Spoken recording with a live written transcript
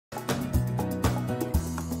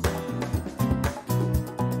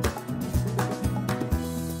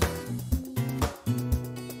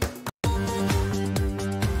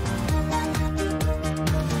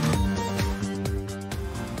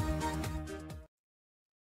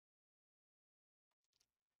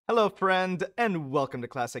Hello, friend, and welcome to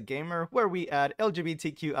Classic Gamer, where we add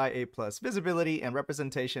LGBTQIA+ visibility and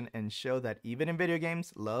representation and show that even in video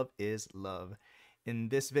games, love is love. In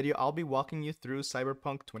this video, I'll be walking you through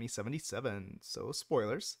Cyberpunk 2077, so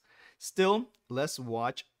spoilers. Still, let's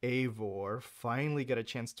watch Eivor finally get a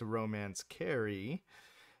chance to romance KERRY,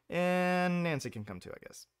 and Nancy can come too, I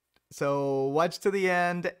guess. So watch to the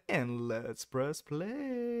end, and let's press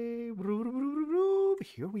play.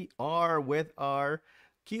 Here we are with our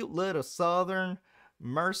cute little southern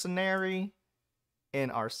mercenary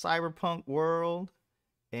in our cyberpunk world.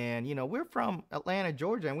 And you know, we're from Atlanta,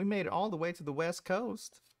 Georgia, and we made it all the way to the West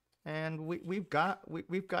Coast. And we've got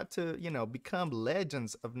to, you know, become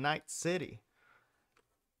legends of Night City.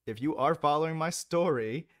 If you are following my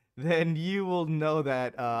story, then you will know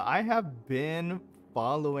that I have been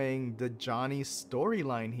following the Johnny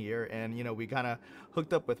storyline here, and you know, we kind of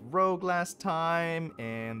hooked up with Rogue last time,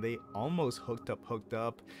 and they almost hooked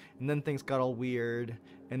up, and then things got all weird,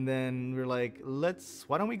 and then we're like,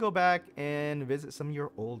 why don't we go back and visit some of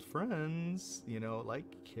your old friends, you know, like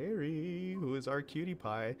KERRY, who is our cutie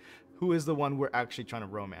pie, who is the one we're actually trying to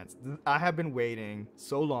romance. I have been waiting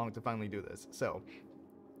so long to finally do this. So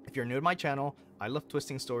if you're new to my channel, I love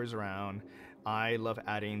twisting stories around. I love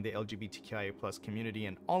adding the LGBTQIA+ community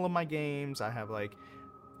in all of my games. I have like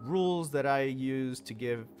rules that I use to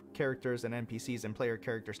give characters and NPCs and player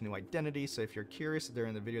characters new identity. So if you're curious, they're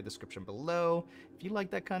in the video description below. If you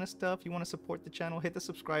like that kind of stuff, you want to support the channel, hit the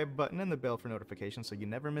subscribe button and the bell for notifications so you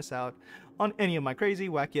never miss out on any of my crazy,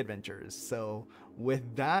 wacky adventures. So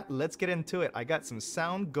with that, let's get into it. I got some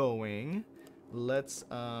sound going. Let's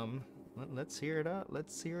hear it up.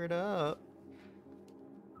 Let's hear it up.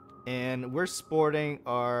 And we're sporting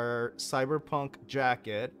our cyberpunk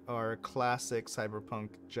jacket, our classic cyberpunk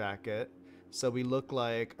jacket. So we look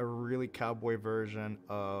like a really cowboy version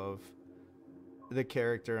of the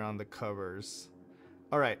character on the covers.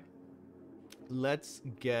 All right, let's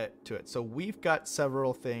get to it. So we've got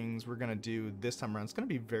several things we're gonna do this time around. It's gonna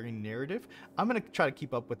be very narrative. I'm gonna try to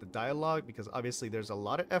keep up with the dialogue because obviously there's a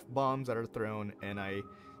lot of F-bombs that are thrown, and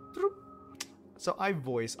so I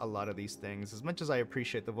voice a lot of these things. As much as I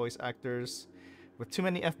appreciate the voice actors, with too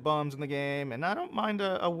many F-bombs in the game, and I don't mind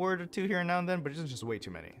a word or two here and now and then, but it's just way too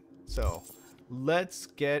many. So let's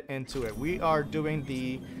get into it. We are doing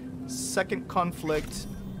the second conflict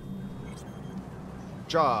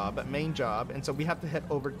main job, and so we have to head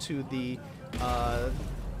over to the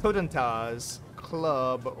Totentaz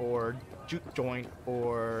club or juke joint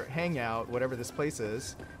or hangout, whatever this place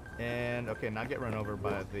is. And okay, not get run over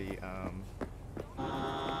by the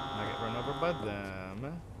not get run over by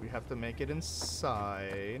them. We have to make it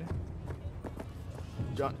inside.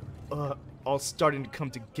 John, all starting to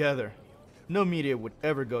come together. No media would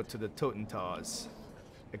ever go to the Totentaz,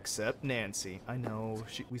 except Nancy. I know.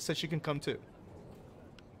 We said she can come too.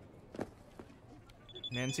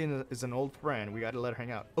 Nancy is an old friend. We gotta let her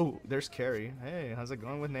hang out. Oh, there's KERRY. Hey, how's it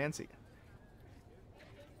going with Nancy?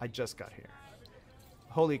 I just got here.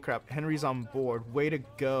 Holy crap, Henry's on board. Way to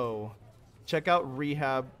go. Check out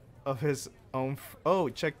rehab of his own.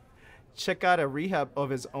 Check out a rehab of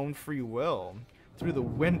his own free will. Through the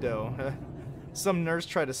window. Some nurse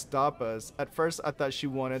tried to stop us. At first, I thought she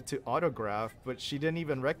wanted to autograph, but she didn't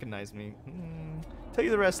even recognize me. Tell you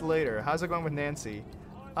the rest later. How's it going with Nancy?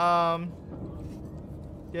 Yeah,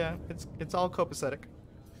 it's all copacetic.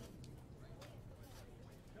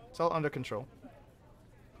 It's all under control.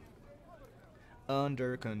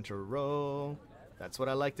 Under control. That's what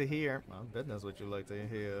I like to hear. I bet that's what you like to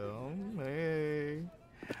hear. Hey.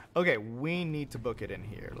 Okay, we need to book it in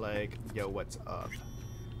here. Like, yo, what's up?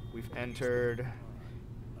 We've entered.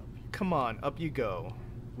 Come on, up you go.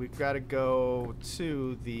 We've got to go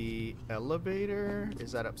to the elevator.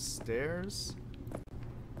 Is that upstairs?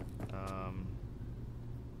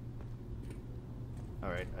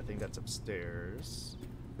 Alright, I think that's upstairs.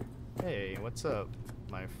 Hey, what's up,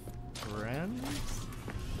 my friend?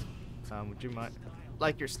 Would you mind?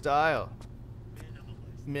 Like your style.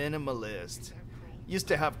 Minimalist. Used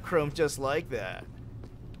to have chrome just like that.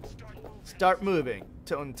 Start moving.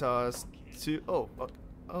 Tone toss to oh.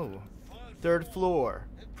 Third floor.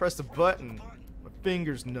 Press the button. My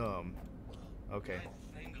fingers numb. Okay.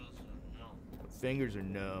 My fingers are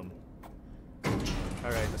numb.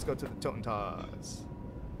 Alright, let's go to the Toten Toss.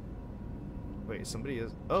 Wait, somebody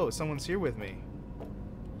is. Oh, someone's here with me.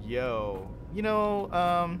 Yo. You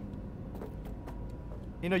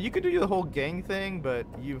know, you could do the whole gang thing, but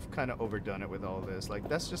you've kind of overdone it with all this. Like,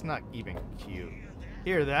 that's just not even cute.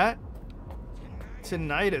 Hear that?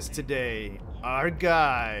 Tinnitus today. Our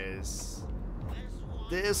guys.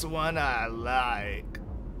 This one I like.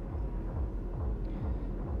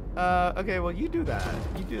 Okay, well, you do that.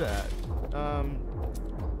 You do that.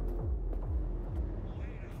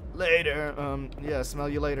 Later. Yeah, smell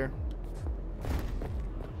you later.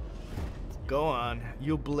 Go on.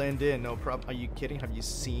 You'll blend in, no problem. Are you kidding? Have you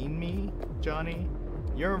seen me, Johnny?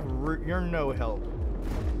 You're no help.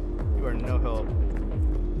 You are no help.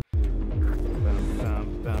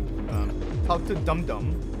 Talk to Dum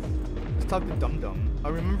Dum. Let's talk to Dum Dum. I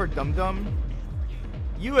remember Dum Dum.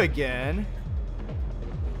 You again.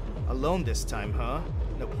 Alone this time, huh?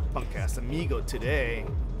 No punk-ass amigo today.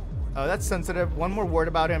 Oh, that's sensitive. One more word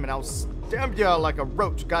about him and I'll stamp you like a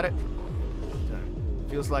roach. Got it?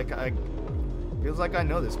 Feels like I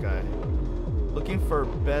know this guy. Looking for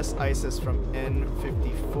best ISIS from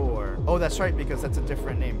N54. Oh, that's right, because that's a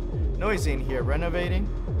different name. Noisy in here. Renovating?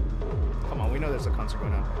 Come on, we know there's a concert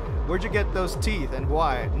going on. Where'd you get those teeth and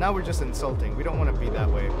why? Now we're just insulting. We don't want to be that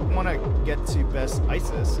way. We want to get to best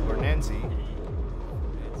ISIS or Nancy.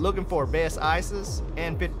 Looking for best ISIS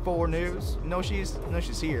and N54 news? No, she's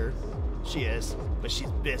here. She is, but she's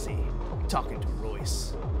busy talking to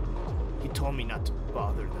Royce. He told me not to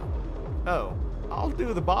bother them. Oh, I'll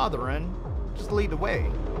do the bothering. Just lead the way.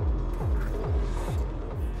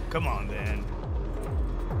 Come on, then.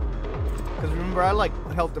 Because remember, I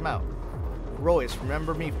helped him out. Royce,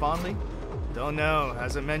 remember me fondly? Don't know,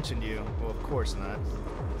 hasn't mentioned you. Well, of course not.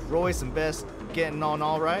 Royce and Bess getting on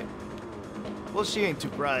all right? Well, she ain't too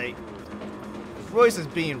bright. Royce is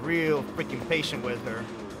being real freaking patient with her.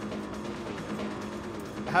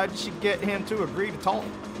 How did she get him to agree to talk?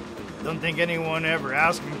 Don't think anyone ever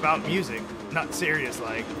asked him about music. Not serious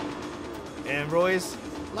like. And Royce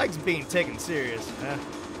likes being taken serious, huh?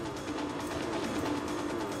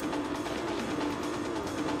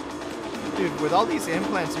 Dude, with all these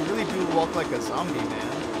implants, you really do walk like a zombie, man.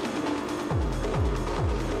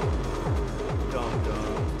 Dum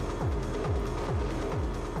dum.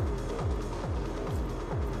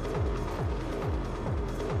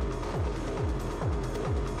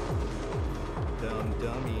 Dumb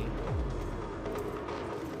dummy.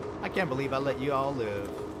 I can't believe I let you all live.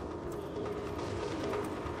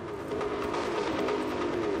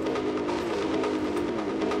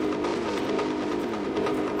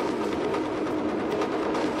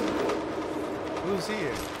 Who's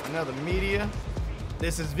here? Another media?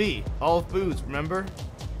 This is V. All foods, remember?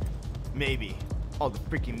 Maybe. All the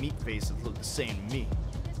freaking meat faces look the same to me.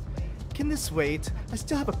 Can this wait? I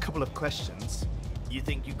still have a couple of questions. You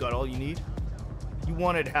think you got all you need? You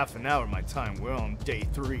wanted half an hour of my time. We're on day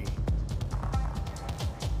 3.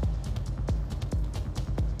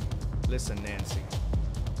 Listen, Nancy.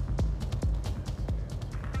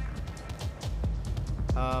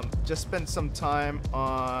 Just spent some time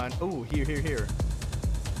on... Oh, here.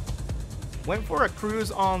 Went for a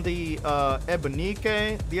cruise on the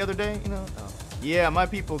Ebonique the other day, you know? Oh. Yeah, my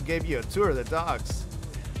people gave you a tour of the docks.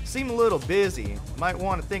 Seem a little busy. Might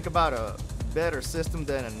want to think about a better system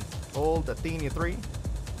than an old Athenia 3.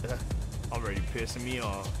 Already pissing me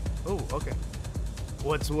off. Oh, okay.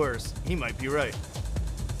 What's worse? He might be right.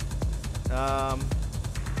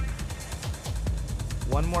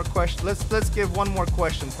 One more question. Let's give one more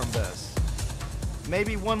question from Bess.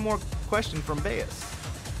 Maybe one more question from Baeus.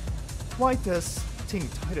 Why does Team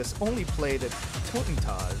Titus only play the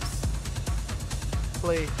Totentas?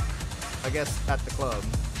 Play, I guess, at the club.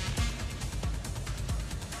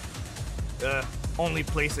 Only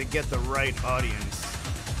place to get the right audience.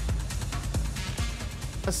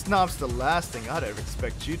 A snob's the last thing I'd ever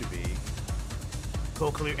expect you to be.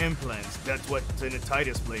 Cochlear implants, that's what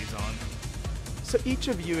Titus plays on. So each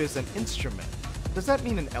of you is an instrument. Does that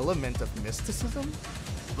mean an element of mysticism?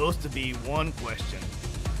 Supposed to be one question.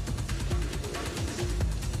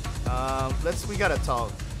 We gotta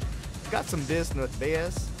talk. Got some business with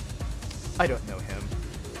Baeus? I don't know him.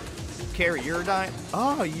 KERRY, Uridine?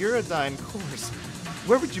 Oh, Uridine, of course.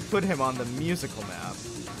 Where would you put him on the musical map?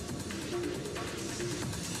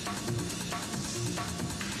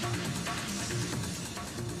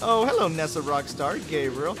 Oh, hello, Nessa Rockstar,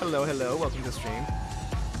 Gabriel. Hello, welcome to the stream.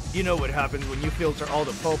 You know what happens when you filter all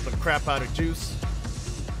the pulp and crap out of juice?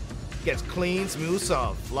 Gets clean, smooth,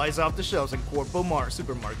 soft, flies off the shelves in Corpo Mart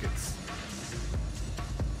supermarkets.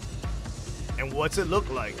 And what's it look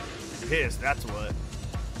like? Piss, that's what.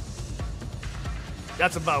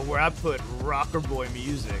 That's about where I put rocker boy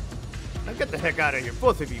music. Now get the heck out of here,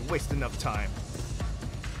 both of you waste enough time.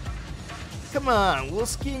 Come on, we'll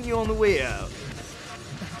skin you on the way out.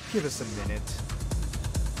 Give us a minute.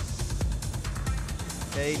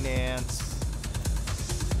 Hey, Nance.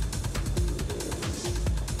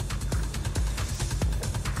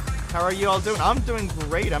 How are you all doing? I'm doing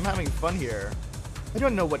great. I'm having fun here. I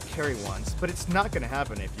don't know what KERRY wants, but it's not gonna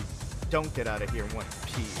happen if you don't get out of here in one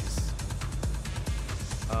piece.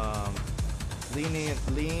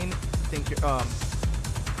 Lean, think you're,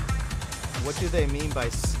 what do they mean by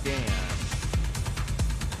scan?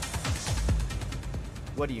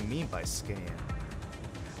 What do you mean by scan?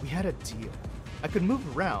 We had a deal. I could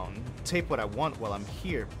move around, tape what I want while I'm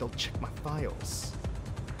here, but they'll check my files.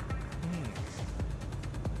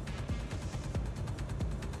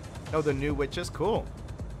 Oh, the new witch is cool.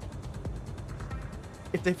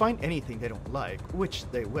 If they find anything they don't like, which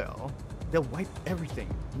they will, they'll wipe everything,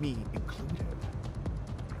 me included.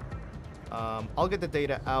 I'll get the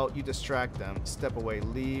data out, you distract them, step away,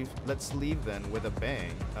 leave. Let's leave then with a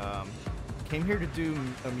bang. Came here to do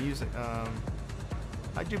a music.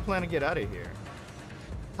 How do you plan to get out of here?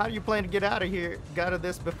 How do you plan to get out of here? Got of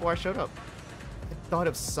this before I showed up. I thought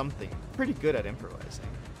of something. Pretty good at improvising.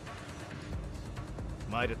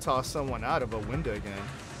 Might have tossed someone out of a window again.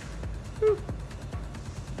 Whew.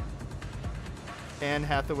 Anne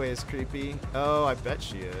Hathaway is creepy. Oh, I bet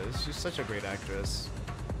she is. She's such a great actress.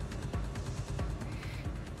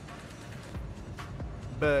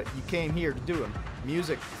 But you came here to do a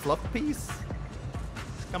music fluff piece?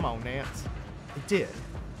 Come on, Nance. I did,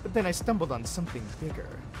 but then I stumbled on something bigger.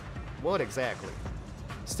 What exactly?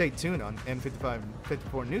 Stay tuned on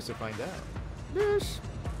N5554 News to find out. Bish.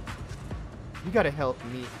 You gotta help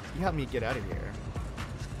me. You help me get out of here.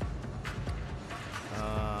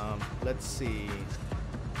 Let's see.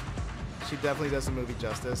 She definitely does the movie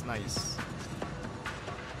justice. Nice.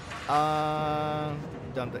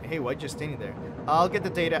 Hey, why'd you standing there? I'll get the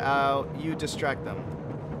data out. You distract them.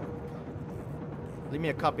 Leave me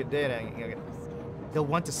a copy of data. They'll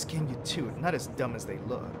want to scan you too. Not as dumb as they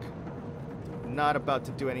look. Not about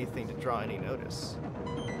to do anything to draw any notice.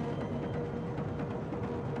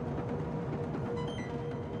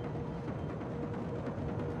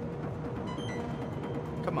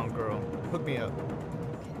 Come on, girl. Hook me up.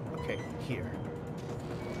 Okay, here.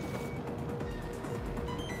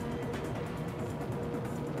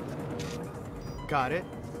 Got it.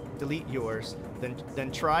 Delete yours.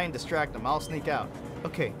 Then try and distract them. I'll sneak out.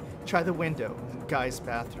 Okay, try the window. Guy's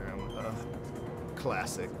bathroom.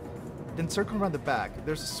 Classic. Then circle around the back.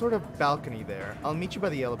 There's a sort of balcony there. I'll meet you by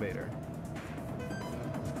the elevator.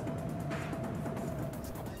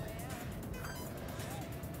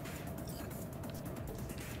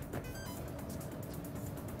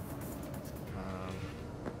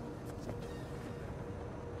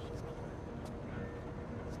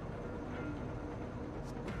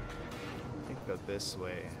 Go this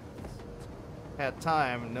way. Had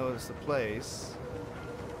time, noticed the place.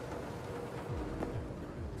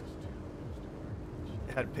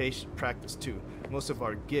 Had patient practice too. Most of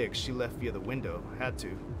our gigs she left via the window. Had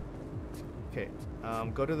to. Okay,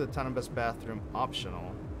 go to the Tanabas bathroom,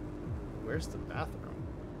 optional. Where's the bathroom?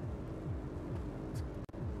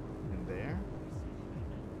 In there?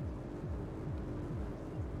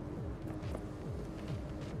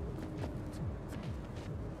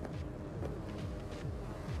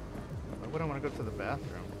 Why would I want to go to the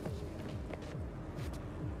bathroom?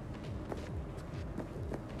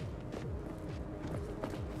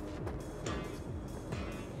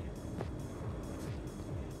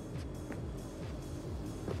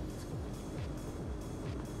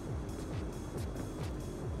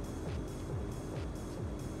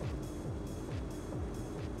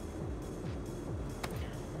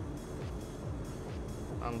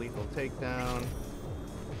 Non-lethal takedown.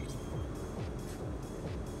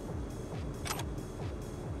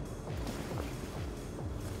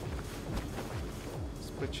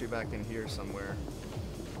 Let's put you back in here somewhere.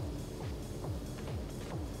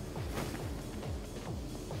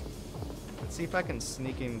 Let's see if I can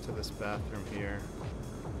sneak into this bathroom here.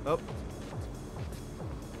 Oh.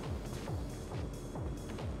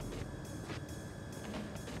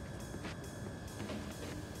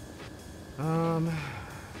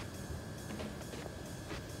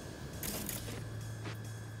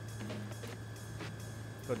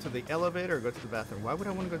 Go to the elevator or go to the bathroom? Why would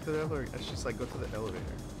I want to go to the elevator? It's just like go to the elevator.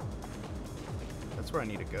 That's where I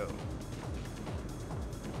need to go.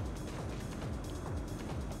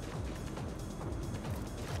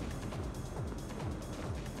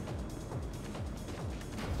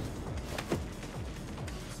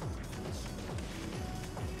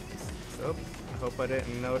 Oh, I hope I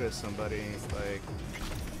didn't notice somebody. Like,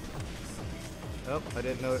 oh, I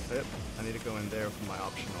didn't know. Yep, I need to go in there for my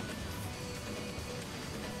optional.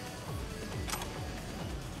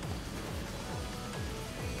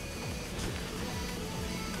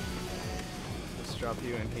 Drop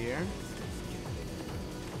you in here.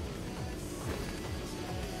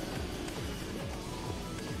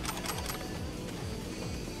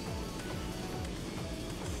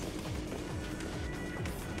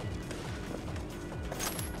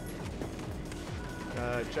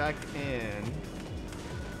 check in.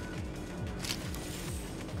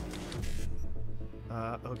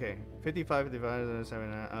 Okay. 55, 55,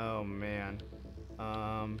 79. Oh, man.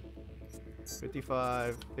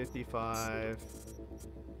 55, 55,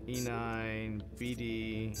 E9,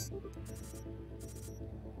 BD.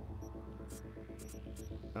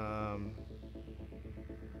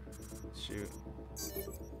 Shoot.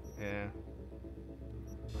 Yeah.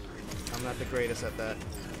 I'm not the greatest at that.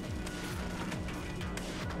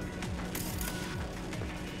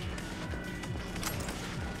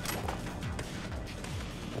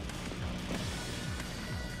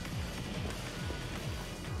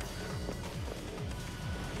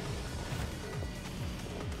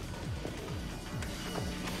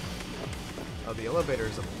 Oh, the elevator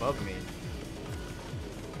is above me.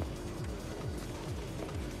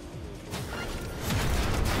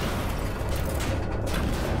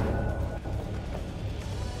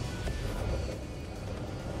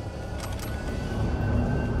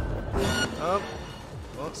 Oh,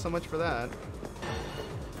 well, so much for that.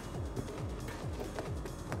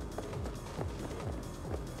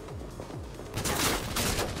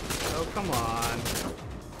 Oh, come on.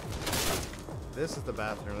 This is the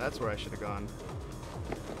bathroom. That's where I should have gone.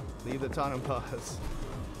 Leave the ton and pause.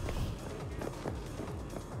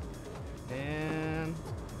 And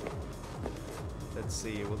let's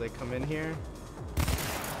see. Will they come in here?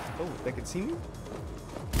 Oh, they can see me?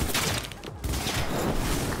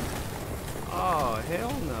 Oh,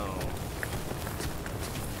 hell no.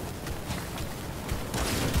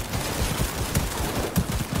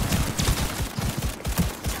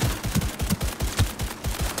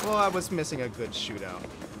 Well, I was missing a good shootout.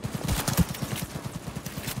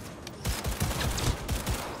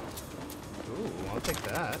 Ooh, I'll take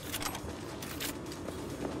that.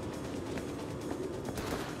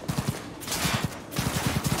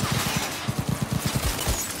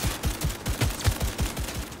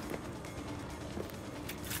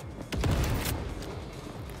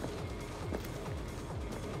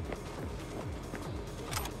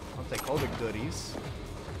 I'll take all the goodies.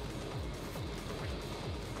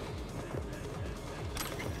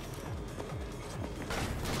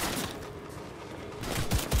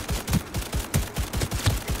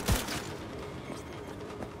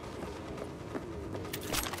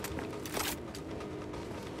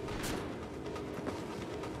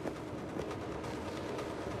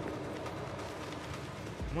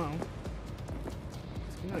 Well,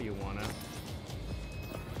 you know you wanna.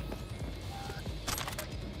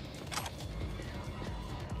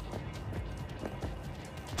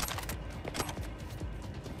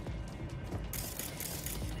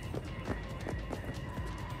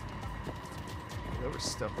 There was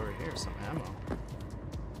stuff over here, some ammo.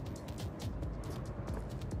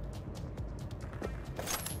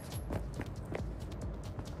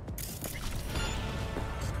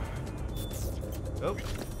 Oh.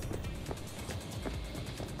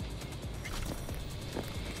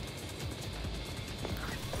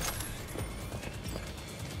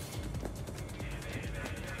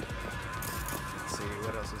 Let's see,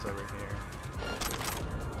 what else is over here?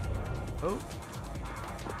 Oh.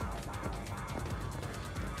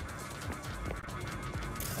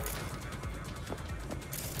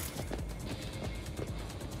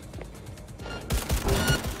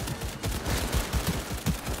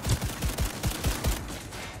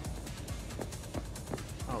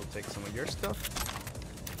 I'll take some of your stuff.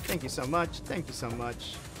 Thank you so much. Thank you so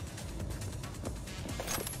much.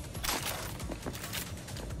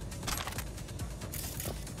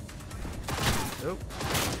 Oh.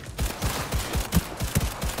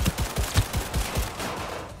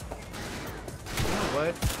 You know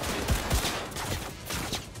what?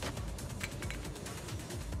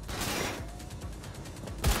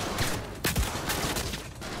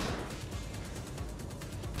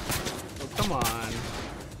 Oh, come on.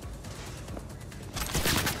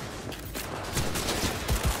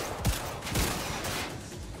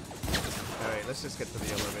 Alright, let's just get to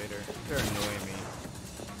the elevator. They're annoying me.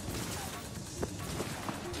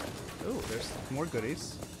 Oh, there's more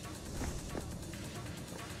goodies.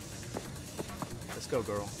 Let's go,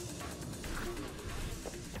 girl.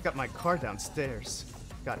 Got my car downstairs.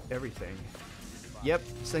 Got everything. Yep,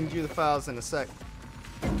 send you the files in a sec.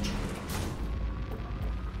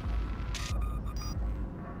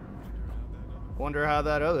 Wonder how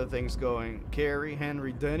that other thing's going. KERRY,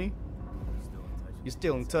 Henry, Denny? You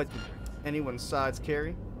still in touch with anyone besides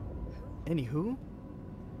KERRY? Any who?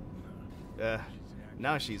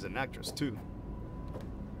 Now she's an actress too.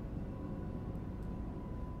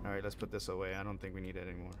 Alright, let's put this away. I don't think we need it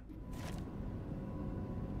anymore.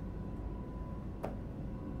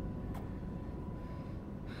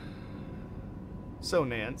 So,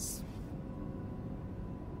 Nance.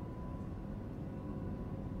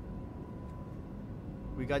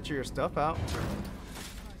 We got your stuff out.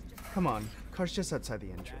 Come on, car's just outside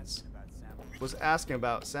the entrance. Was asking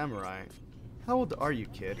about samurai. How old are you,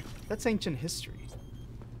 kid? That's ancient history.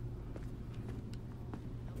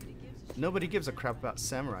 Nobody gives a crap about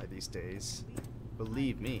samurai these days.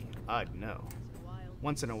 Believe me, I'd know.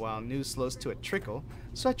 Once in a while, news slows to a trickle,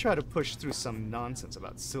 so I try to push through some nonsense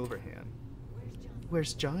about Silverhand.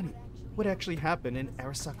 Where's Johnny? What actually happened in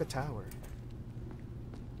Arasaka Tower?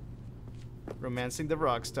 Romancing the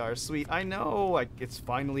rock star. Sweet. I know. It's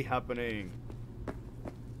finally happening.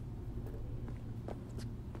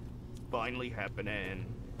 Finally happening.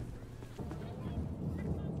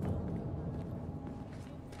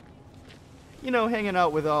 You know, hanging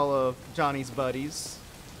out with all of Johnny's buddies.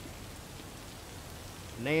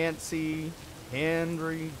 Nancy,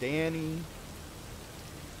 Henry, Danny.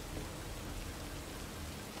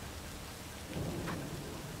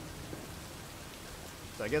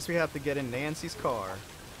 So I guess we have to get in Nancy's car.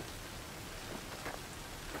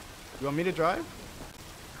 You want me to drive?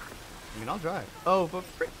 I mean, I'll drive. Oh, for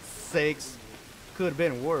frick's sakes. Could have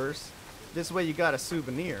been worse. This way you got a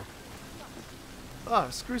souvenir. Ah,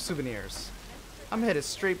 screw souvenirs. I'm headed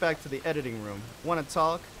straight back to the editing room. Wanna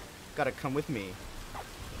talk? Gotta come with me.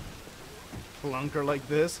 Clunker like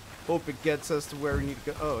this. Hope it gets us to where we need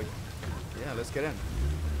to go. Oh, yeah, let's get in.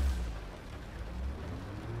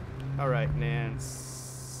 Alright, Nance.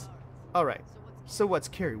 Alright, so what's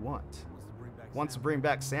KERRY want? Wants to bring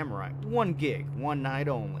back samurai. 1 gig, 1 night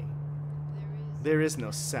only. There is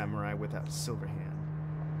no samurai without Silverhand.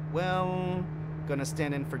 Well, gonna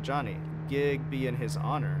stand in for Johnny. Gig be in his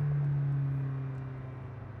honor.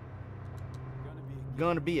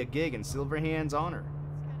 Gonna be a gig in Silverhand's honor.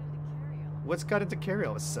 What's got into KERRY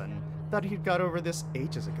all of a sudden? Thought he'd got over this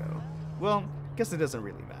ages ago. Well, guess it doesn't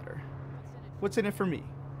really matter. What's in it for me?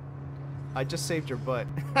 I just saved your butt.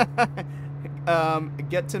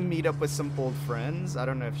 Get to meet up with some old friends. I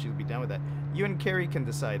don't know if she'll be down with that. You and KERRY can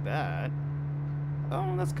decide that.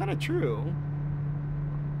 Oh, that's kind of true.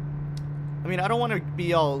 I mean, I don't want to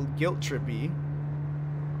be all guilt trippy.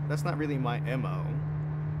 That's not really my MO.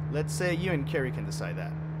 Let's say you and KERRY can decide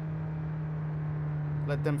that.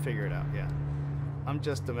 Let them figure it out, yeah. I'm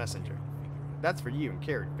just the messenger. That's for you and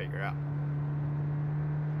KERRY to figure out.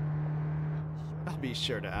 I'll be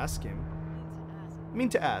sure to ask him. Mean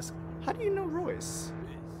to ask, how do you know Royce?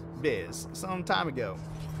 Biz, some time ago.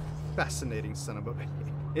 Fascinating son of a bitch,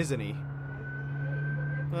 isn't he?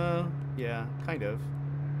 Yeah, kind of.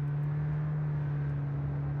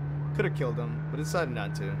 Could have killed him, but decided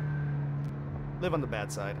not to. Live on the bad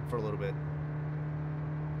side for a little bit.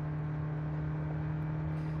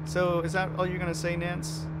 So, is that all you're gonna say,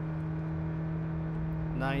 Nance?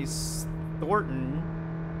 Nice Thornton.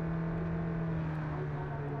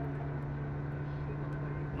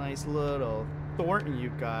 Nice little Thornton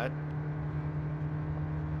you've got.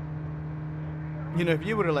 You know, if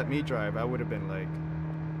you would have let me drive, I would have been like,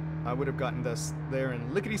 I would have gotten this there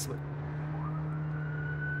in lickety-split.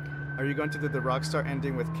 Are you going to do the Rockstar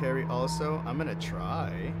ending with KERRY also? I'm gonna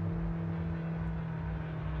try.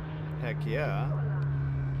 Heck yeah.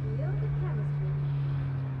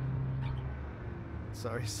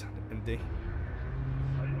 Sorry, sun ending.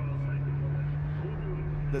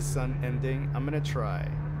 The sun ending. I'm gonna try.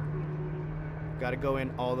 Gotta go in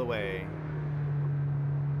all the way.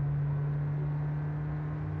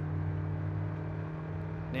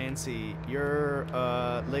 Nancy, you're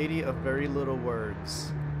a lady of very little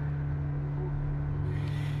words.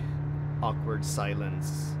 Awkward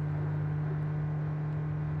silence.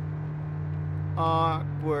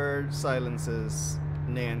 Awkward silences.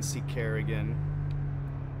 Nancy Kerrigan.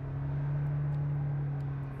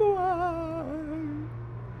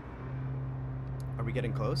 Are we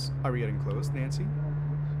getting close? Are we getting close, Nancy?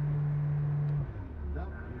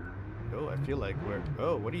 Oh, I feel like we're...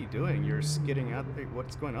 Oh, what are you doing? You're skidding out.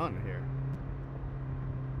 What's going on here?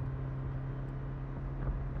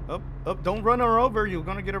 Oh, don't run her over. You're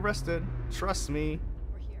gonna get arrested. Trust me.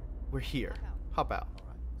 We're here. Hop out.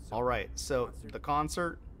 Alright, so the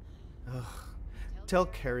concert. Ugh. Tell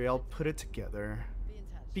KERRY I'll put it together.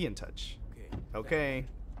 Be in touch. Okay.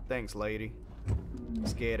 Thanks, lady.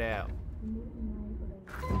 Let's get out.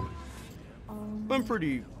 I'm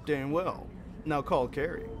pretty damn well. Now call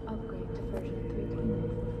KERRY.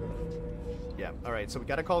 Yeah, alright, so we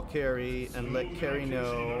gotta call KERRY and let KERRY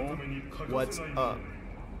know what's up.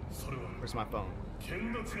 Where's my phone?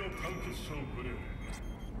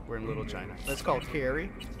 We're in Little China. Let's call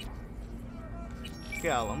KERRY.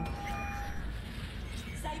 Call him.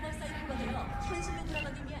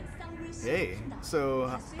 Hey, so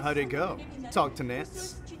how'd it go? Talked to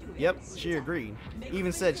Nance. Yep, she agreed.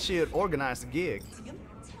 Even said she'd organize the gig.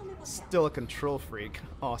 Still a control freak.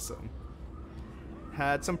 Awesome.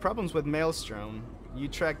 Had some problems with Maelstrom. You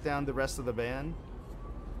tracked down the rest of the band?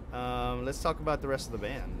 Let's talk about the rest of the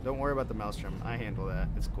band. Don't worry about the Maelstrom. I handle that.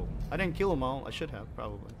 It's cool. I didn't kill them all. I should have,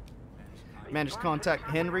 probably. Managed to contact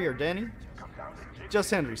Henry or Denny?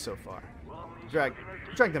 Just Henry so far. Drag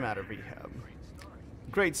them out of rehab.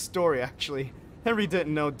 Great story, actually. Henry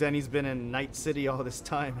didn't know Denny's been in Night City all this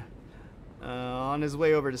time. On his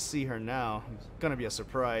way over to see her now. Gonna be a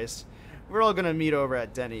surprise. We're all gonna meet over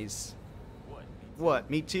at Denny's. What,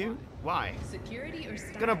 meet too? Why? Security or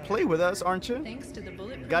style? Gonna play with us, aren't you? Thanks to the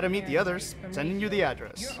bulletproof Gotta meet the air others. from Sending you the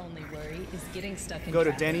address. Your only worry is getting stuck in Go to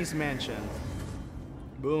traffic. Denny's mansion.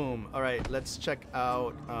 Boom. Alright, let's check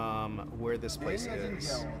out where this place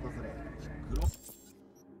is.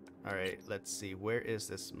 Alright, let's see. Where is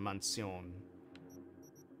this mansion?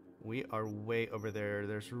 We are way over there.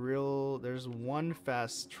 There's one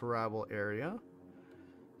fast travel area.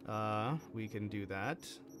 We can do that.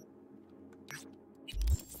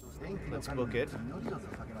 Let's book it.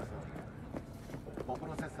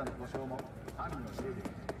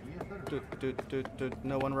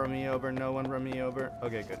 No one run me over, no one run me over.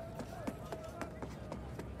 Okay, good.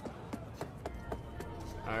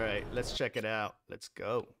 Alright, let's check it out. Let's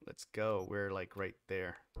go. Let's go. We're like right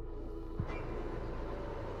there.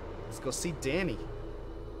 Let's go see Danny.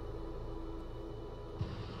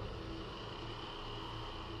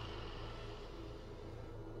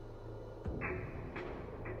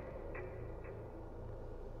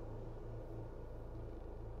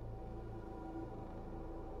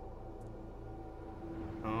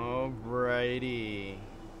 Alrighty.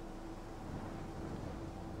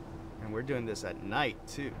 And we're doing this at night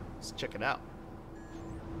too. Let's check it out.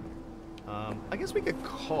 I guess we could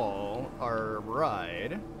call our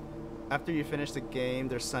ride. After you finish the game,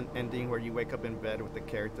 there's some ending where you wake up in bed with the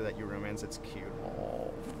character that you romance. It's cute.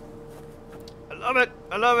 Oh. I love it.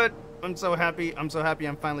 I love it. I'm so happy. I'm so happy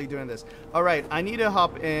I'm finally doing this. All right, I need to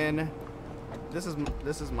hop in. This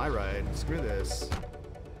is my ride. Screw this.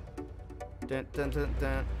 Dun, dun, dun,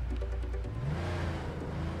 dun.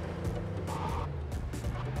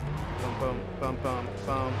 Bum bum bum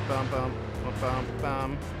bum bum bum bum bum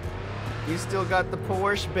bum. You still got the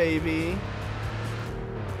Porsche, baby.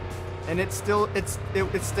 And it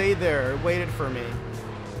stayed there. It waited for me.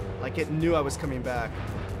 Like it knew I was coming back.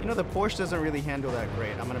 You know, the Porsche doesn't really handle that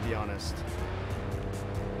great, I'm gonna be honest.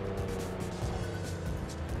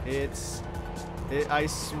 I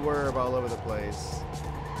swerve all over the place.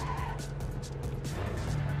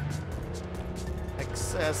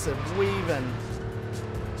 Excessive weaving.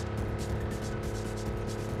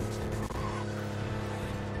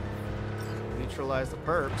 Neutralize the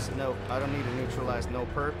perps. No, I don't need to neutralize no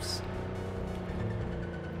perps.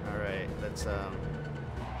 Alright, let's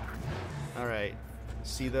alright.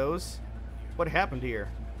 See those? What happened here?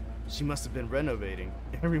 She must have been renovating.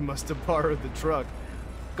 Henry must have borrowed the truck.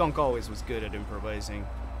 Gunk always was good at improvising.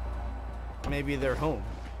 Maybe they're home.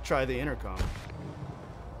 Try the intercom.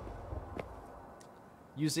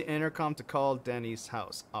 Use the intercom to call Denny's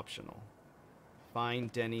house. Optional.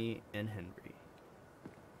 Find Denny and Henry.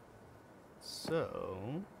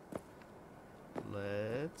 So,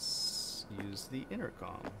 let's use the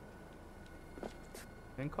intercom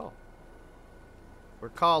and call. We're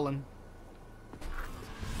calling.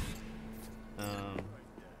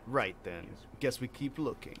 Right then. Guess we keep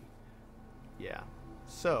looking. Yeah.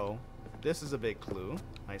 So, this is a big clue.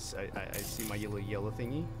 I see my yellow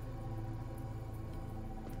thingy.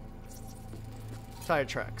 Tire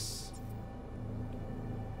tracks.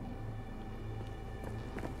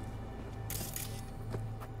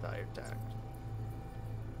 Tire tag.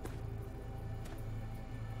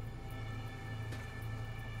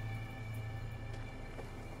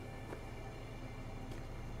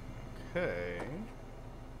 Okay.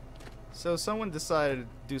 So someone decided to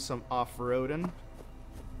do some off-roading.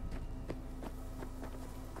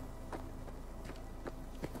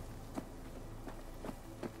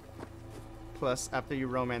 Plus, after you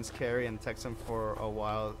romance KERRY and text him for a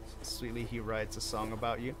while, sweetly he writes a song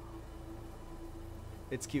about you.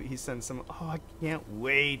 It's cute. He sends some. Oh, I can't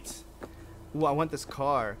wait. Ooh, I want this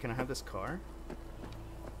car. Can I have this car?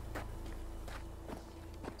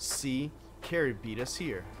 See, KERRY beat us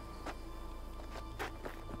here.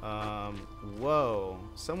 Whoa.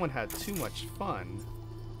 Someone had too much fun.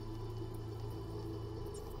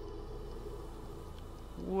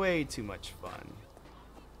 Way too much fun.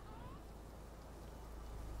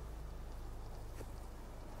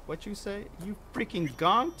 What you say? You freaking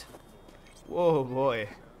gonked? Whoa, boy.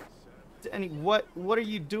 Danny, what are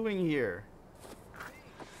you doing here?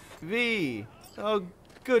 V! Oh,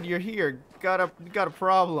 good, you're here. Got a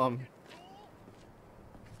problem.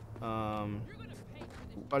 Are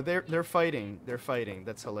they're fighting. They're fighting.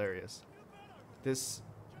 That's hilarious. This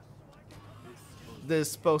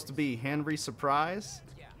is supposed to be Henry's surprise?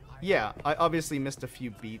 Yeah, I obviously missed a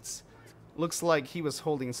few beats. Looks like he was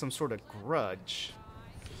holding some sort of grudge.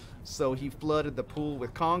 So he flooded the pool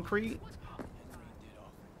with concrete.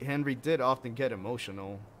 Henry did often get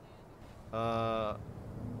emotional. Know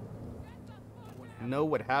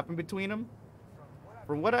what happened between them?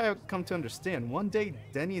 From what I have come to understand, one day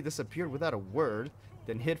Denny disappeared without a word,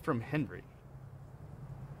 then hid from Henry.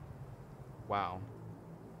 Wow.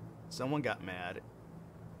 Someone got mad.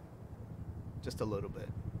 Just a little bit.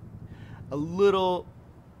 A little.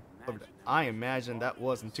 I imagine that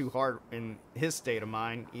wasn't too hard in his state of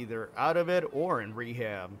mind, either out of it or in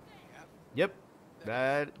rehab. Yep,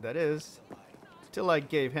 that is. Till I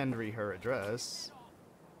gave Henry her address.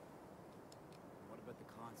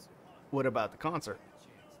 What about the concert?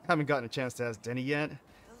 Haven't gotten a chance to ask Denny yet.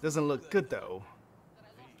 Doesn't look good though.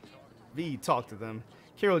 V, talk to them.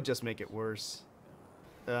 Carol will just make it worse.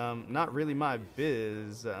 Not really my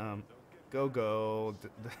biz. Go.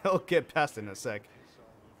 They'll get past it in a sec.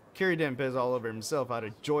 Kerry didn't piss all over himself out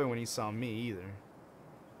of joy when he saw me either.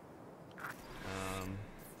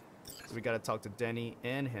 So we gotta talk to Denny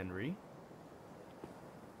and Henry.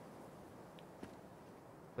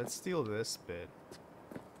 Let's steal this bit.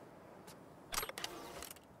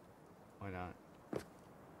 Why not?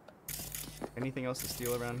 Anything else to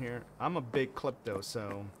steal around here? I'm a big klepto,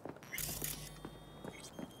 so.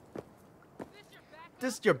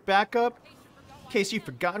 This is your backup? In case you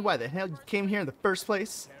forgot why the hell you came here in the first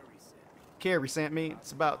place? Kerry sent me.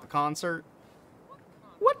 It's about the concert.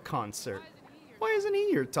 What concert? Why isn't he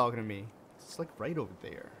here talking to me? It's like right over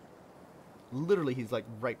there. Literally, he's like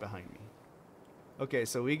right behind me. Okay,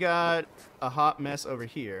 so we got a hot mess over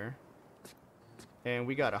here. And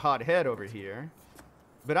we got a hot head over here.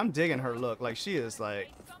 But I'm digging her look. Like, she is like,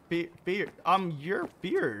 I'm your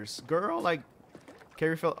fears, girl. Like,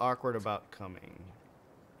 Kerry felt awkward about coming.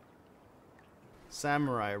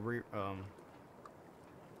 Samurai,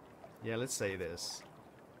 yeah, let's say this.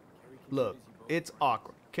 Look, it's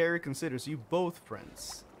awkward. Kerry considers you both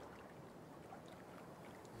friends.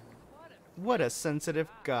 What a sensitive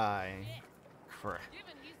guy. Crap.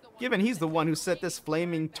 Given he's the one who set this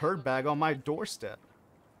flaming turd bag on my doorstep.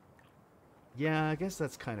 Yeah, I guess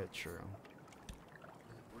that's kind of true.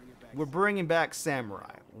 We're bringing back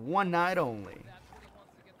Samurai. One night only.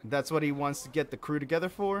 That's what he wants to get the crew together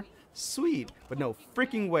for? Sweet, but no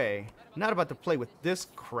freaking way. Not about to play with this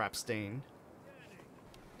crap stain.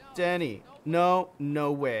 Denny, no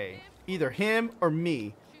way. Either him or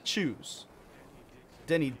me. Choose.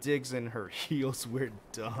 Denny digs in her heels. We're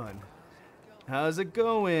done. How's it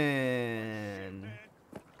going?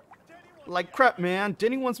 Like crap, man.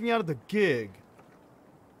 Denny wants me out of the gig.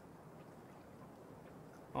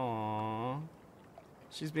 Aww.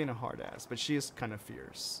 She's being a hard ass, but she is kind of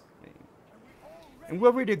fierce. And we're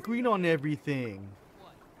already agreed on everything.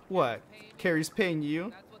 What? Kerry's paying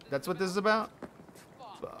you? That's what this is about?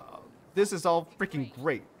 This is all freaking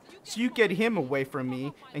great. So you get him away from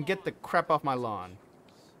me and get the crap off my lawn.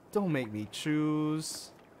 Don't make me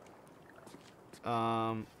choose.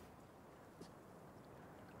 We're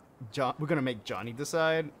gonna make Johnny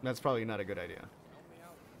decide? That's probably not a good idea.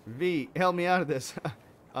 V, help me out of this.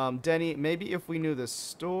 Denny, maybe if we knew the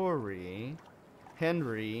story.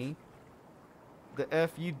 Henry, the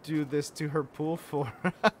F you do this to her pool for?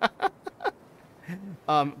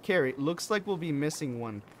 Kerry, looks like we'll be missing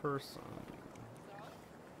one person.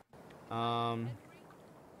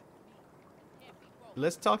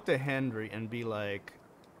 Let's talk to Henry and be like,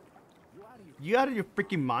 you out of your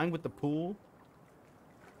freaking mind with the pool?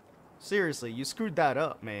 Seriously, you screwed that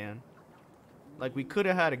up, man. Like, we could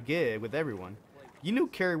have had a gig with everyone. You knew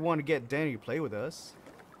Kerry wanted to get Danny to play with us.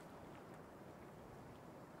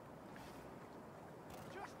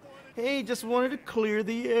 Hey, just wanted to clear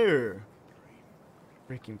the air.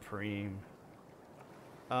 Freaking Preem.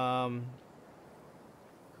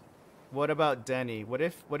 What about Denny? What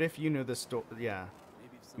if you knew the story? Yeah.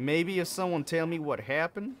 Maybe if someone tell me what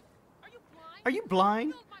happened? Are you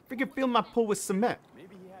blind? Freaking fill my pool with cement.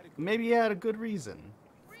 Maybe he had a good reason.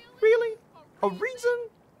 Really? A reason?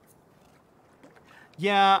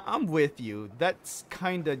 Yeah, I'm with you. That's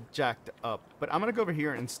kinda jacked up. But I'm gonna go over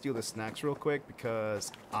here and steal the snacks real quick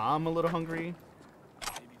because I'm a little hungry.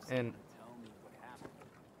 And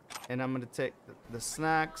I'm gonna take the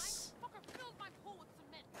snacks.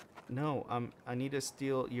 No, I need to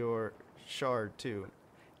steal your shard too.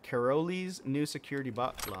 Caroli's new security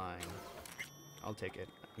bot line. I'll take it.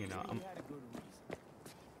 You know,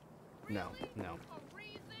 no.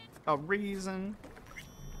 A reason.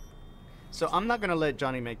 So I'm not gonna let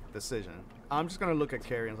Johnny make the decision. I'm just gonna look at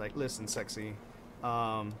Kerry and like, listen, sexy.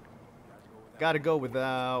 Gotta go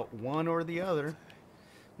without one or the other.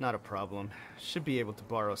 Not a problem. Should be able to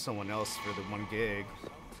borrow someone else for the 1 gig.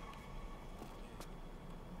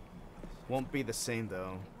 Won't be the same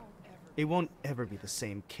though. It won't ever be the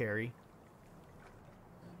same, Kerry.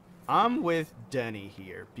 I'm with Denny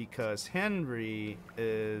here because Henry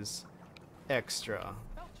is extra.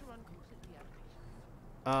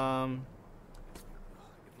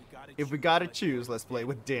 If we gotta choose, let's play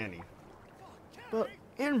with Danny. But,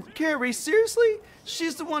 and Kerry, seriously?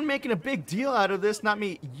 She's the one making a big deal out of this, not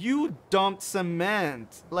me. You dumped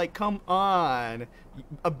cement. Like, come on.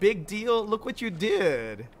 A big deal? Look what you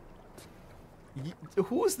did.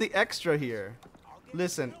 Who's the extra here?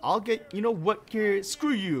 Listen, I'll get... You know what, Kerry?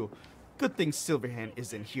 Screw you. Good thing Silverhand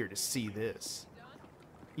isn't here to see this.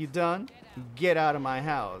 You done? Get out of my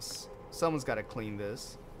house. Someone's gotta clean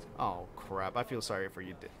this. Oh, crap. I feel sorry for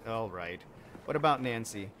you. Alright. What about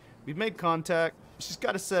Nancy? We've made contact. She's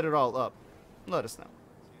got to set it all up. Let us know.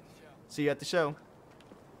 See you at the show.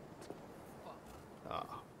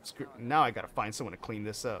 Oh, now I got to find someone to clean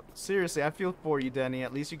this up. Seriously, I feel for you, Denny.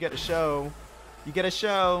 At least you get a show. You get a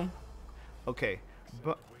show. Okay.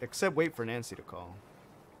 But except wait for Nancy to call.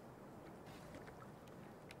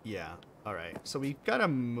 Yeah. Alright. So we've got to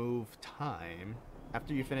move time.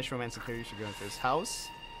 After you finish romancing Kerry, you should go into his house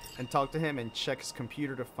and talk to him and check his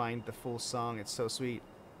computer to find the full song. It's so sweet.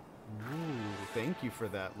 Ooh, thank you for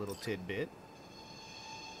that little tidbit.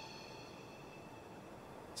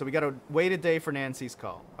 So we gotta wait a day for Nancy's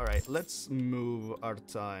call. Alright, let's move our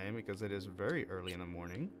time because it is very early in the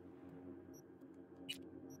morning.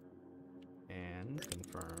 And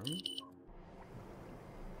confirm.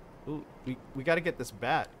 Ooh, we gotta get this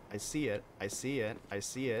bat. I see it. I see it. I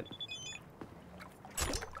see it.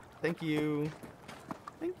 Thank you.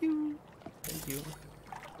 Thank you. Thank you.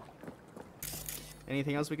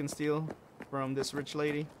 Anything else we can steal from this rich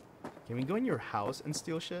lady? Can we go in your house and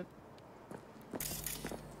steal shit?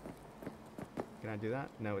 Can I do that?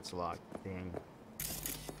 No, it's locked. Dang.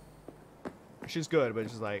 She's good, but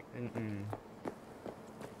she's like,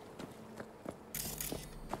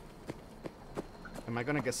 Am I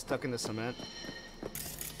gonna get stuck in the cement?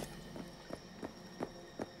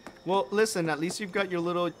 Well, listen, at least you've got your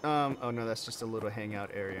little, oh no, that's just a little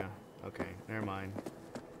hangout area. Okay, never mind.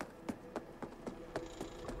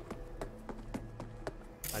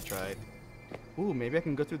 I tried. Ooh, maybe I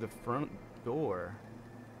can go through the front door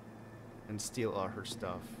and steal all her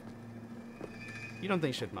stuff. You don't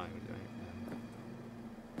think she'd mind me doing it?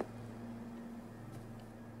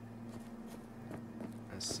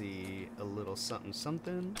 I see a little something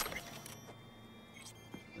something.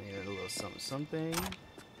 I need a little something something.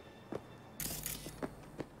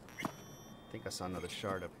 I think I saw another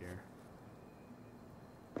shard up here.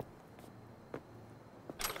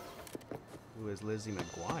 Who is Lizzie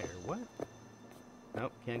McGuire? What?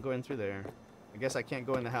 Nope, can't go in through there. I guess I can't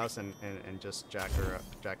go in the house and just jack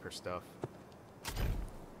her stuff.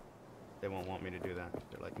 They won't want me to do that.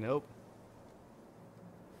 They're like, nope.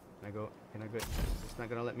 Can I go? Can I go? It's not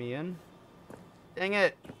gonna let me in? Dang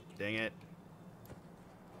it! Dang it.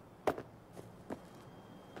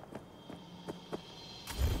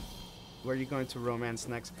 Where are you going to romance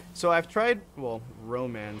next? So I've tried, well,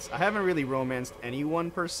 romance. I haven't really romanced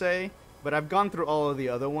anyone per se, but I've gone through all of the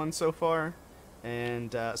other ones so far.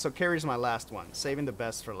 And so Kerry's my last one, saving the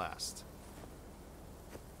best for last.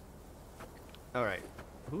 All right,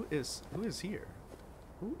 who is here?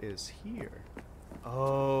 Who is here?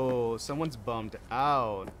 Oh, someone's bummed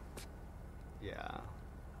out. Yeah.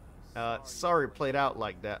 Sorry, played out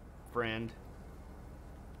like that, friend.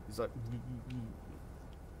 He's like,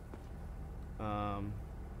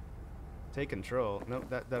 take control. No,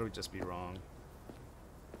 that would just be wrong.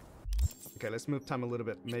 Okay, let's move time a little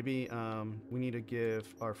bit. Maybe we need to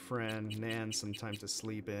give our friend Nan some time to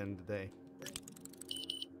sleep in the day.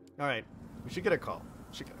 All right, we should get a call.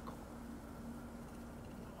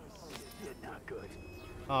 Not good.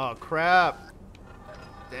 Oh crap!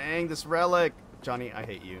 Dang, this relic. Johnny, I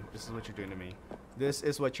hate you. This is what you're doing to me. This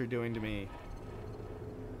is what you're doing to me.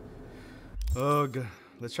 Ugh.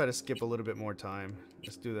 Let's try to skip a little bit more time.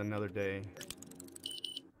 Let's do it another day.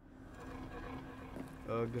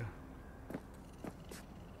 Ugh.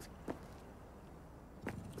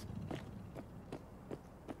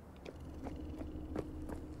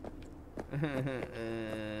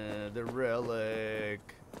 The relic.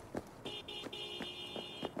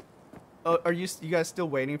 Oh, are you guys still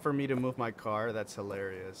waiting for me to move my car? That's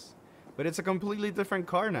hilarious. But it's a completely different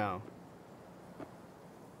car now.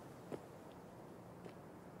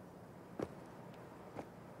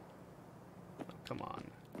 Oh, come on.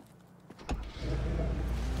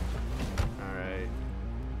 All right.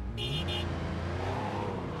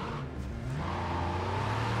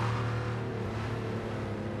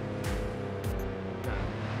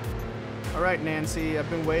 All right, Nancy, I've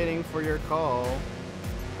been waiting for your call.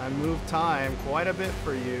 I moved time quite a bit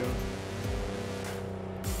for you.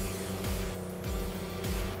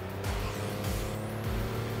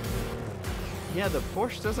 Yeah, the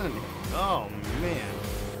Porsche doesn't... Oh, man.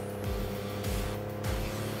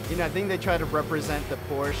 You know, I think they try to represent the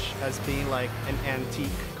Porsche as being like an antique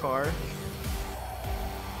car.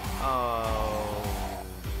 Oh,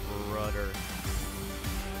 brother.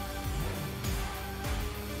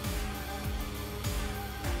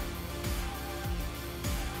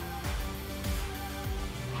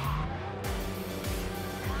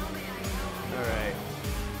 Alright.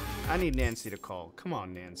 I need Nancy to call. Come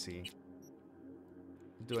on, Nancy.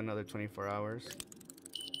 Do another 24 hours.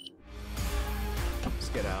 Let's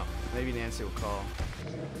get out. Maybe Nancy will call.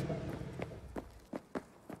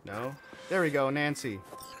 No? There we go, Nancy.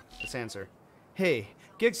 Let's answer. Hey,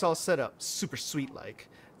 gig's all set up. Super sweet like.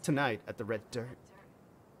 Tonight at the Red Dirt.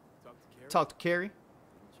 Talk to KERRY?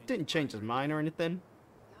 Didn't change his mind or anything?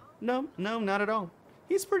 No, not at all.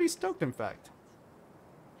 He's pretty stoked, in fact.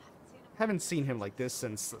 Haven't seen him like this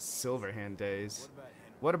since the Silverhand days.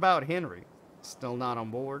 What about Henry? Still not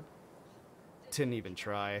on board? Didn't even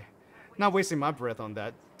try. Not wasting my breath on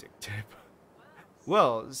that dick tip.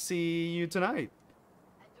 Well, see you tonight.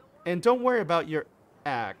 And don't worry about your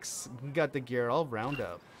axe. Got the gear all round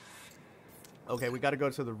up. Okay, we gotta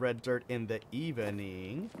go to the Red Dirt in the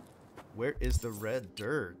evening. Where is the Red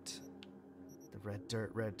Dirt? The Red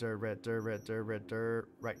Dirt, Red Dirt, Red Dirt, Red Dirt, Red Dirt.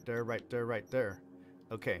 Right there, right there, right there.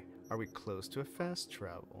 Okay, are we close to a fast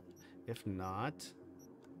travel? If not,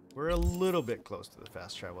 we're a little bit close to the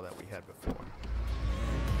fast travel that we had before.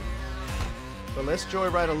 But let's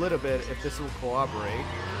joyride a little bit if this will cooperate.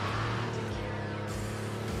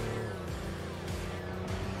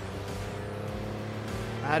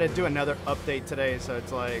 I had to do another update today, so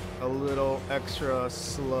it's like a little extra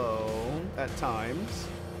slow at times.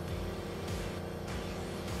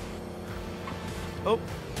 Oh,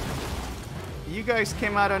 you guys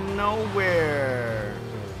came out of nowhere.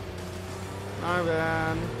 My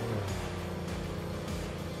bad.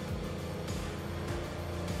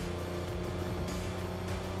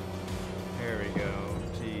 There we go.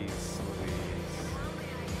 Jeez Louise.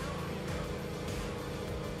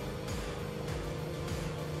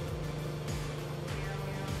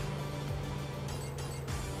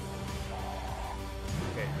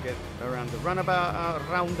 Okay, get around the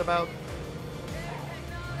roundabout.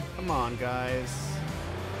 Come on, guys.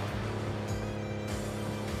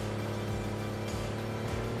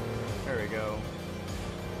 There we go.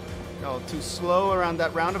 Oh, too slow around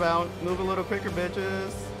that roundabout. Move a little quicker,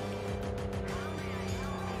 bitches.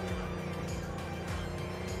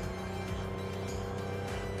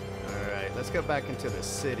 Alright, let's go back into the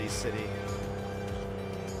city.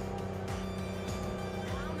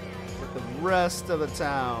 With the rest of the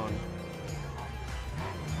town.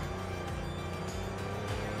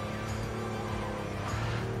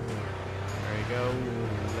 There you go.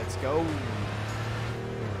 Let's go.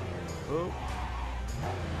 Oh.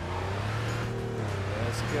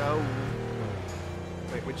 Let's go.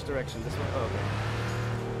 Wait, which direction? This way? Oh, okay.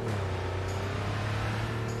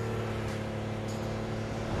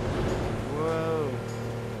 Whoa.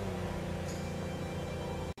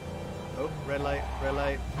 Oh, red light, red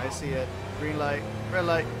light. I see it. Green light, red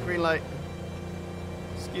light, green light.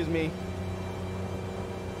 Excuse me.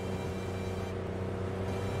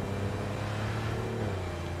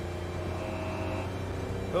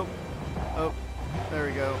 Oh. Oh, there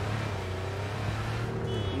we go.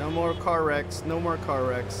 No more car wrecks. No more car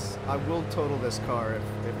wrecks. I will total this car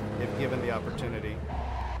if given the opportunity.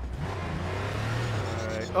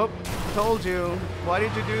 Alright. Oh, told you. Why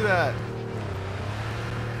did you do that?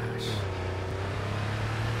 Gosh.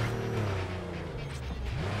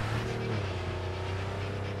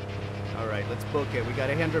 Alright, let's book it. We got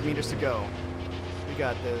 100 meters to go. We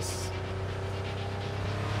got this.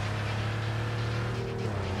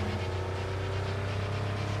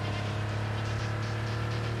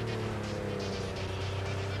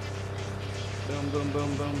 Boom, boom,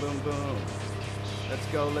 boom, boom, boom, boom. Let's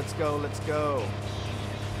go, let's go, let's go.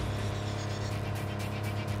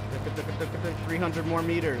 300 more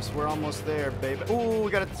meters. We're almost there, baby. Ooh,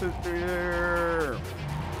 we got it to turn.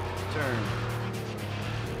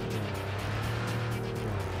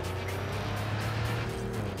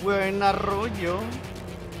 We're in Arroyo.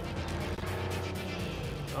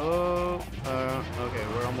 Oh, okay,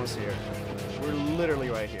 we're almost here. We're literally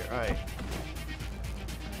right here. Alright.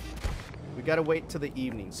 We gotta wait till the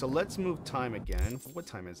evening, so let's move time again. What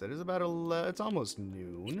time is it? It's about it's almost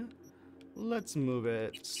noon. Let's move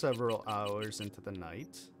it several hours into the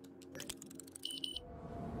night.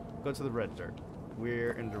 Go to the red dirt.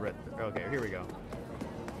 We're in the red dirt. Okay, here we go.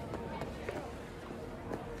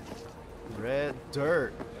 Red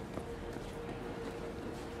dirt.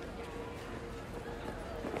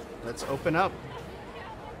 Let's open up.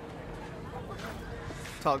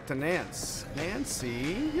 Talk to Nance.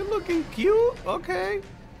 Nancy, you're looking cute. Okay.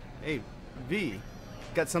 Hey, V,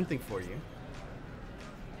 got something for you.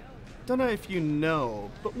 Don't know if you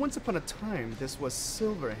know, but once upon a time, this was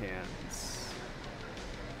Silverhand's.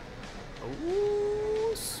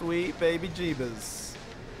 Oh, sweet baby Jeebus.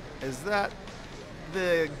 Is that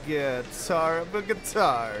the guitar of the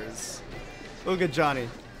guitars? Look at Johnny.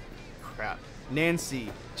 Crap.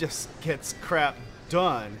 Nancy just gets crap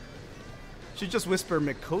done. She just whisper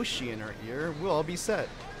Mikoshi in her ear. We'll all be set.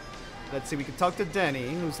 Let's see, we can talk to Denny,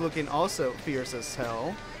 who's looking also fierce as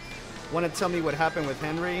hell. Want to tell me what happened with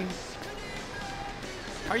Henry?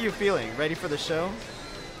 How are you feeling? Ready for the show?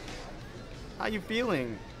 How you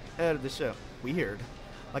feeling ahead of the show? Weird.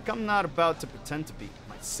 Like I'm not about to pretend to be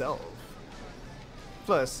myself.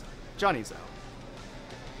 Plus, Johnny's out.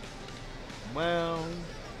 Well...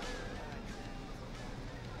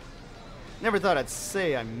 Never thought I'd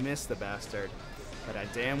say I miss the bastard, but I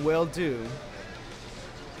damn well do.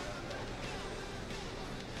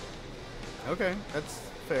 Okay, that's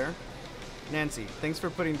fair. Nancy, thanks for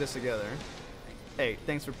putting this together. Hey,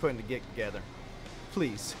 thanks for putting the gig together.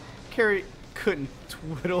 Please, Kerry couldn't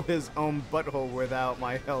twiddle his own butthole without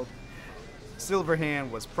my help. Silverhand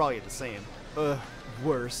was probably the same.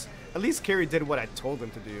 Worse. At least Kerry did what I told him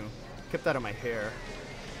to do. Kept out of my hair.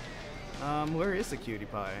 Where is the cutie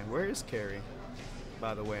pie? Where is Kerry,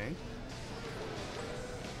 by the way?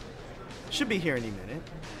 Should be here any minute.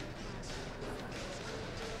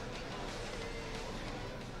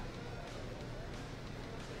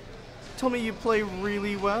 Told me you play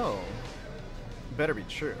really well. Better be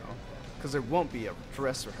true, because there won't be a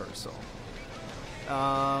dress rehearsal.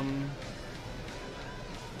 Of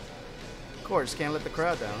course, can't let the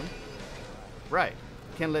crowd down. Right,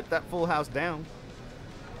 can't let that full house down.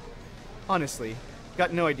 Honestly,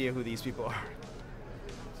 got no idea who these people are.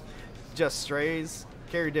 Just strays?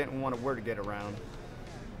 Kerry didn't want a word to get around.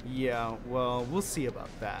 Yeah, well, we'll see about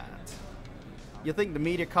that. You think the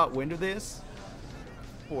media caught wind of this?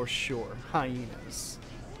 For sure, hyenas.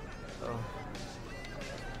 Ugh.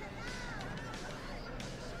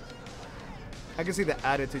 I can see the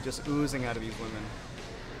attitude just oozing out of these women.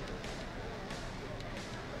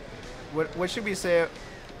 What should we say?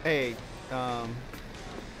 Hey,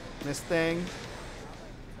 Miss Thing,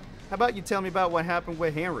 how about you tell me about what happened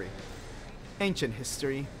with Henry? Ancient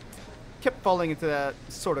history. Kept falling into that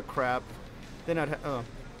sort of crap. Then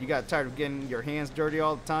you got tired of getting your hands dirty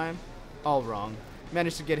all the time? All wrong.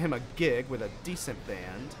 Managed to get him a gig with a decent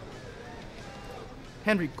band.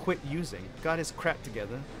 Henry quit using, got his crap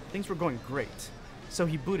together. Things were going great. So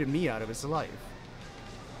he booted me out of his life.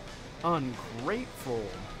 Ungrateful.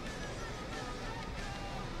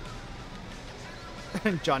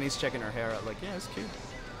 And Johnny's checking her hair out like, yeah, it's cute.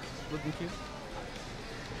 Looking cute.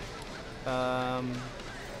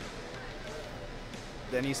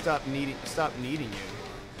 Then he stopped needing you. Stopped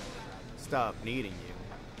needing you.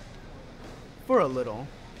 For a little.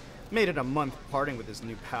 Made it a month parting with his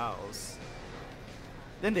new pals.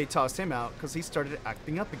 Then they tossed him out because he started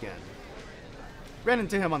acting up again. Ran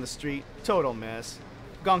into him on the street. Total mess.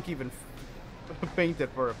 Gonk even fainted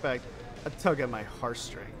for effect. A tug at my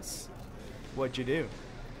heartstrings. What'd you do?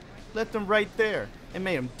 Left him right there and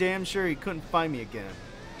made him damn sure he couldn't find me again.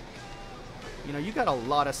 You know, you got a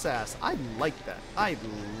lot of sass. I like that. I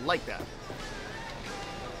like that.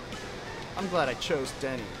 I'm glad I chose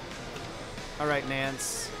Denny. Alright,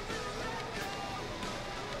 Nance.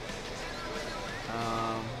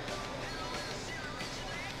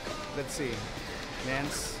 Let's see.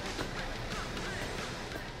 Nance.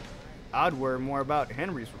 I'd worry more about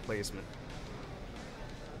Henry's replacement.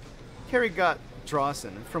 Kerry got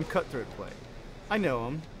Drawson from Cutthroat Play. I know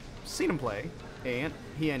him. Seen him play. And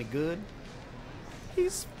he any good?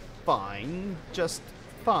 He's fine. Just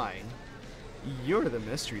fine. You're the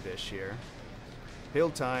mystery this year.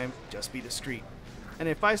 Build time, just be discreet. And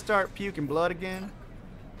if I start puking blood again,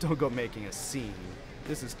 don't go making a scene.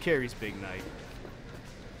 This is Kerry's big night.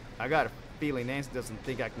 I got a feeling Nancy doesn't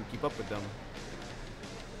think I can keep up with them.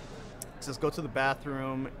 Just go to the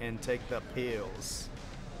bathroom and take the pills.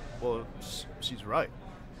 Well, she's right.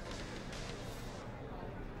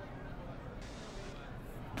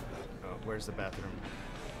 Oh, where's the bathroom?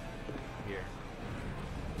 Here.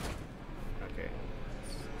 Okay.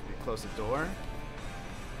 Should we close the door?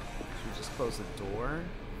 Should we just close the door?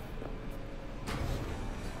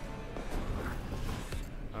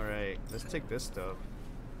 Alright, let's take this stuff.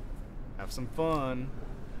 Have some fun.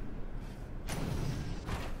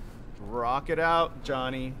 Rock it out,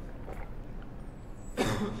 Johnny.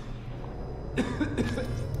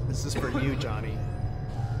 This is for you, Johnny.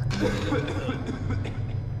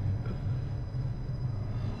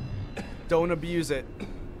 Don't abuse it.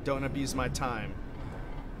 Don't abuse my time.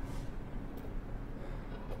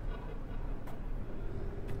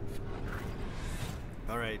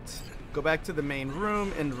 Alright. Go back to the main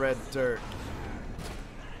room in red dirt.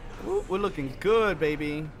 Ooh, we're looking good,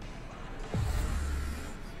 baby.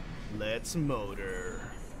 Let's motor.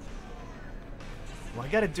 Well, I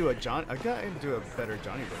gotta do a better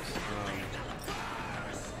Johnny voice.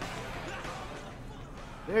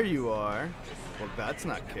 There you are. Well, that's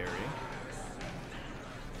not KERRY.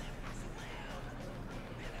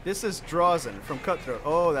 This is Drazen from Cutthroat.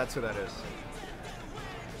 Oh, that's who that is.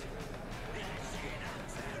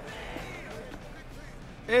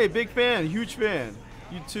 Hey, big fan, huge fan.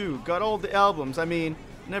 You too. Got all the albums. I mean,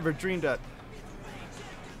 never dreamed that.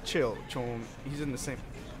 Chill, Chom. He's in the same.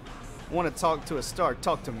 Want to talk to a star?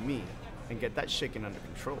 Talk to me, and get that shaking under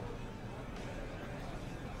control.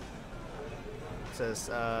 It says,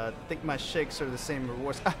 think my shakes are the same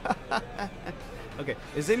rewards. Okay,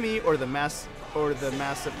 is it me or the massive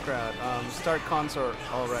crowd? Start concert.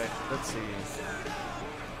 All right, let's see.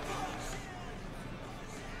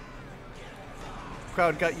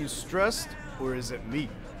 Crowd got you stressed, or is it me?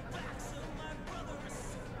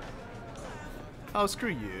 Oh, screw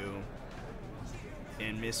you.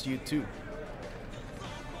 And miss you too.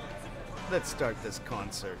 Let's start this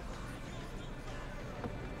concert.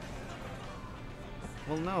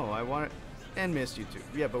 Well, no, I want it. And miss you too.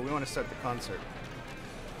 Yeah, but we want to start the concert.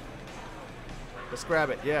 Let's grab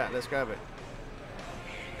it. Yeah, let's grab it.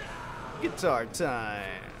 Guitar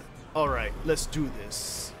time. Alright, let's do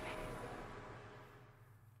this.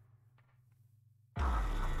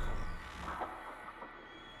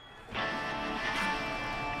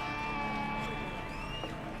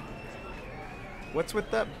 What's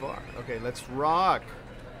with that bar? Okay, let's rock.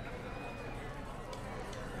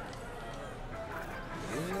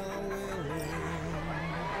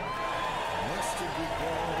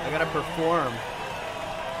 I gotta perform.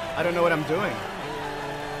 I don't know what I'm doing.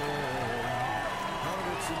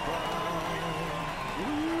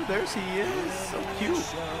 Ooh, there's he is. So cute.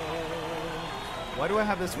 Why do I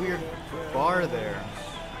have this weird bar there?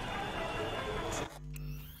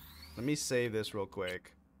 Let me save this real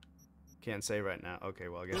quick. Can't say right now. Okay,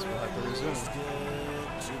 well, I guess we'll have to resume.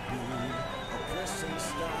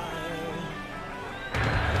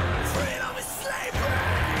 Freedom is slavery.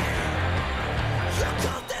 Your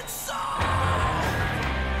golden soul.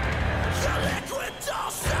 Your liquid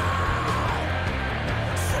soul.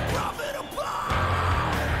 So profitable.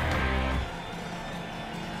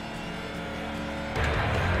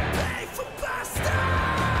 Pay for pasta.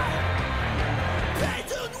 Pay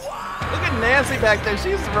to Look at Nancy back there.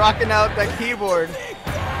 She's rocking out that keyboard.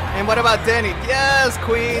 And what about Danny? Yes,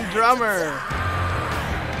 Queen Drummer.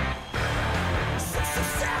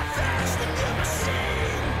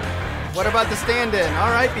 What about the stand-in?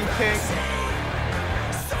 All right, BK.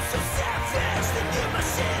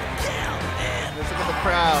 Let's look at the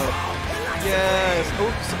crowd. Yes.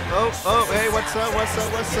 Oops. Oh, hey, what's up? What's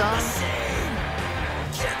up?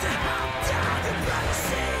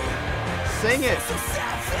 Sing it.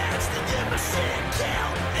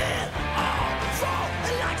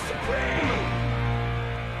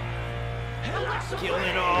 Kill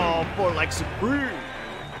it all for like Supreme.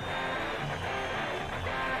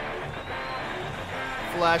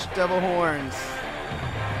 Flash devil horns.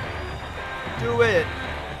 Do it.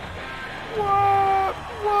 What?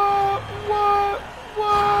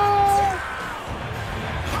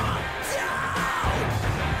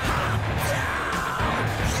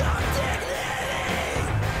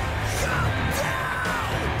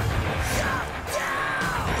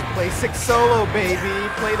 Play 6 solo, baby.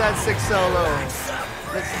 Play that 6 solo.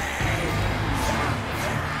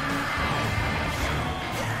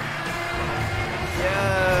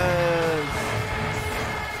 Yes.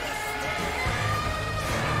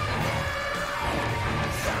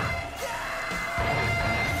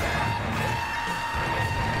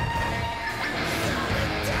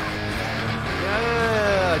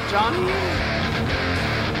 Yeah, Johnny.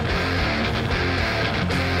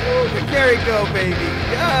 Ooh, the KERRY go, baby.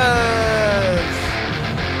 Yes!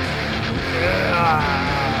 Yeah!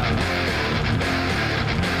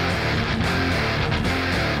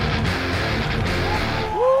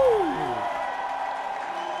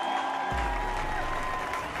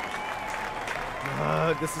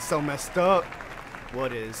 This is so messed up.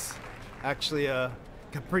 What is? Actually,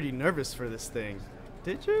 got pretty nervous for this thing.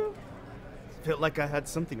 Did you? Felt like I had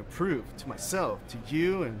something to prove to myself, to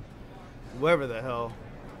you, and whoever the hell.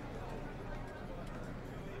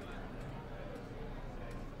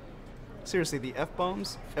 Seriously, the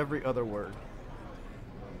F-bombs, every other word.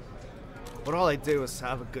 But all I did was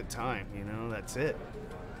have a good time, you know, that's it.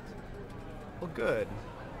 Well, good.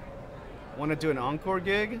 Want to do an encore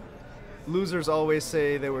gig? Losers always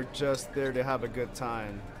say they were just there to have a good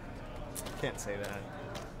time. Can't say that.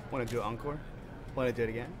 Want to do an encore? Want to do it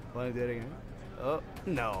again? Want to do it again? Oh,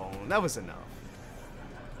 no, that was enough.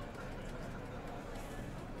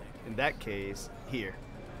 In that case, here.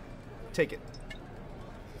 Take it.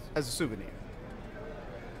 As a souvenir.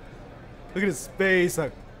 Look at his face.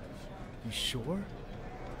 Like, you sure?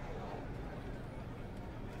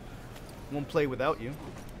 Won't play without you.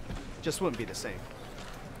 Just wouldn't be the same.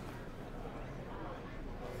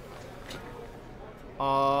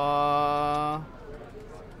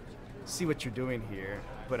 See what you're doing here,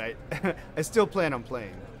 but I still plan on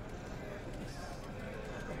playing.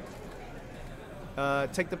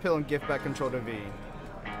 Take the pill and give back control to V.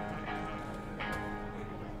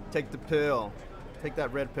 Take the pill. Take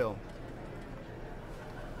that red pill.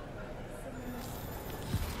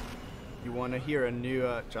 You want to hear a new,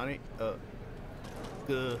 Johnny?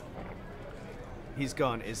 He's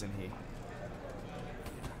gone, isn't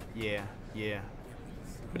he? Yeah.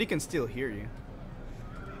 But he can still hear you.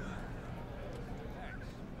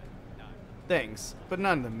 Thanks, but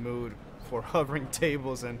not in the mood for hovering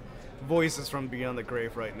tables and voices from beyond the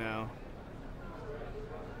grave right now.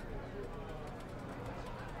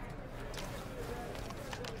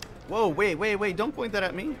 Whoa, wait, don't point that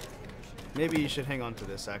at me. Maybe you should hang on to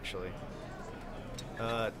this, actually.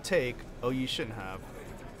 Take. Oh, you shouldn't have.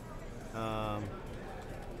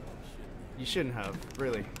 You shouldn't have,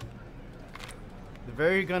 really. The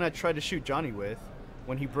very gun I tried to shoot Johnny with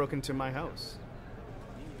when he broke into my house.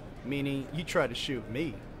 Meaning, you tried to shoot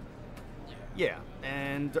me. Yeah,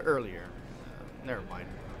 and earlier. Never mind.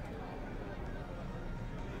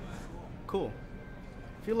 Cool.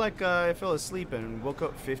 Feel like I fell asleep and woke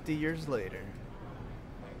up 50 years later.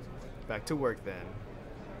 Back to work then.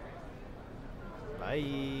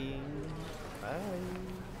 Bye. Bye.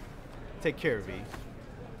 Take care, V.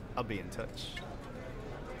 I'll be in touch.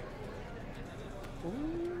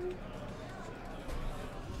 Ooh.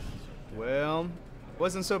 Well,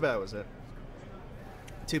 wasn't so bad, was it?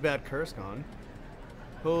 Too bad Kerr's gone.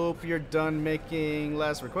 Hope you're done making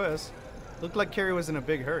last requests. Looked like KERRY was in a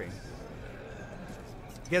big hurry.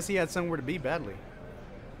 Guess he had somewhere to be badly.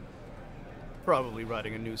 Probably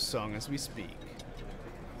writing a new song as we speak.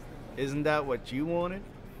 Isn't that what you wanted?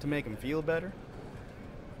 To make him feel better?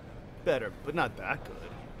 Better, but not that good.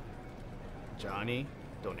 Johnny,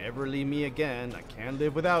 don't ever leave me again. I can't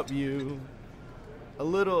live without you. A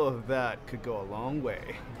little of that could go a long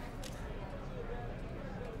way.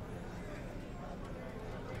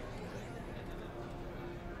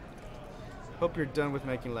 Hope you're done with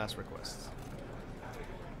making last requests.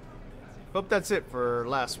 Hope that's it for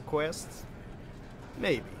last requests.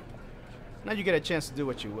 Maybe. Now you get a chance to do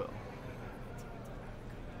what you will.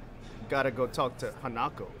 Gotta go talk to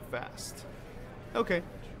Hanako fast. Okay.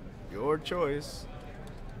 Your choice.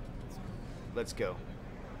 Let's go.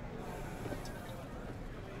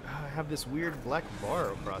 I have this weird black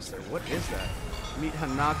bar across there. What is that? Meet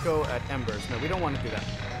Hanako at Embers. No, we don't want to do that.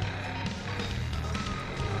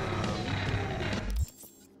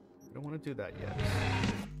 We don't want to do that yet.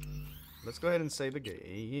 Let's go ahead and save the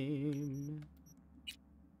game.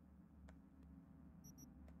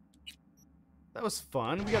 That was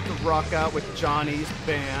fun. We got to rock out with Johnny's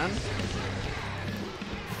band.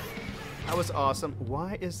 That was awesome.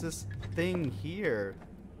 Why is this thing here?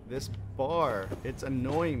 This bar. It's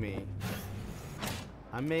annoying me.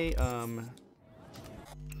 I may, I'm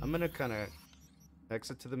gonna kind of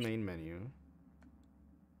exit to the main menu.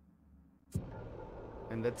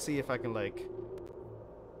 And let's see if I can, like,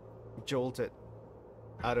 jolt it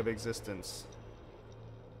out of existence.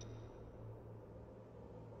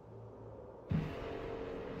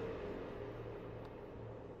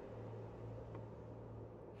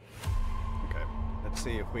 Okay, let's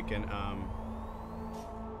see if we can,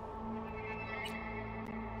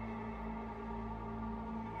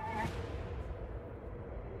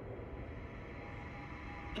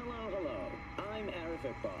 Hello. I'm Eric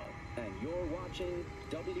Perfect, Bob. And you're watching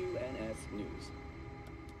WNS News.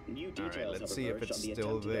 New details Alright, let's have see if emerged it's on the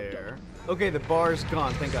still attempt to get there. Okay, the bar's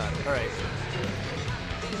gone, thank God. Alright.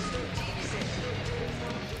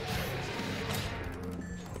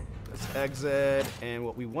 Let's exit, and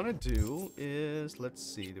what we want to do is, let's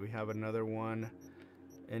see, do we have another one?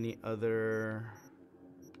 Any other?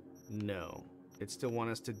 No. It still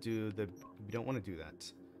wants us to do the, we don't want to do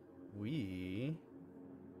that. We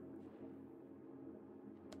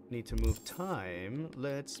need to move time.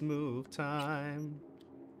 Let's move time.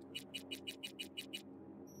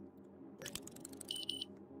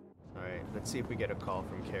 Alright, let's see if we get a call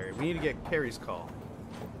from KERRY. We need to get KERRY's call.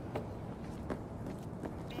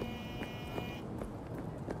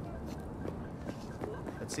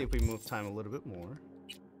 Let's see if we move time a little bit more.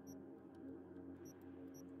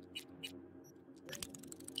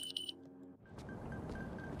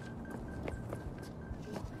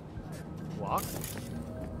 Walk.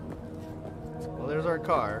 Well, there's our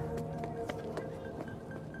car.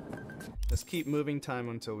 Let's keep moving time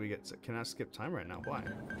until we get... Can I skip time right now? Why?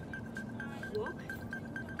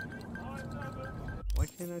 Why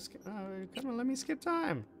can't I skip? Come on, let me skip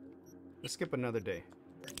time. Let's skip another day.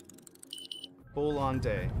 Full on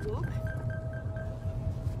day.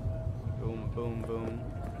 Boom, boom, boom.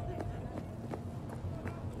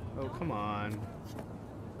 Oh, come on.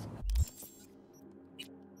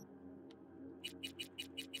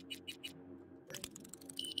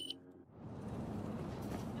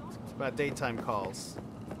 It's about daytime calls.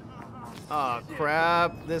 Aw, oh,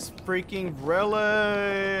 crap. This freaking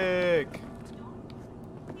relic.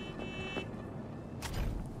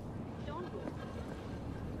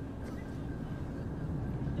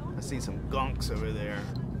 I see some gonks over there.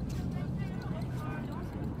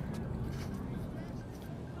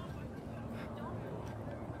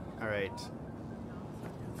 Alright.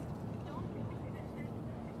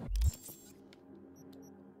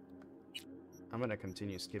 I'm gonna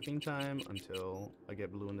continue skipping time until I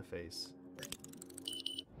get blue in the face.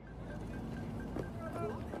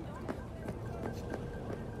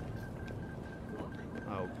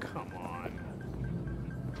 Oh, come on.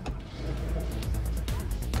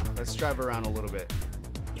 Let's drive around a little bit.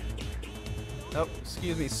 Oh,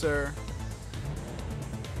 excuse me, sir.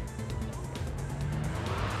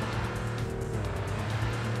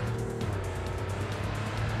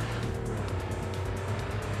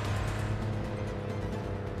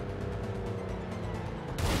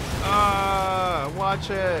 Ah,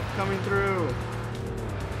 watch it coming through.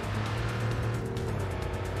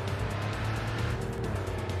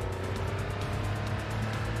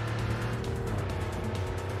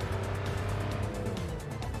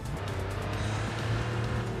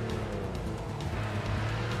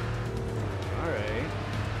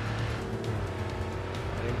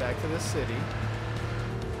 Back to the city.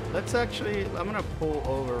 Let's actually, I'm gonna pull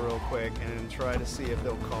over real quick and try to see if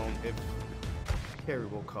they'll call, if KERRY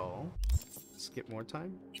will call. Skip more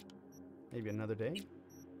time. Maybe another day.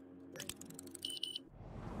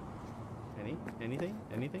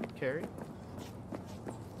 Anything? KERRY?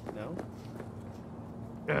 No?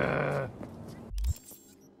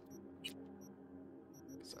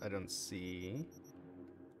 I don't see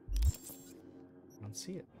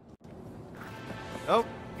it. Oh,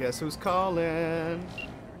 guess who's calling?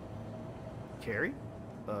 KERRY?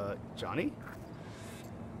 Johnny?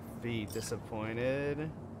 Be disappointed.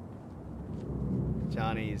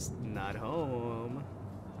 Johnny's not home.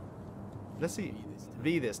 Let's see.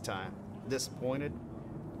 V this time. Disappointed?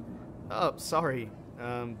 Oh, sorry.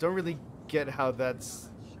 Don't really get how that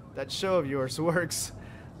show of yours works.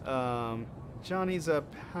 Johnny's a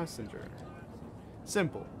passenger.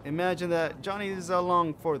 Simple. Imagine that Johnny's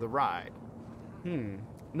along for the ride.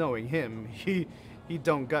 Knowing him, he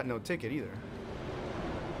don't got no ticket either.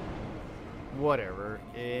 Whatever.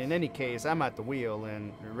 In any case, I'm at the wheel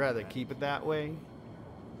and rather keep it that way.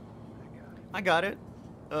 I got it.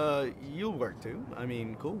 You'll work too. I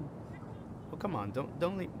mean, cool. Well, come on.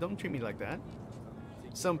 Don't treat me like that.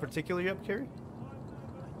 Some particular up, KERRY?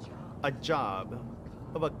 A job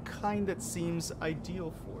of a kind that seems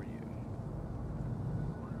ideal for you.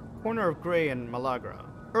 Corner of Gray and Malagra.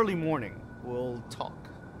 Early morning. We'll talk.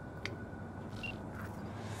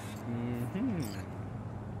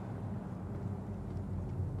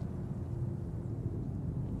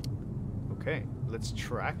 Okay, let's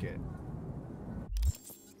track it.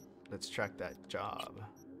 Let's track that job.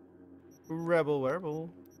 Rebel.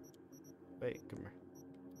 Wait, come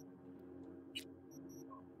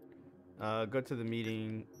here. Go to the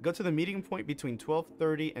meeting. Go to the meeting point between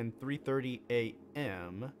 12:30 and 3:30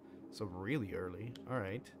 a.m. So really early. All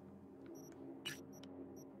right.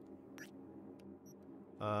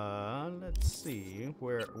 Let's see.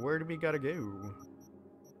 Where do we gotta go?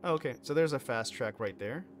 Oh, okay, so there's a fast track right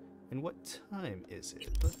there. And what time is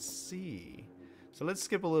it? Let's see. So let's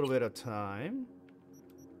skip a little bit of time.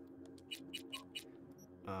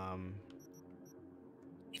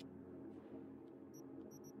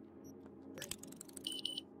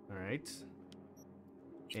 Alright.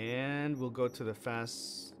 And we'll go to the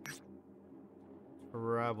fast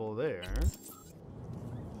travel there.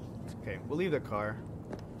 Okay, we'll leave the car.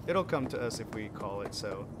 It'll come to us if we call it,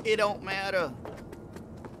 so it don't matter.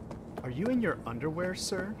 Are you in your underwear,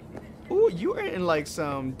 sir? Ooh, you are in like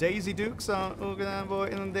some Daisy Duke song. Oh, that boy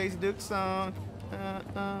in the Daisy Duke song.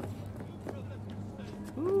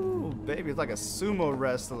 Ooh, baby, it's like a sumo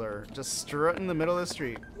wrestler just strutting in the middle of the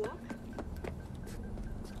street.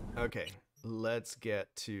 Okay, let's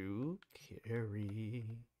get to KERRY.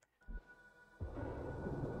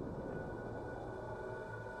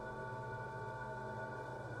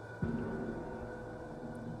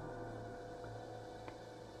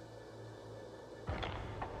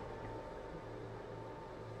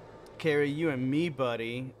 KERRY, you and me,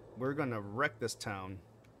 buddy, we're gonna wreck this town.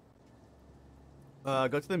 Go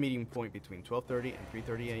to the meeting point between 12:30 and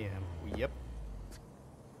 3:30 a.m. Yep.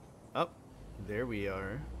 Up. There we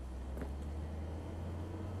are.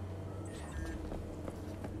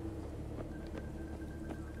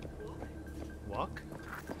 Walk.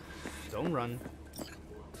 Don't run.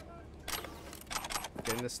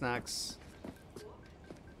 Get in the snacks.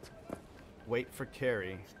 Wait for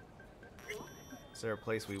KERRY. Is there a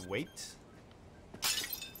place we wait?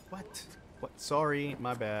 What? What? Sorry,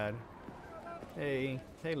 my bad. Hey,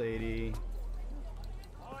 hey lady.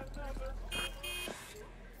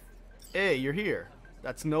 Hey, you're here.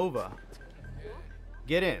 That's Nova.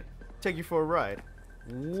 Get in. Take you for a ride.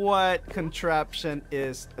 What contraption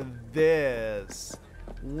is this?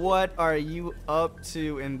 What are you up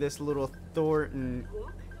to in this little Thornton?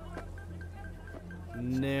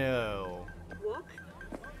 No.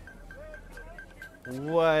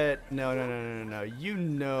 What? No, no, no, no, no, no. You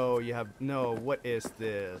know you have... No, what is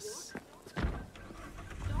this?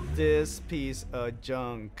 This piece of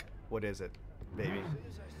junk. What is it, baby?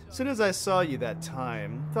 As soon as I saw you that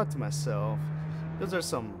time, I thought to myself, those are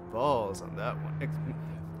some balls on that one.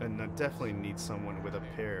 And I definitely need someone with a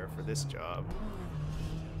pair for this job.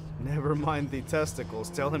 Never mind the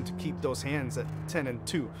testicles. Tell him to keep those hands at 10 and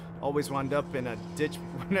 2. Always wound up in a ditch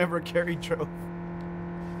whenever KERRY drove.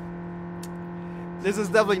 This is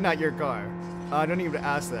definitely not your car. I don't even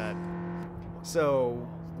ask that. So,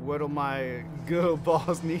 what'll my good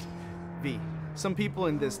balls need be? Some people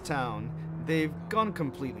in this town, they've gone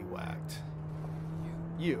completely whacked.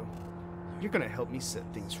 You're gonna help me set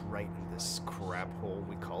things right in this crap hole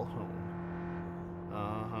we call home.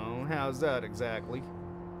 Uh-huh, how's that exactly?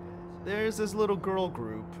 There's this little girl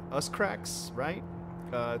group, us cracks, right?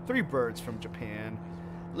 3 birds from Japan,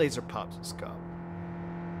 Laser Pop's a scout.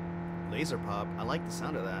 Laser Pop, I like the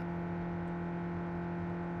sound of that.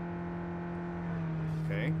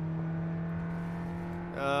 Okay.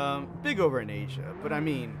 Big over in Asia, but I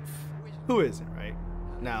mean, who isn't, right?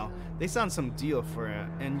 Now, they sound some deal for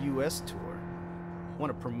an US tour.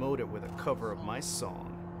 Want to promote it with a cover of my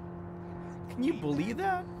song. Can you believe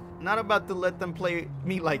that? Not about to let them play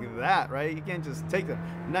me like that, right? You can't just take them.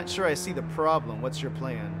 Not sure I see the problem. What's your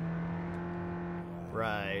plan?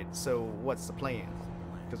 Right, so what's the plan?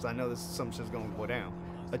 Because I know this some shit's gonna go down.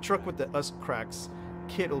 A truck with the us cracks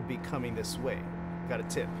kit will be coming this way. Got a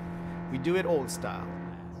tip. We do it old style,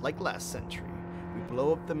 like last century. We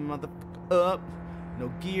blow up the motherfucker up. No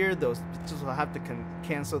gear, those bitches will have to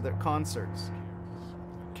cancel their concerts.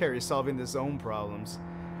 KERRY solving his own problems.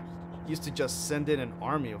 Used to just send in an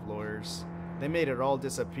army of lawyers. They made it all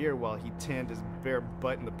disappear while he tanned his bare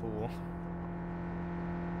butt in the pool.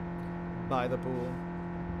 By the pool.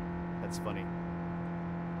 That's funny.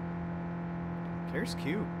 KERRY's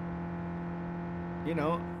cute. You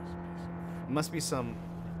know, must be some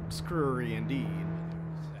screwery indeed.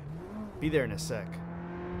 Be there in a sec.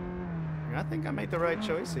 I think I made the right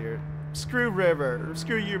choice here. Screw River.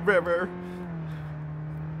 Screw you, River.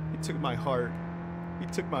 He took my heart. He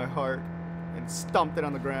took my heart and stomped it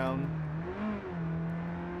on the ground.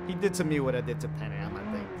 He did to me what I did to Panam,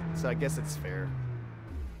 I think. So I guess it's fair.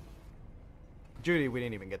 Judy, we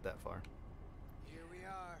didn't even get that far. Here we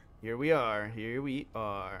are. Here we are. Here we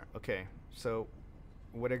are. Okay, so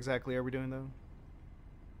what exactly are we doing, though?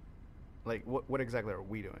 Like, what exactly are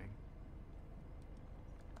we doing?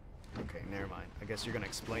 Okay, never mind. I guess you're gonna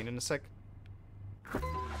explain in a sec.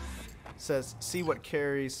 Says, see what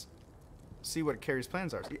KERRY's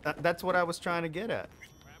plans are. That's what I was trying to get at.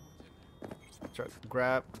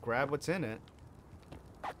 Grab what's in it.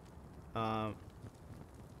 Um,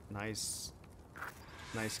 nice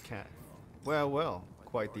cat. Well,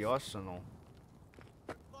 quite the arsenal.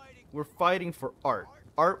 We're fighting for art.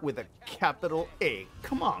 Art with a capital A.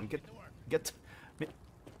 Come on, get.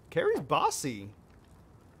 Kerry's bossy.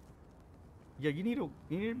 Yeah, you need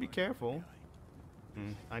to be careful.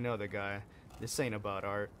 I know the guy. This ain't about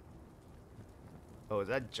art. Oh, is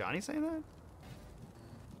that Johnny saying that?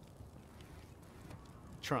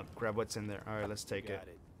 Trunk, grab what's in there. All right, let's take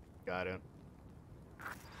it. Got it.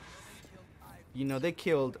 You know, they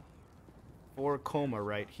killed 4 coma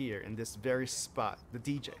right here in this very spot. The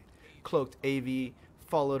DJ, cloaked AV,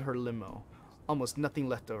 followed her limo. Almost nothing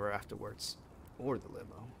left of her afterwards. Or the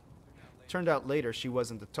limo. Turned out later she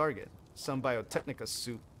wasn't the target. Some Biotechnica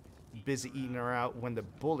suit busy eating her out when the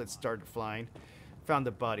bullets started flying. Found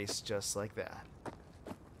the bodies just like that.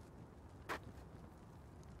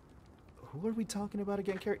 Who are we talking about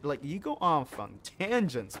again, Kerry? Like, you go off on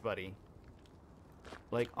tangents, buddy.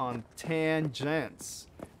 Like, on tangents.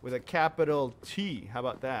 With a capital T. How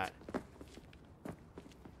about that?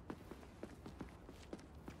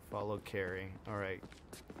 Follow Kerry. Alright.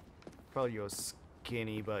 Probably go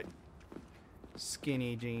skinny, but...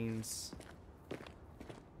 skinny jeans.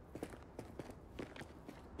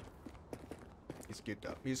 He's cute,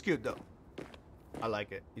 though. He's cute, though. I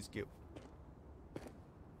like it. He's cute.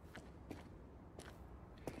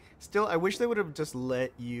 Still, I wish they would have just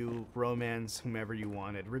let you romance whomever you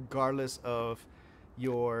wanted, regardless of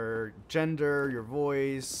your gender, your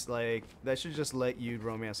voice. Like, that should just let you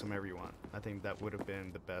romance whomever you want. I think that would have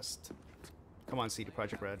been the best. Come on, CD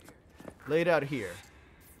Projekt Red. Lay it out here.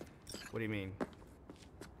 What do you mean?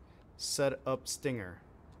 Set up stinger.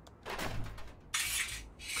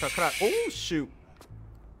 Oh, shoot.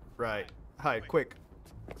 Right. Hide, quick.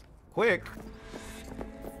 Quick.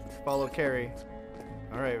 Follow Kerry.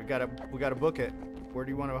 All right, we gotta book it. Where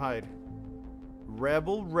do you want to hide?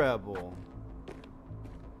 Rebel.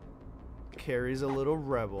 Kerry's a little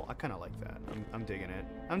rebel. I kind of like that. I'm digging it.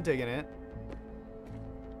 I'm digging it.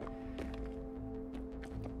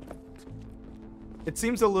 It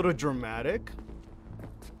seems a little dramatic.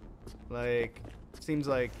 Like, seems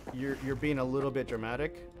like you're being a little bit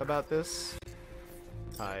dramatic about this.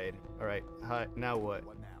 Hide. All right. Hide. Now what?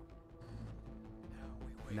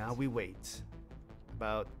 Now we wait.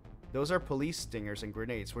 About those are police stingers and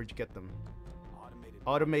grenades. Where'd you get them?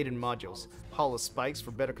 Automated modules. Hollow spikes for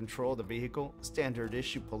better control of the vehicle. Standard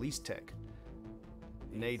issue police tech.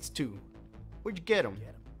 Nades too. Where'd you get them?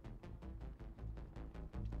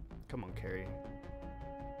 Come on, Kerry.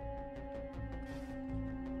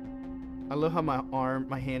 I love how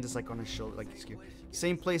my hand is like on his shoulder, like it's cute.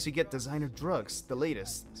 Same place you get designer drugs, the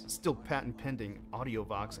latest. Still patent pending audio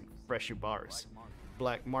vox and fresh bars.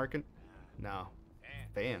 Black market? No.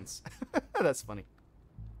 Fans. That's funny.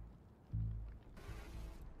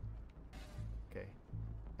 Okay.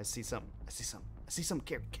 I see something.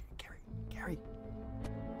 Kerry.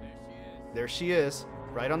 There she is.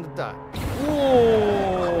 Right on the dot.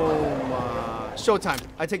 Oh my. Showtime.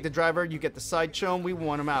 I take the driver, you get the side chome, we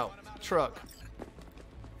want him out. Truck.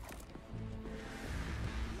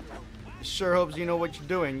 Sure hopes you know what you're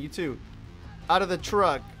doing. You too. Out of the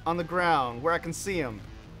truck. On the ground. Where I can see him.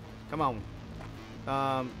 Come on.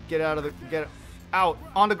 Get out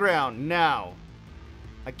on the ground now.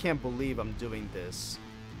 I can't believe I'm doing this.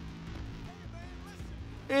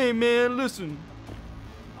 Hey man, listen.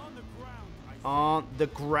 On the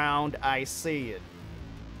ground, I say it.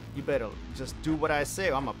 You better just do what I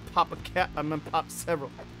say. I'm gonna pop a cat. I'm gonna pop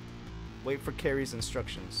several. Wait for Kerry's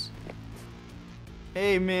instructions.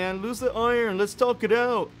 Hey man, lose the iron. Let's talk it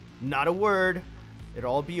out. Not a word.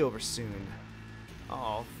 It'll all be over soon.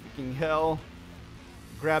 Oh, freaking hell.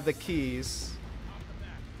 Grab the keys.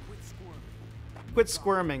 Quit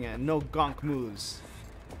squirming and no gonk moves.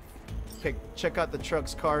 Okay, check out the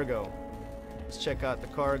truck's cargo. Let's check out the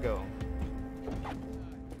cargo.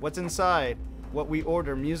 What's inside? What we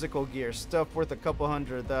order, musical gear. Stuff worth a couple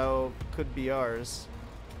hundred, though. Could be ours.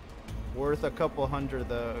 Worth a couple hundred,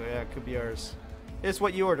 though. Yeah, could be ours. It's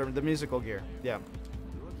what you order, the musical gear. Yeah.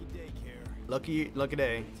 Lucky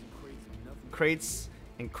day. Crates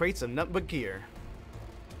and crates of nothing but gear.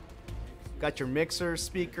 Got your mixers,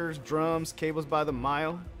 speakers, drums, cables by the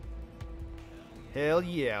mile. Hell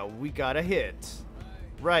yeah, we got a hit.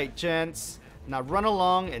 Right, gents. Now run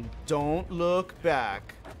along and don't look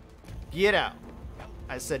back. Get out.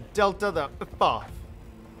 I said Delta the F off.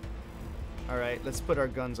 Alright, let's put our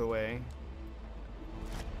guns away.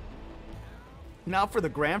 Now for the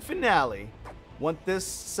grand finale. Want this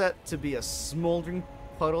set to be a smoldering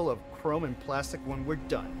puddle of chrome and plastic when we're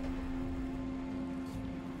done.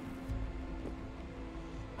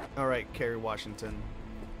 Alright, Kerry Washington.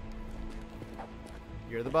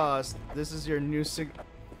 You're the boss. This is your new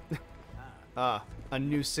a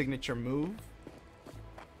new signature move.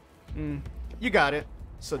 You got it,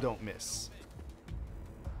 so don't miss.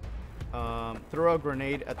 Throw a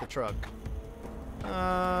grenade at the truck.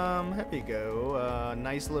 Here you go.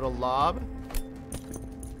 Nice little lob.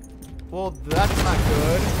 Well, that's not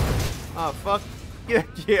good. Oh, fuck.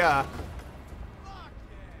 Yeah.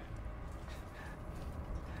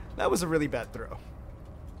 That was a really bad throw.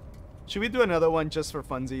 Should we do another one just for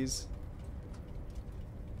funsies?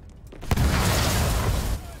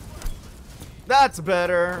 That's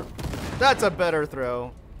better. That's a better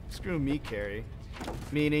throw. Screw me, Kerry.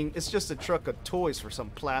 Meaning, it's just a truck of toys for some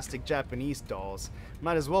plastic Japanese dolls.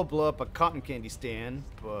 Might as well blow up a cotton candy stand,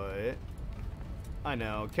 but... I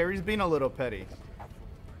know, Kerry's being a little petty.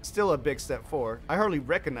 Still a big step forward. I hardly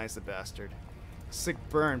recognize the bastard. Sick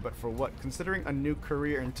burn, but for what? Considering a new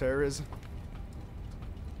career in terrorism?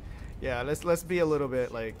 Yeah, let's be a little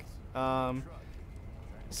bit like,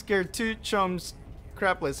 scared two chums,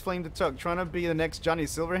 crapless, flame the tuck, trying to be the next Johnny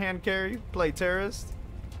Silverhand, Kerry? Play terrorist?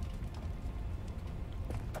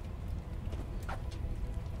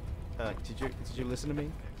 Did you listen to me?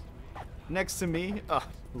 Next to me? Oh,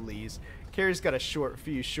 please. Kerry's got a short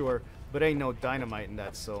fuse, sure, but ain't no dynamite in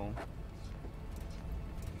that soul.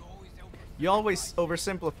 You always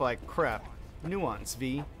oversimplify crap. Nuance,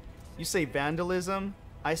 V. You say vandalism,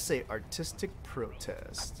 I say artistic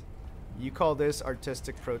protest. You call this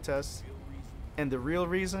artistic protest? And the real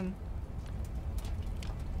reason?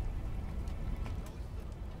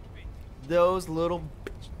 Those little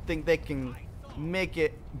bitch think they can make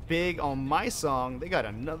it big on my song. They got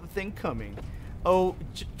another thing coming. Oh,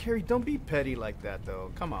 Kerry, don't be petty like that,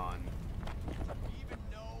 though. Come on.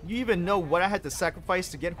 You even know what I had to sacrifice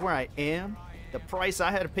to get where I am? The price I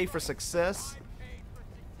had to pay for success?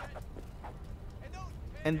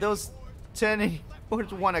 And those 10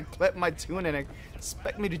 would want to clip my tune and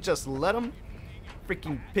expect me to just let them?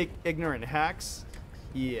 Freaking pig ignorant hacks?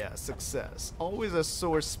 Yeah, success. Always a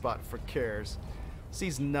sore spot for cares.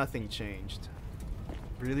 Sees nothing changed.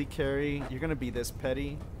 Really, Kerry? You're gonna be this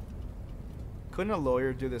petty? Couldn't a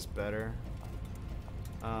lawyer do this better?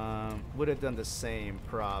 Would have done the same.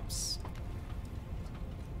 Props.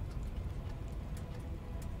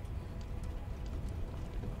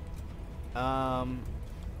 Wouldn't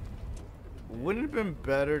it have been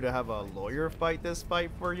better to have a lawyer fight this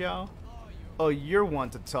fight for y'all? Oh, you're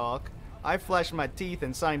one to talk. I flashed my teeth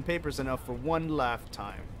and signed papers enough for one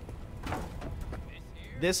lifetime.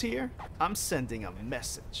 This here? I'm sending a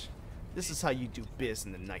message. This is how you do biz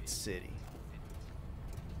in the Night City.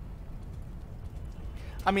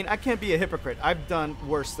 I mean, I can't be a hypocrite. I've done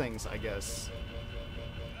worse things, I guess.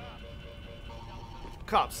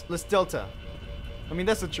 Cops, let's Delta. I mean,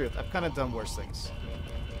 that's the truth. I've kind of done worse things.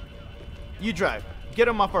 You drive. Get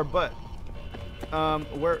him off our butt.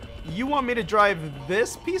 Where... You want me to drive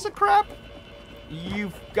this piece of crap?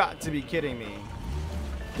 You've got to be kidding me.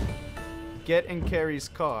 Get in Kerry's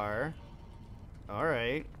car.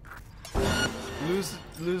 Alright.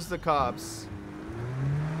 Lose the cops.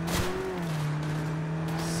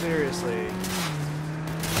 Seriously.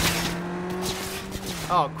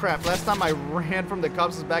 Oh crap, last time I ran from the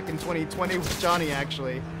cops was back in 2020 with Johnny,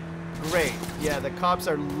 actually. Great. Yeah, the cops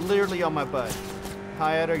are literally on my butt.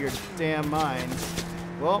 High out of your damn minds.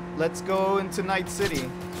 Well, let's go into Night City.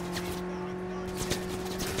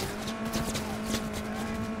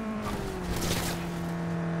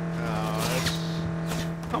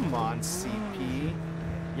 Come on, CP.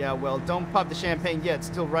 Yeah, well, don't pop the champagne yet.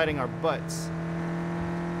 Still riding our butts.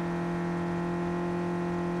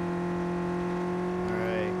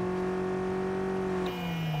 Alright.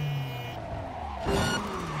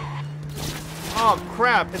 Oh,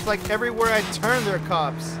 crap. It's like everywhere I turn, there are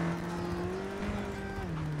cops.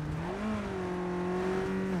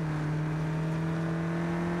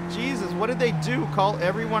 Jesus, what did they do? Call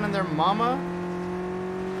everyone and their mama?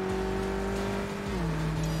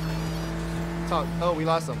 Oh, we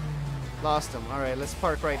lost him. Lost him. Alright, let's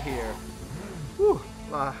park right here. Whew.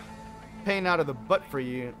 Pain out of the butt for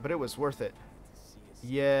you, but it was worth it.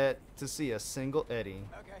 Yet to see a single Eddie.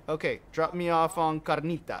 Okay, drop me off on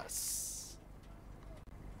Carnitas.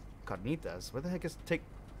 Carnitas? Where the heck is take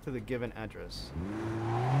to the given address?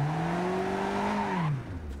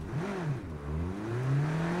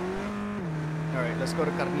 Alright, let's go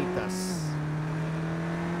to Carnitas.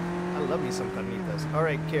 I love me some Carnitas.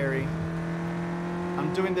 Alright, Kerry.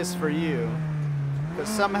 I'm doing this for you, because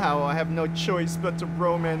somehow I have no choice but to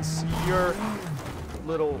romance your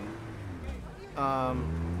little,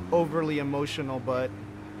 overly emotional butt.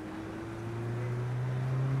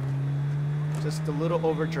 Just a little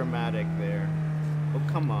over dramatic there. Oh,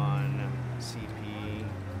 come on, CP.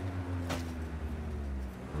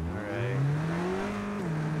 Alright.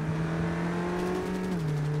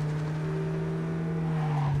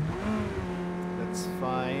 That's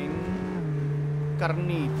fine.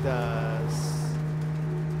 Carnitas.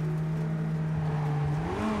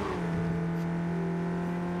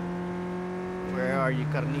 Where are you,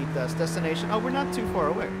 Carnitas? Destination? Oh, we're not too far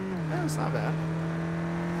away. That's not bad.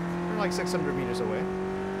 We're like 600 meters away.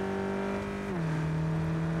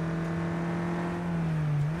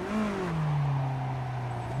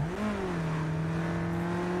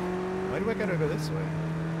 Why do I gotta go this way?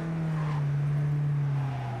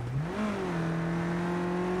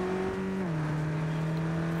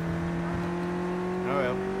 Oh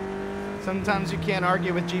well. Sometimes you can't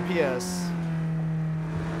argue with GPS.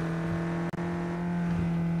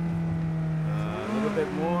 A little bit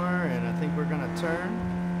more, and I think we're gonna turn.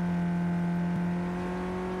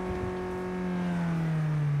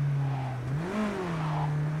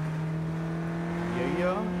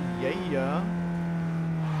 Yeah.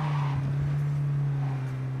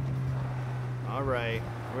 Alright,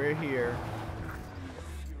 we're here.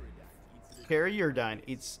 KERRY or Dine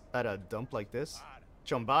eats at a dump like this?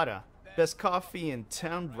 Chombada. Best coffee in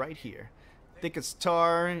town right here. Thick as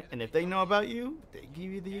tar, and if they know about you, they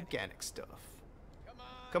give you the organic stuff.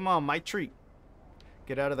 Come on, my treat.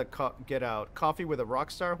 Get out. Coffee with a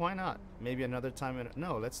rock star? Why not? Maybe another time in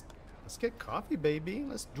no, let's get coffee, baby.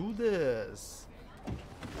 Let's do this.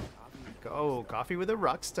 Go, coffee with a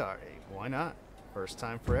rock star. Hey, why not? First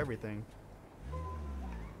time for everything.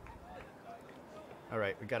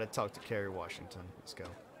 Alright, we gotta talk to KERRY Washington. Let's go.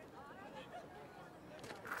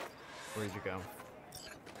 Where'd you go?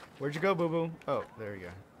 Where'd you go, boo-boo? Oh, there you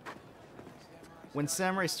go. When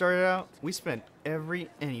Samurai started out, we spent every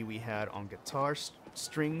penny we had on guitar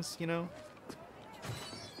strings, you know?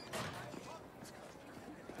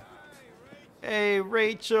 Hey,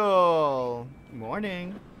 Rachel!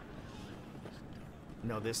 Morning.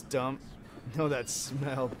 No, this dump. No, that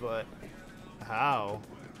smell, but how?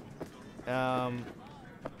 Where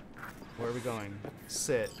are we going?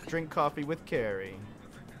 Sit. Drink coffee with KERRY.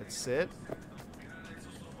 Let's sit.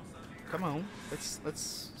 Come on.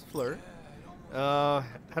 Let's flirt.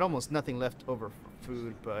 Had almost nothing left over for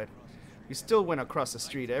food, but we still went across the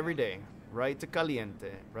street every day. Right to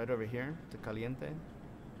Caliente. Right over here to Caliente.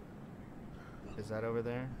 Is that over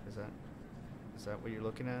there? Is that what you're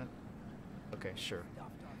looking at? Okay, sure.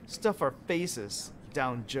 Stuff our faces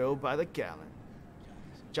down Joe by the gallon.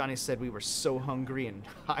 Johnny said we were so hungry and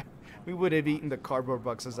we would have eaten the cardboard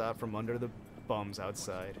boxes out from under the bums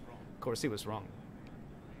outside. Of course, he was wrong.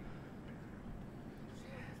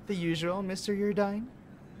 The usual, Mr. Urdine?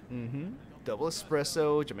 Mm-hmm. Double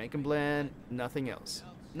espresso, Jamaican blend, nothing else.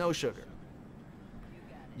 No sugar.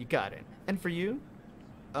 You got it. And for you?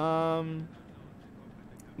 We'll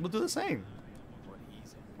do the same.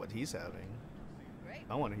 What he's having.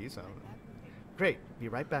 I want what he's having. Great. Be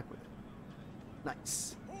right back with it.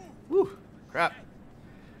 Nice. Woo. Crap.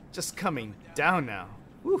 Just coming down now.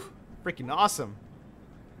 Woo. Freaking awesome.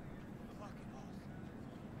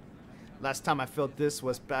 Last time I felt this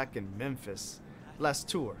was back in Memphis. Last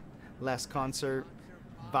tour. Last concert.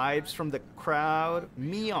 Vibes from the crowd.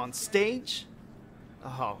 Me on stage.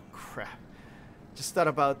 Oh, crap. Just thought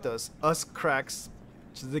about those us cracks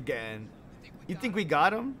again. You think we got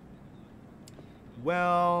them?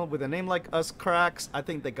 Well, with a name like Us Cracks, I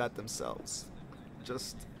think they got themselves.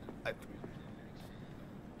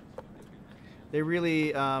 They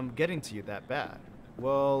really getting to you that bad.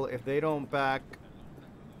 Well, if they don't back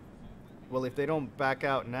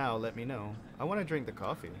out now, let me know. I want to drink the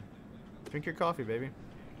coffee. Drink your coffee, baby.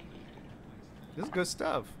 This is good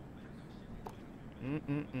stuff.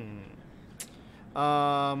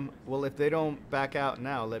 Well, if they don't back out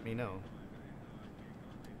now, let me know.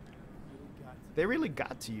 They really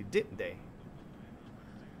got to you, didn't they?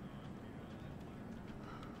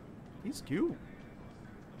 He's cute.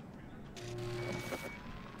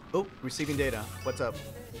 Oh, receiving data. What's up?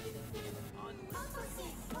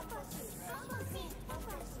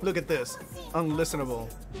 Look at this. Unlistenable.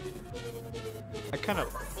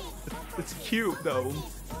 It's cute though.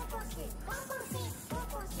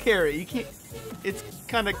 KERRY, you can't. It's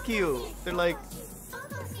kind of cute. They're like.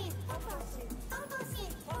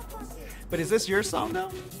 But is this your song though?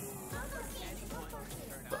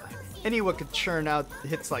 Anyone could churn out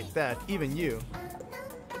hits like that, even you.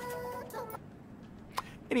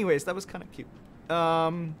 Anyways, that was kind of cute.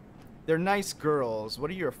 They're nice girls. What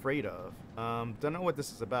are you afraid of? Don't know what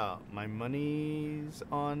this is about. My money's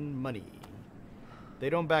on money. They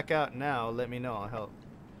don't back out now. Let me know. I'll help.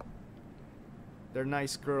 They're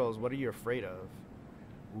nice girls. What are you afraid of?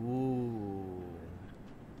 Ooh.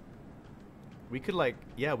 We could like,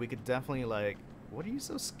 yeah, we could definitely like. What are you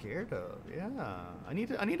so scared of? Yeah, I need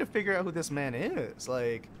to figure out who this man is.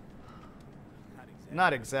 Like,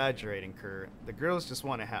 not exaggerating, Kurt. The girls just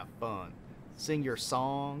want to have fun, sing your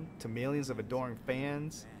song to millions of adoring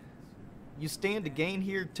fans. You stand to gain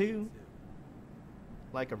here too.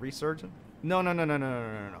 Like a resurgent? No, no, no, no, no,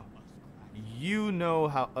 no, no, no. You know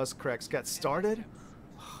how us cracks got started?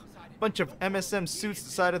 Bunch of MSM suits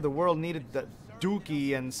decided the world needed the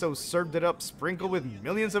dookie and so served it up sprinkled with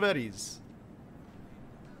millions of eddies.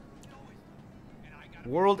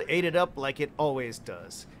 World ate it up like it always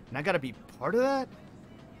does. And I gotta be part of that?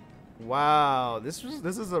 Wow, this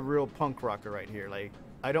is a real punk rocker right here. Like,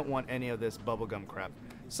 I don't want any of this bubblegum crap.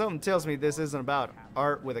 Something tells me this isn't about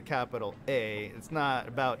art with a capital A. It's not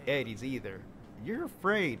about Eddies either. You're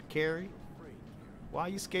afraid, KERRY. Why are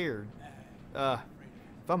you scared?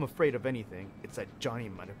 If I'm afraid of anything, it's that Johnny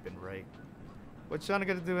might have been right. What's Johnny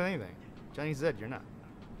got to do with anything? Johnny said you're not.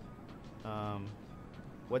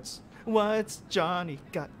 What's Johnny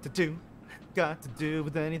got to do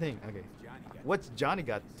with anything? Okay. What's Johnny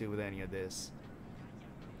got to do with any of this?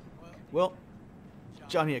 Well,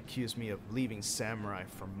 Johnny accused me of leaving Samurai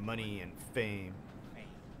for money and fame.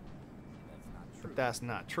 But that's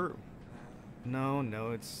not true. No,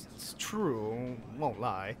 it's true. Won't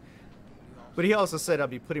lie. But he also said I'd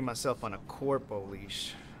be putting myself on a corpo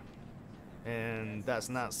leash. And that's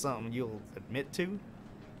not something you'll admit to?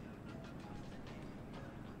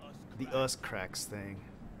 The us cracks thing.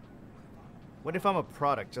 What if I'm a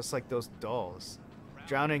product just like those dolls,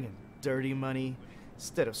 drowning in dirty money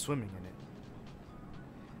instead of swimming in it?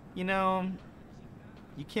 You know,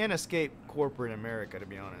 you can't escape corporate America, to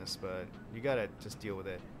be honest, but you gotta just deal with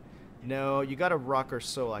it. No, you gotta rock her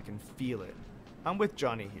soul. I can feel it. I'm with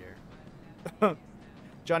Johnny here.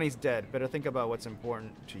 Johnny's dead. Better think about what's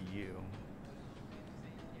important to you.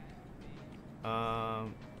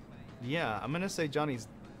 Yeah, I'm gonna say Johnny's.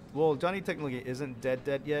 Well, Johnny technically isn't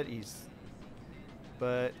dead yet.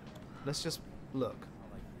 But let's just look.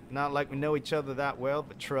 Not like we know each other that well,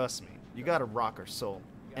 but trust me, you gotta rock her soul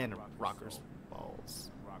and rocker's balls.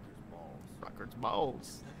 Rocker's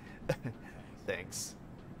balls. Thanks.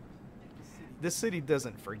 This city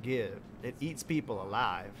doesn't forgive. It eats people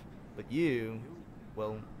alive. But you,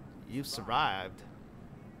 well, you've survived.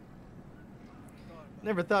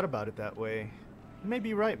 Never thought about it that way. You may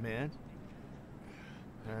be right, man.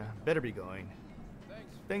 Better be going.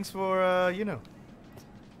 Thanks for, you know.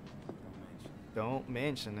 Don't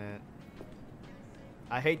mention it.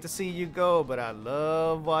 I hate to see you go, but I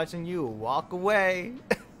love watching you walk away.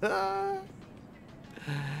 Oh,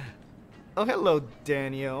 hello,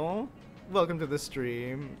 Daniel. Welcome to the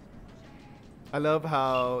stream. I love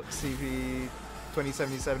how CV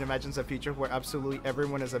 2077 imagines a future where absolutely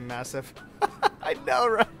everyone is a massive... I know,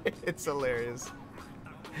 right? It's hilarious.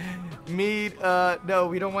 Meet, no,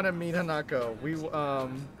 we don't want to meet Hanako. We,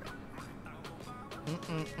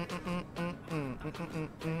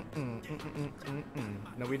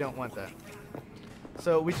 no, we don't want that.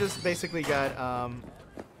 So we just basically got,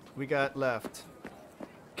 we got left.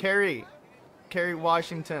 KERRY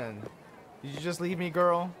Washington. Did you just leave me,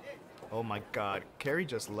 girl? Oh my god, KERRY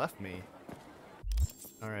just left me.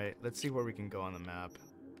 Alright, let's see where we can go on the map.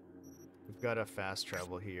 We've got a fast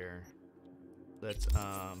travel here. Let's,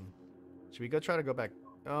 should we go try to go back?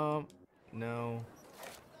 No.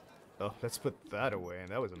 Oh, let's put that away.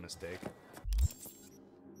 That was a mistake.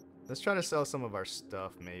 Let's try to sell some of our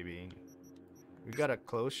stuff, maybe. We've got a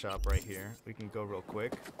clothes shop right here. We can go real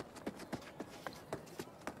quick.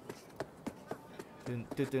 Dun,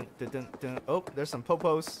 dun, dun, dun, dun, dun. Oh, there's some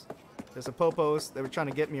popos. There's some popos. They were trying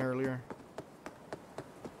to get me earlier.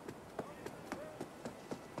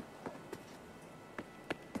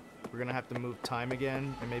 We're gonna have to move time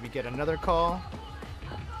again and maybe get another call.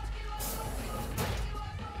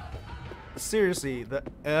 Seriously, the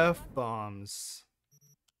F-bombs.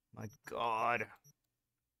 My god.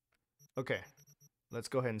 Okay, let's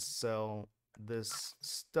go ahead and sell this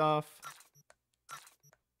stuff.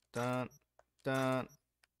 Dun, dun,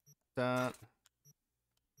 dun.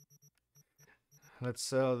 Let's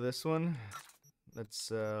sell this one. Let's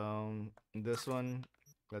sell this one.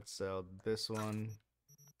 Let's sell this one.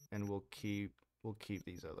 And we'll keep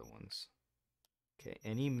these other ones. Okay,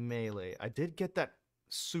 any melee. I did get that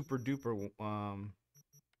super duper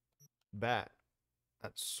bat.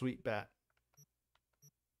 That sweet bat.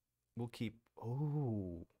 We'll keep.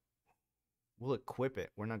 Oh, we'll equip it.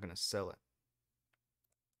 We're not gonna sell it.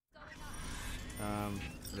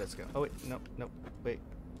 Let's go. Oh wait, no, wait,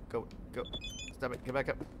 go. Stop it. Get back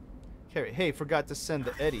up. Carry. Hey, forgot to send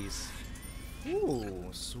the eddies. Ooh,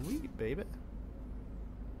 sweet, baby.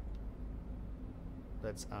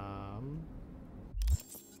 Let's,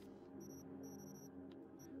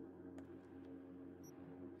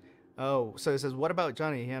 Oh, so it says, what about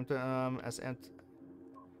Johnny Hampton, hard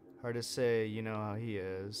to say, you know how he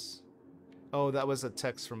is. Oh, that was a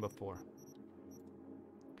text from before.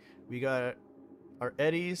 We got our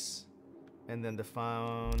eddies, and then the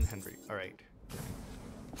found Henry. Alright.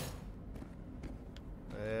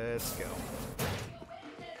 Let's go.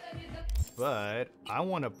 But I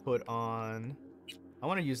want to put on... I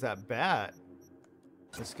want to use that bat.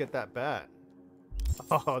 Let's get that bat.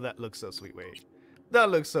 Oh, that looks so sweet. Wait. That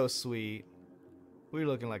looks so sweet. We're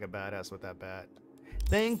looking like a badass with that bat.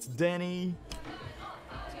 Thanks, Denny.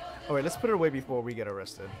 Alright, let's put it away before we get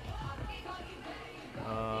arrested.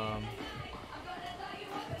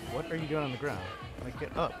 What are you doing on the ground? Like,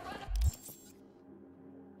 get up.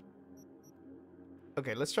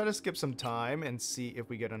 Okay, let's try to skip some time and see if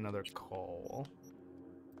we get another call.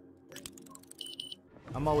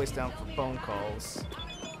 I'm always down for phone calls.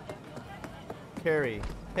 Kerry,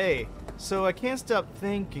 hey, so I can't stop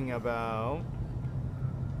thinking about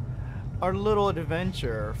our little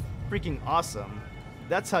adventure. Freaking awesome.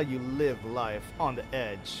 That's how you live life on the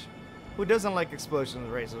edge. Who doesn't like explosions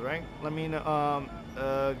and races, right? I mean,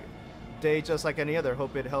 day just like any other.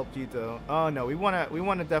 Hope it helped you though. Oh no, we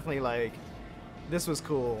wanna definitely like. This was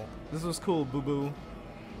cool. This was cool, boo boo.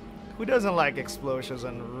 Who doesn't like explosions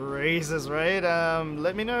and races, right?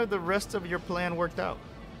 Let me know if the rest of your plan worked out.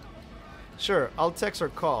 Sure, I'll text or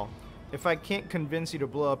call. If I can't convince you to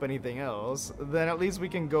blow up anything else, then at least we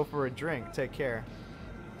can go for a drink. Take care.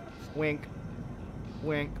 Wink.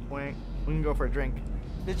 Wink, wink. We can go for a drink.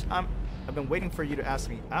 Bitch, I've been waiting for you to ask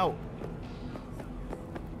me out.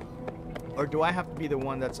 Or do I have to be the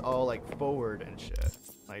one that's all like forward and shit?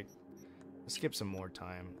 Like, skip some more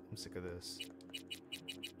time. I'm sick of this.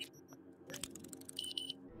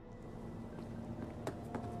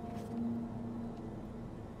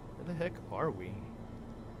 Where the heck are we?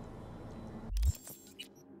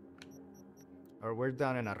 Or we're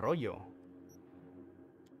down in Arroyo.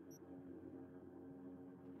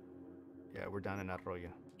 Yeah, we're down in Arroyo.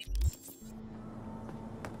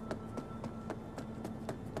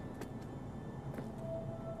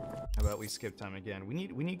 How about we skip time again? We need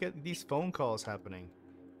to get these phone calls happening.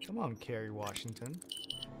 Come on, Kerry Washington.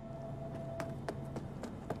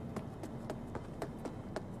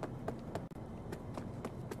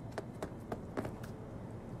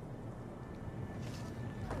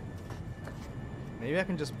 Maybe I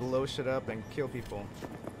can just blow shit up and kill people.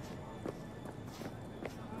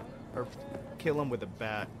 Or kill them with a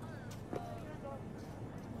bat.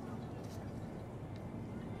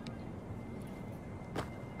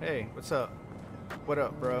 Hey, what's up? What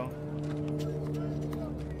up, bro?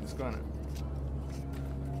 What's going on?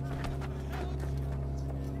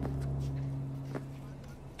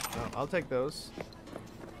 Oh, I'll take those.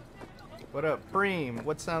 What up, Preem?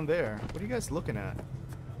 What's down there? What are you guys looking at?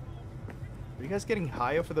 Are you guys getting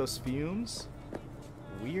high off of those fumes?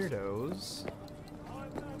 Weirdos.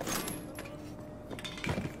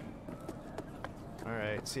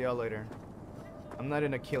 Alright, see y'all later. I'm not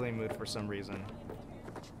in a killing mood for some reason.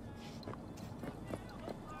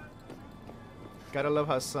 Gotta love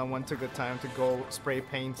how someone took the time to go spray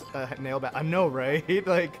paint a nail bat. I know, right?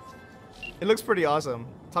 Like, it looks pretty awesome.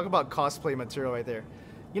 Talk about cosplay material right there.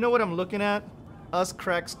 You know what I'm looking at? Us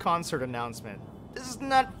Cracks concert announcement. This is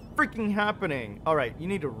not freaking happening. Alright, you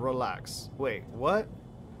need to relax. Wait, what?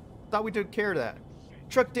 Thought we took care of that.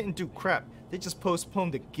 Truck didn't do crap. They just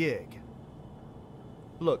postponed the gig.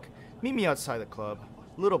 Look, meet me outside the club.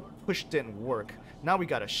 Little push didn't work. Now we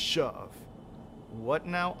gotta shove. What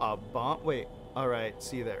now? A bomb? Wait. Alright,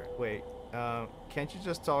 see you there. Wait. Can't you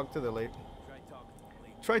just talk to the label?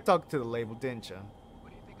 Try talk to the label, didn't you?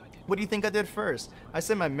 What do you think I did first? I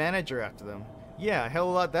sent my manager after them. Yeah, hell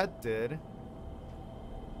of a lot that did.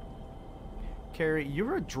 Kerry,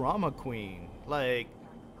 you're a drama queen. Like,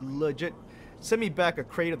 legit. Sent me back a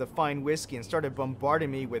crate of the fine whiskey and started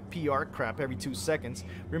bombarding me with PR crap every 2 seconds.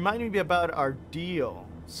 Reminding me about our deal.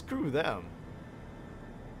 Screw them.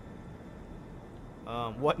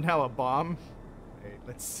 What now, a bomb? Wait,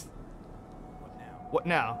 let's... What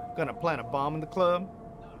now? Gonna plant a bomb in the club?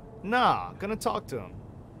 Nah, gonna talk to him.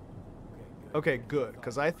 Okay, good,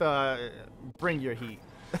 because I thought... Bring your heat.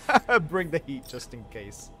 Bring the heat just in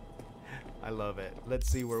case. I love it. Let's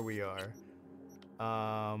see where we are.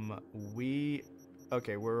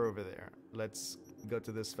 Okay, we're over there. Let's go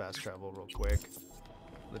to this fast travel real quick.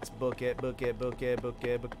 Let's book it, book it, book it, book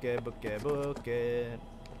it, book it, book it, book it.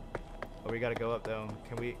 Oh, we gotta go up though.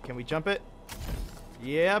 Can we jump it?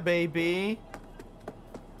 Yeah, baby.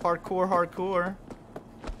 Hardcore, hardcore.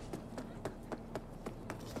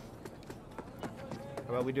 How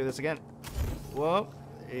about we do this again? Whoa.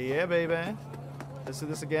 Yeah, baby. Let's do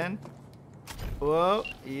this again. Whoa.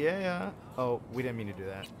 Yeah. Oh, we didn't mean to do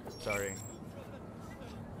that. Sorry.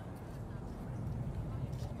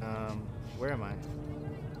 Where am I?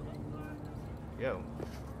 Yo.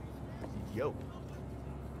 Yo.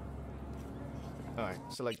 Alright,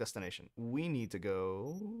 select destination. We need to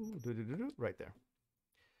go right there.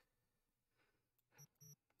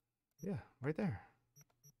 Yeah, right there.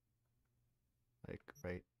 Like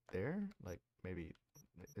right there? Like maybe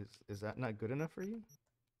is that not good enough for you?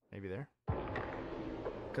 Maybe there?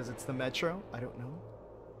 Because it's the metro? I don't know.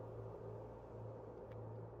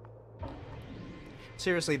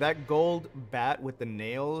 Seriously, that gold bat with the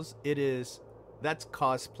nails, that's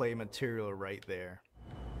cosplay material right there.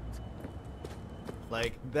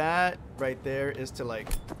 Like, that right there is to like,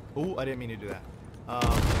 ooh, I didn't mean to do that.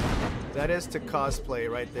 That is to cosplay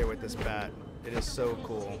right there with this bat. It is so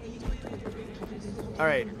cool.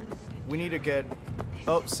 Alright, we need to get,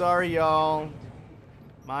 oh, sorry y'all.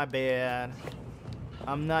 My bad.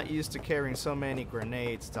 I'm not used to carrying so many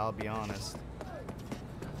grenades, I'll be honest.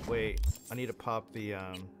 Wait, I need to pop the,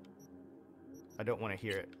 I don't want to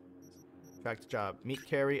hear it. Back to job. Meet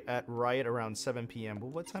KERRY at Riot around 7 p.m. Well,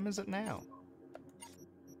 what time is it now?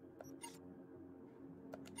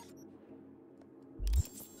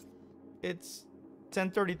 It's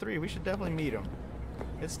 10:33. We should definitely meet him.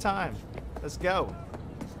 It's time. Let's go.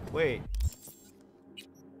 Wait.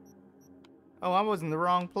 Oh, I was in the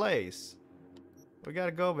wrong place. We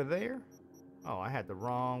gotta go over there? Oh, I had the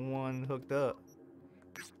wrong one hooked up.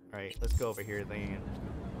 Alright, let's go over here then.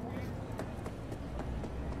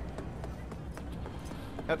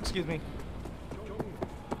 Oh, excuse me.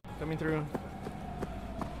 Coming through.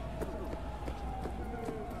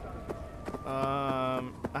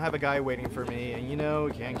 I have a guy waiting for me, and you know,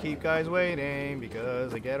 can't keep guys waiting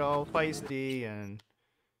because they get all feisty and...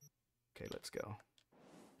 Okay, let's go.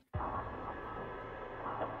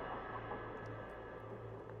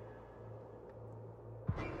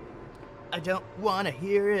 I don't want to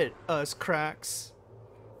hear it, us cracks.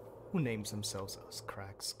 Who names themselves us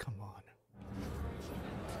cracks? Come on.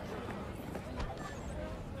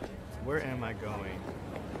 Where am I going?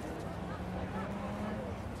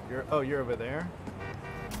 You're over there?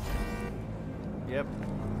 Yep.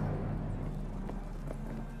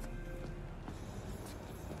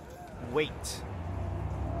 Wait.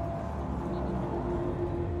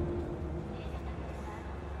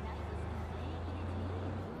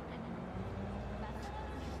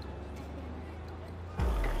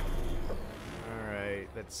 Alright,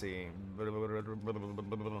 let's see.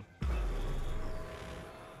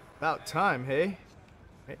 About time, hey?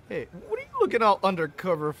 Hey, what are you looking all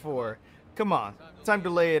undercover for? Come on, time to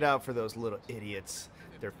lay it out for those little idiots.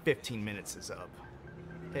 Their 15 minutes is up.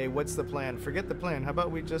 Hey, what's the plan? Forget the plan. How about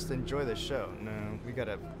we just enjoy the show? No, we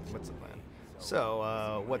gotta... What's the plan?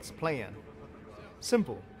 So, what's the plan?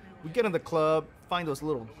 Simple. We get in the club, find those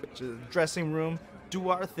little bitches, dressing room, do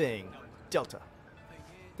our thing. Delta.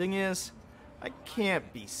 Thing is, I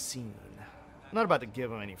can't be seen. I'm not about to give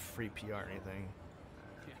them any free PR or anything.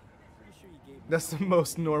 That's the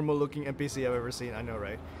most normal looking NPC I've ever seen. I know,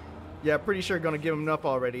 right? Yeah, pretty sure gonna give him up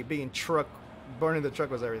already. Burning the truck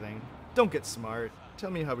was everything. Don't get smart. Tell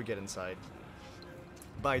me how we get inside.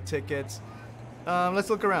 Buy tickets. Let's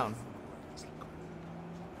look around. Let's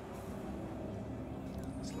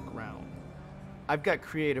look around. I've got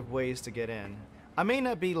creative ways to get in. I may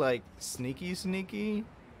not be like sneaky,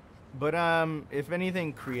 but if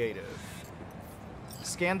anything, creative.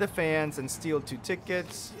 Scan the fans and steal 2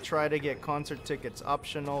 tickets. Try to get concert tickets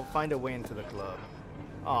optional. Find a way into the club.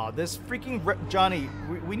 Aw, this freaking Johnny,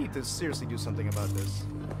 we need to seriously do something about this.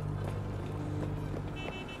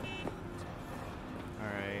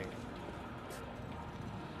 Alright.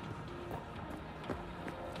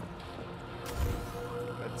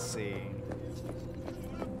 Let's see.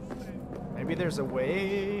 Maybe there's a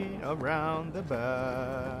way around the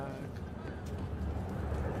back.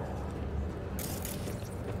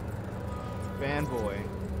 Fanboy.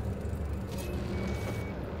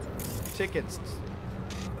 Tickets.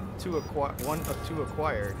 1 of 2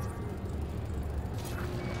 acquired.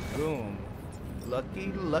 Boom. Lucky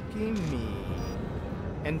me.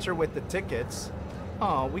 Enter with the tickets.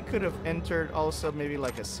 Oh, we could have entered also maybe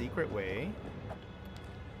like a secret way.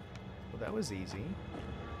 Well, that was easy.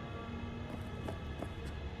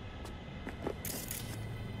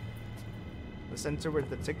 Let's enter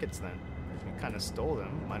with the tickets then. We kind of stole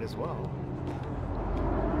them. Might as well.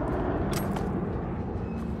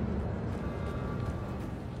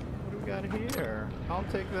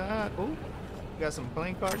 I'll take that. Oh, got some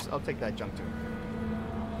playing cards. I'll take that junk too.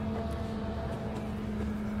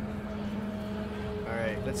 All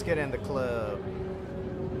right, let's get in the club.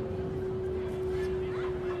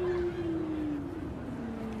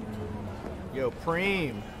 Yo,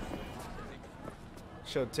 Preem.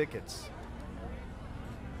 Show tickets.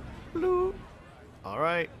 Blue. All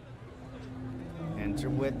right. Enter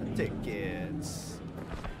with the tickets.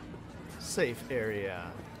 Safe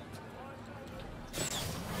area.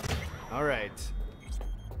 All right.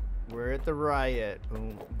 We're at the riot.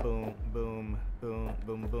 Boom, boom, boom, boom,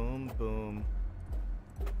 boom, boom, boom.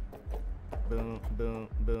 Boom, boom,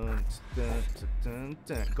 boom. Dun, dun, dun,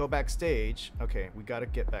 dun. Go backstage. Okay, we gotta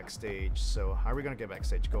get backstage. So how are we gonna get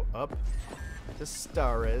backstage? Go up to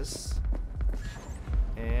Staris.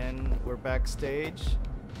 And we're backstage.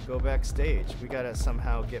 Go backstage. We gotta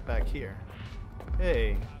somehow get back here.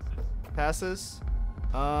 Hey. Passes?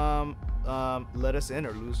 Let us in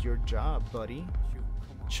or lose your job, buddy.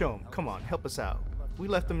 Chom, come on, help us out. We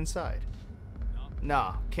left them inside.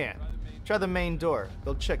 Nah, can't. Try the main door.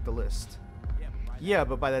 They'll check the list. Yeah,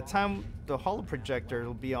 but by the time the holo projector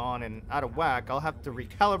will be on and out of whack, I'll have to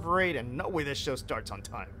recalibrate and no way this show starts on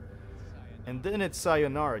time. And then it's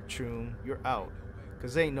sayonara, Troom. You're out.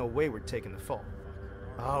 Cause ain't no way we're taking the fall.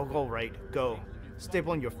 Oh, alright, go.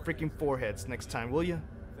 Staple on your freaking foreheads next time, will you?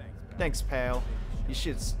 Thanks, pal. You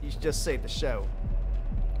should just save the show.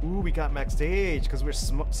 Ooh, we got backstage because we're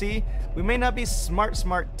smart. See, we may not be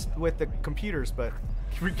smart with the computers, but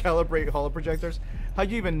recalibrate holo projectors. How'd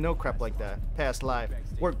you even know crap like that? Past life.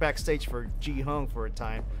 Worked backstage for Ji Hung for a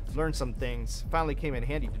time. Learned some things. Finally came in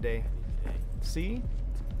handy today. See?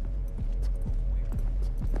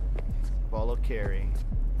 Follow KERRY.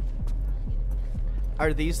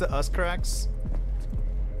 Are these the us cracks?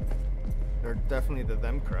 They're definitely the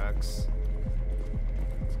them cracks.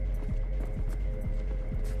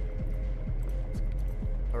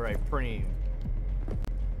 Alright, Preem.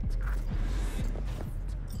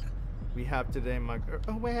 We have today my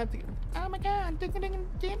oh we have to oh my god,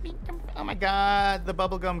 oh my god, the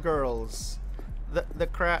bubblegum girls. The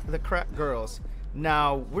crack girls.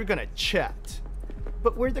 Now we're gonna chat.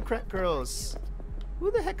 But we're the crack girls. Who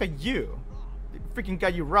the heck are you? The freaking guy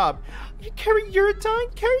you robbed. You KERRY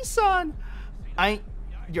Uratine? KERRY-san! I ain't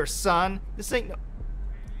your son. This ain't no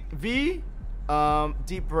V?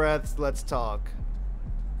 Deep breaths, let's talk.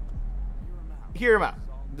 Hear him out.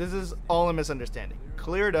 This is all a misunderstanding.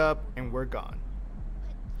 Clear it up and we're gone.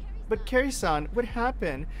 But KERRY-san, what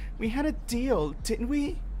happened? We had a deal, didn't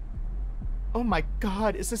we? Oh my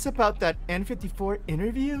god, is this about that N54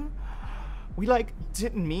 interview? We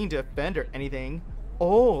didn't mean to offend or anything.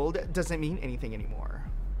 Old doesn't mean anything anymore.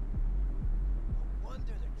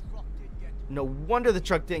 No wonder the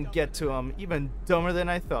truck didn't get to him. Even dumber than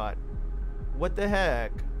I thought. What the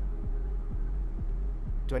heck?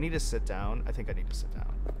 Do I need to sit down? I think I need to sit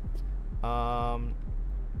down.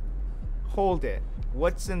 Hold it.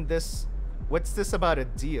 What's in this? What's this about a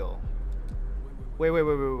deal?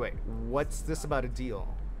 Wait. What's this about a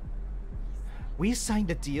deal? We signed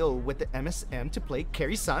a deal with the MSM to play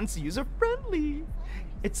KERRY-san's user-friendly.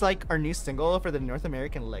 It's like our new single for the North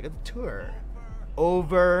American leg of the tour.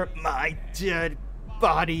 Over my dead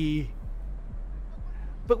body.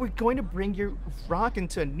 But we're going to bring your rock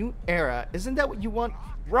into a new era. Isn't that what you want?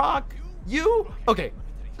 Rock? You? Okay,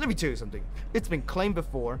 let me tell you something. It's been claimed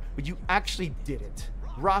before, but you actually did it.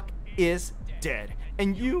 Rock is dead,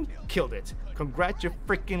 and you killed it.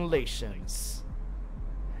 Congratulations.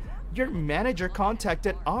 Your manager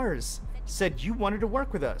contacted ours, said you wanted to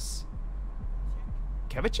work with us.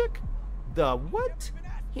 Kevichik? The what?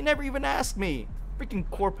 He never even asked me. Freaking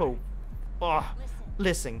corpo. Oh,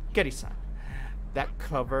 listen, KERRY-san. That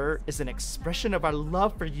cover is an expression of our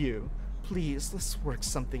love for you. Please, let's work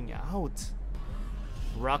something out.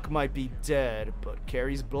 Rock might be dead, but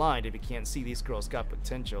KERRY's blind if he can't see these girls got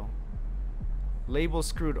potential. Label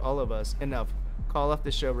screwed all of us. Enough. Call off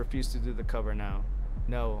the show. Refuse to do the cover now.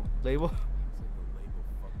 No. Label?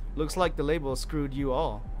 Looks like the label screwed you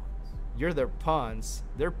all. You're their pawns.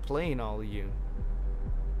 They're playing all of you.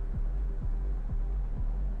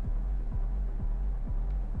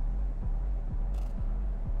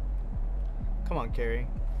 Come on, KERRY.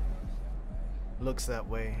 Looks that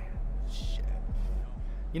way. Shit.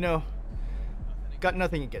 You know, got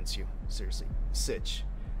nothing against you. Seriously. Sitch.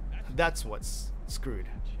 That's what's screwed.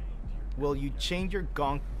 Will you change your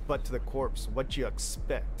gonk butt to the corpse? What you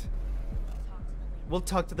expect? We'll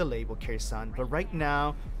talk to the label, KERRY-san, but right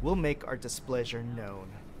now, we'll make our displeasure known.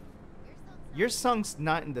 Your song's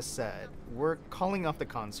not in the set. We're calling off the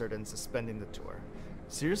concert and suspending the tour.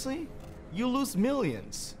 Seriously? You lose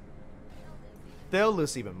millions. they'll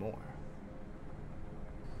lose even more.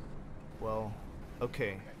 Well,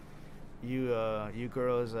 okay. You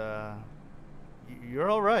girls, you're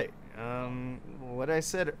all right. What I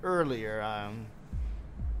said earlier,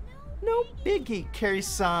 no biggie,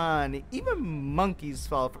 Kerry-san. Even monkeys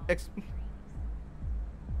fall for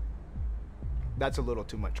That's a little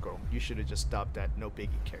too much, girl. You should have just stopped at no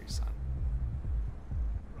biggie, Kerry-san.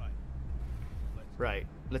 Right.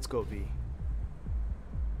 Let's go, V.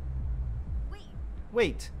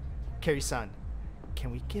 Wait, Kerry-san.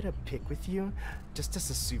 Can we get a pic with you? Just as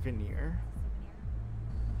a souvenir?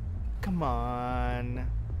 Come on.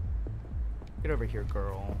 Get over here,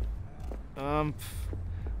 girl.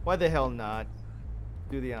 Why the hell not?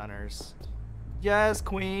 Do the honors. Yes,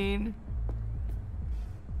 queen.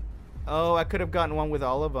 Oh, I could have gotten one with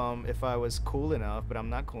all of them if I was cool enough, but I'm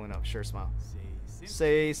not cool enough. Sure, smile.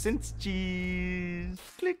 Say since cheese.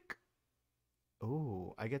 Click.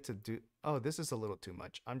 Oh, I get to do. Oh, this is a little too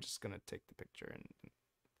much. I'm just gonna take the picture and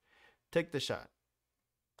take the shot.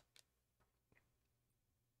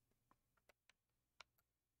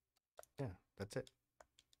 Yeah, that's it.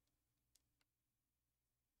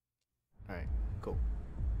 Alright, cool.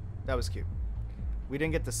 That was cute. We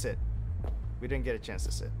didn't get to sit. We didn't get a chance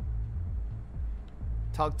to sit.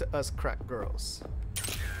 Talk to us crack girls.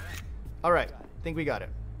 Alright, think we got it.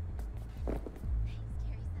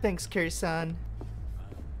 Thanks, Kerry-san.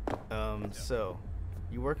 So,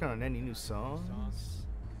 you working on any new songs?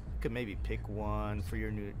 Could maybe pick one for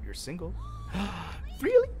your single.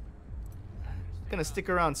 Really? Gonna stick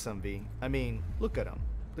around some, V. I mean, look at them.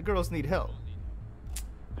 The girls need help.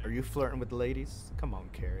 Are you flirting with the ladies? Come on,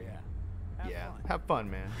 Kerry. Yeah, have fun,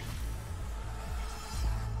 man.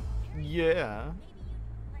 Yeah.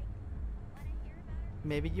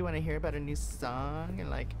 Maybe you want to hear about a new song and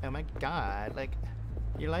like, oh my god, like,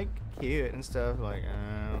 you're like cute and stuff. Like,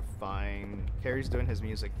 fine. Kerry's doing his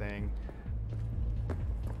music thing.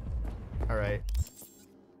 All right.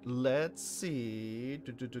 Let's see.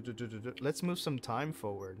 Let's move some time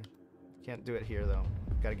forward. Can't do it here though.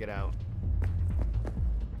 Gotta get out.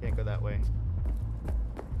 Can't go that way.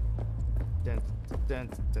 Dun, dun,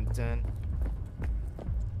 dun, dun.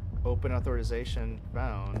 Open authorization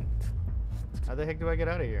found. How the heck do I get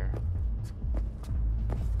out of here?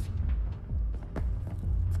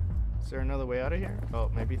 Is there another way out of here? Oh,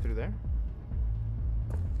 maybe through there?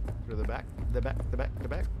 Through the back? The back? The back? The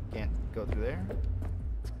back? Can't go through there.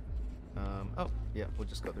 Oh, yeah, we'll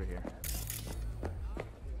just go through here.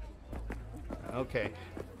 Okay.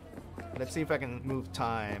 Let's see if I can move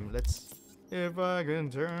time. Let's... If I can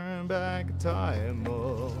turn back time.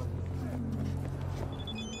 Oh.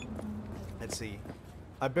 Let's see.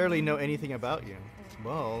 I barely know anything about you.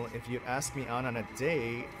 Well, if you'd ask me on a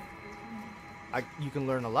date, you can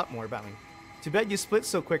learn a lot more about me. Too bad you split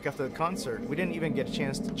so quick after the concert. We didn't even get a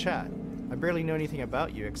chance to chat. I barely know anything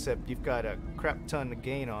about you, except you've got a crap ton to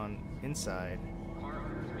gain on inside.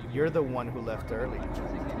 You're the one who left early.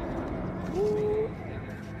 Ooh.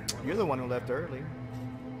 You're the one who left early.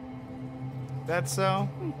 That's so?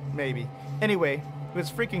 Maybe. Anyway, it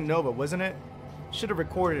was freaking Nova, wasn't it? Should have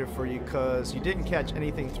recorded it for you, cause you didn't catch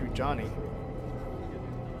anything through Johnny.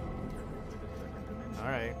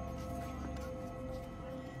 Alright.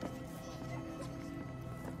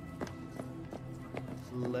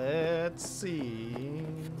 Let's see.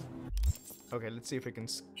 Okay, let's see if we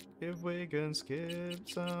can skip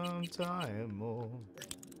some time more.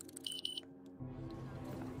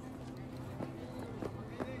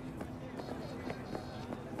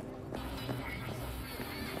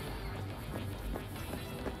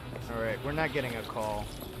 Alright, we're not getting a call.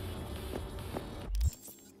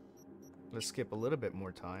 Let's skip a little bit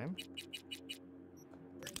more time.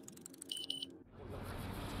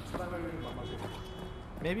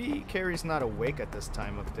 Maybe Kerry's not awake at this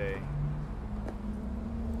time of day.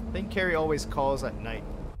 I think Kerry always calls at night.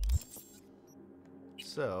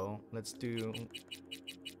 So, let's do...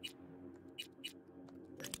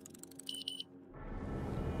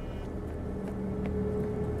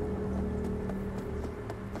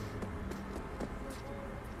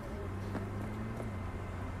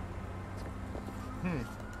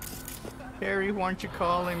 Kerry, why aren't you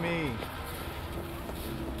calling me?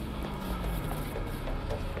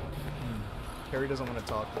 Kerry doesn't want to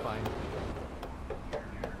talk, fine.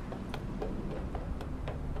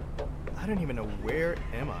 I don't even know where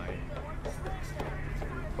am I.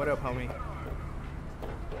 What up, homie?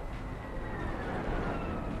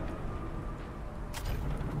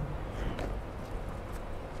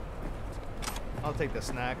 I'll take the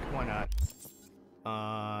snack, why not?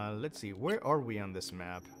 Let's see, where are we on this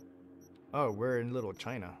map? Oh, we're in Little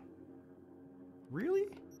China. Really?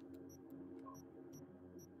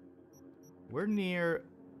 We're near...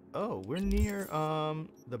 Oh, we're near,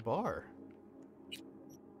 the bar.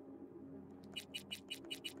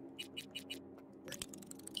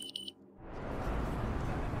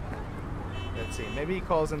 Let's see. Maybe he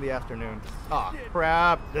calls in the afternoon. Aw,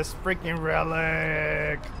 crap. This freaking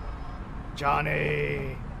relic.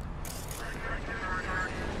 Johnny.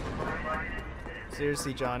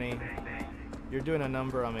 Seriously, Johnny. You're doing a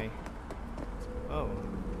number on me. Oh.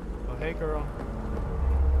 Oh, hey, girl.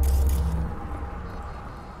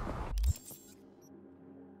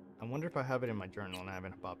 I wonder if I have it in my journal and I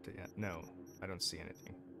haven't popped it yet. No, I don't see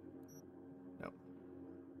anything. No.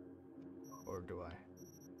 Or do I?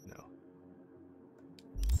 No.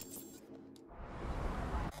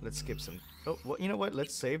 Let's skip some... Oh, well, you know what?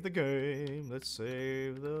 Let's save the game. Let's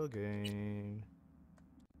save the game.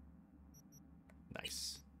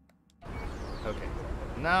 Nice. Okay.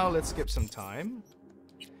 Now let's skip some time.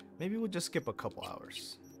 Maybe we'll just skip a couple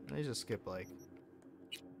hours. Let's just skip, like...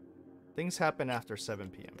 Things happen after 7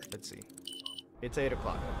 p.m. Let's see. It's 8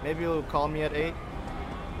 o'clock. Maybe you'll call me at 8.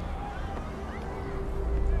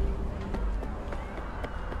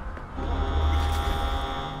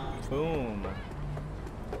 Boom.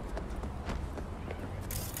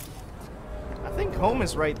 I think home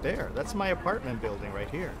is right there. That's my apartment building right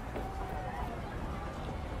here.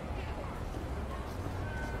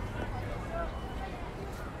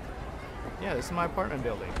 Yeah, this is my apartment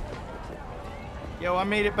building. Yo, I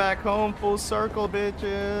made it back home full circle,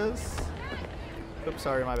 bitches. Oops,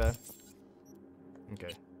 sorry, my bad.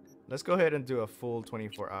 Okay. Let's go ahead and do a full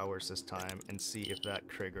 24 hours this time and see if that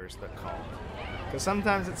triggers the call. Because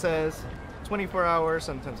sometimes it says 24 hours,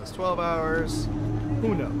 sometimes it's 12 hours.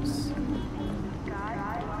 Who knows?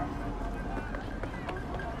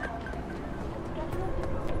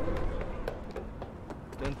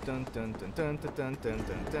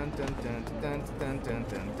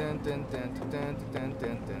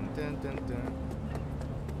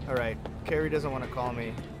 Alright, Kerry doesn't want to call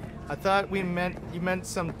me. I thought you meant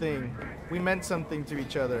something. We meant something to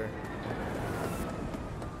each other.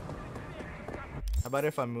 How about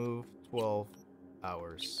if I move 12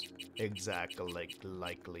 hours? Exactly,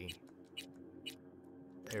 likely.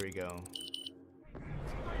 There we go.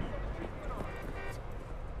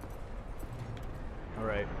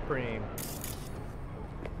 Alright, Preem.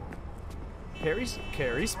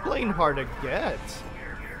 Kerry's playing hard to get.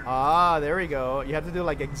 Ah, there we go. You have to do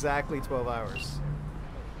like exactly 12 hours.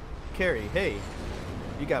 Kerry, hey.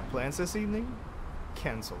 You got plans this evening?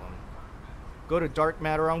 Cancel them. Go to Dark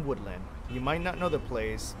Matter on Woodland. You might not know the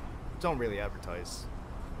place. Don't really advertise.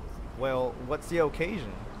 Well, what's the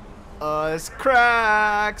occasion? Us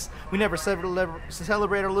cracks! We never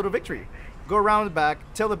celebrate our little victory. Go around the back,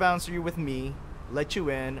 tell the bouncer you're with me. Let you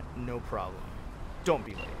in, no problem. Don't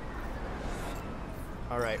be late.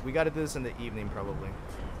 Alright, we gotta do this in the evening probably.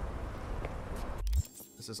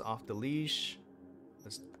 This is off the leash.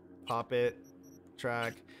 Let's pop it.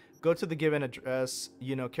 Track. Go to the given address.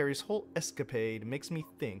 You know, Kerry's whole escapade makes me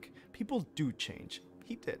think people do change.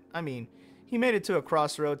 He did. I mean, he made it to a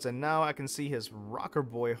crossroads and now I can see his rocker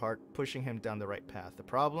boy heart pushing him down the right path. The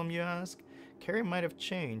problem, you ask? Kerry might have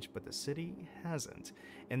changed, but the city hasn't.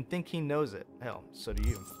 And think he knows it. Hell, so do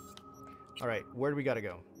you. Alright, where do we gotta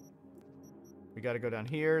go? We gotta go down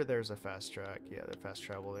here. There's a fast track. Yeah, the fast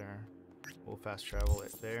travel there. We'll fast travel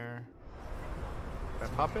it there. Can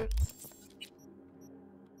I pop it?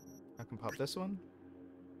 I can pop this one?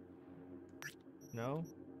 No?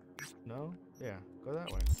 No? Yeah, go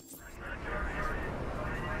that way.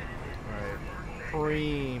 Alright.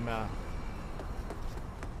 Prima.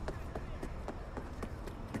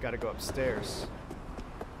 We gotta go upstairs.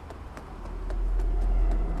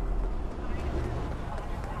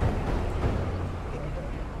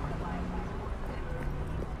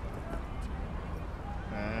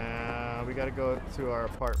 We gotta go to our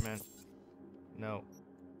apartment. No.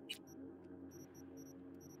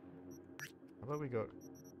 How about we go...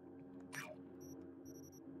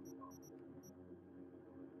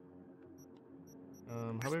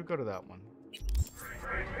 how about we go to that one?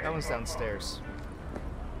 That one's downstairs.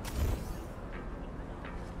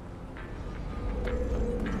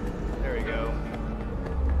 There we go.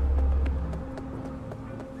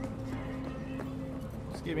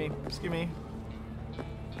 Excuse me, excuse me.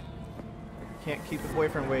 Can't keep the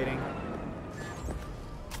boyfriend waiting.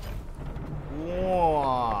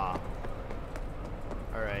 Whoa.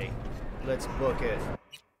 Alright, let's book it.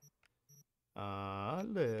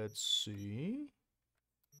 Let's see.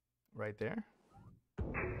 Right there.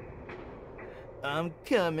 I'm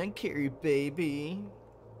coming, Kerry baby.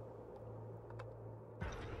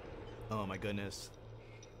 Oh my goodness.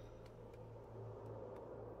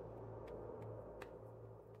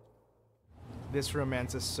 This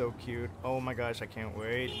romance is so cute. Oh my gosh, I can't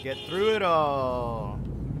wait. Get through it all.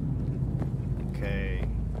 Okay.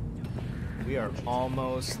 We are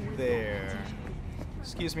almost there.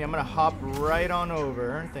 Excuse me, I'm gonna hop right on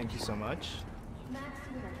over. Thank you so much.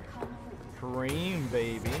 Cream,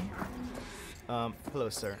 baby. Hello,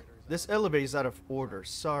 sir. This elevator is out of order.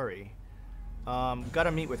 Sorry.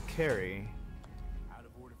 Gotta meet with KERRY.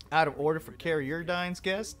 Out of order for KERRY Urdine's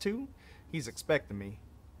guest, too? He's expecting me.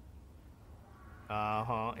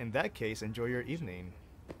 Uh-huh. In that case, enjoy your evening.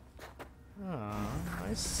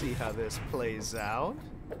 I see how this plays out.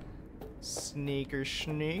 Sneaker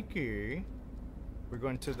sneaky. We're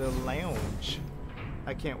going to the lounge.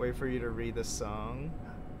 I can't wait for you to read the song.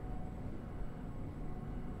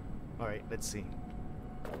 Alright, let's see.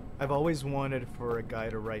 I've always wanted for a guy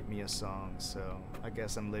to write me a song, so I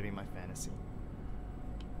guess I'm living my fantasy.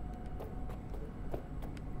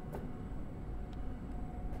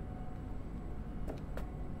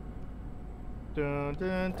 Dun,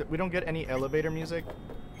 dun, dun. We don't get any elevator music.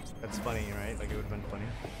 That's funny, right? Like, it would have been funny.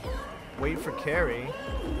 Wait for KERRY.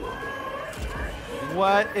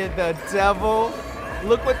 What in the devil?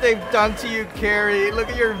 Look what they've done to you, KERRY. Look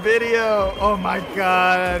at your video. Oh my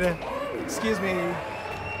god. Excuse me.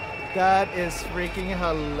 That is freaking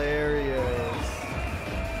hilarious.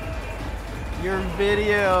 Your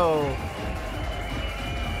video.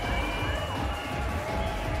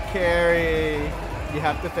 KERRY. You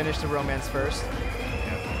have to finish the romance first.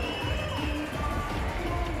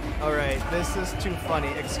 Alright, this is too funny.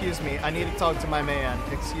 Excuse me, I need to talk to my man.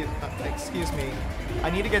 Excuse me. I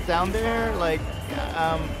need to get down there? Like,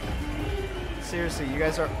 seriously, you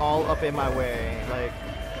guys are all up in my way. Like,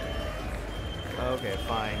 okay,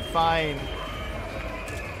 fine. Fine.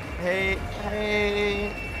 Hey,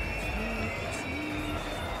 hey.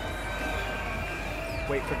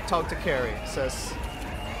 Wait for talk to KERRY. Says,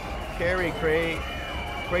 KERRY,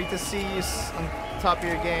 great to see you on top of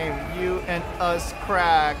your game. You and us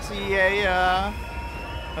cracks. Yeah.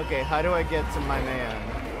 Okay, how do I get to my man?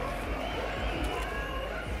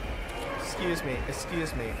 Excuse me.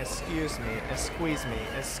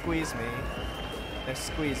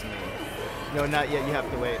 No, not yet. You have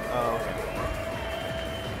to wait. Oh, okay.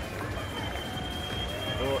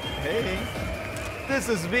 Well, hey. This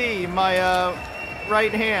is V, my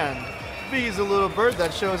right hand. V's a little bird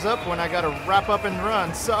that shows up when I gotta wrap up and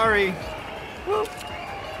run. Sorry. Woo.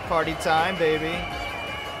 Party time, baby.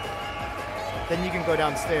 Then you can go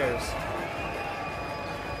downstairs.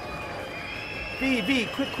 V,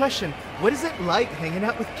 quick question. What is it like hanging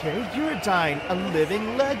out with KERRY Urdyne, a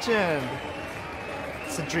living legend?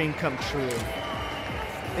 It's a dream come true.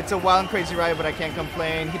 It's a wild and crazy ride, but I can't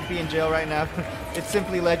complain. He'd be in jail right now. It's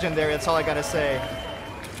simply legendary, that's all I gotta say.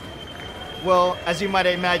 Well, as you might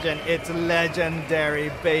imagine, it's legendary,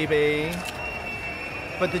 baby.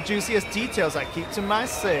 But the juiciest details I keep to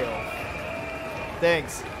myself.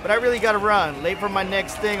 Thanks, but I really gotta run. Late for my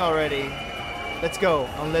next thing already. Let's go,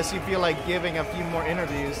 unless you feel like giving a few more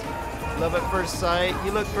interviews. Love at first sight,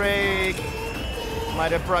 you look great.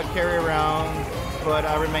 Might have brought KERRY around, but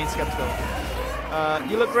I remain skeptical.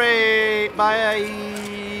 You look great,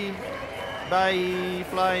 bye. Bye,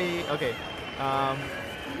 fly, okay.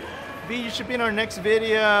 V, you should be in our next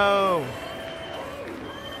video.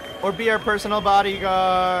 Or be our personal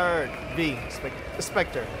bodyguard. V,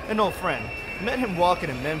 Spectre, an old friend. Met him walking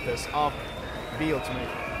in Memphis off V Ultimate.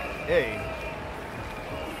 Hey.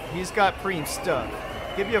 He's got preem stuff.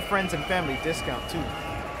 Give your friends and family discount too.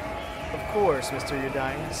 Of course, Mr.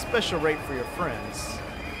 Urdyne. Special rate for your friends.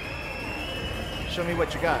 Show me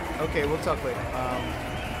what you got. Okay, we'll talk later.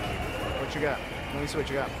 What you got? Let me see what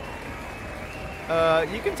you got.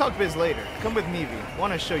 You can talk biz later. Come with me, V.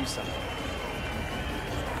 Want to show you something.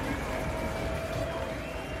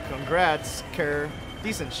 Congrats, Kerr.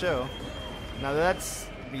 Decent show. Now that's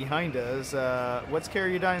behind us. What's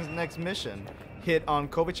KERRY Urdyne's next mission? Hit on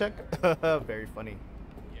Kovacic? Very funny.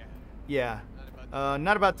 Yeah.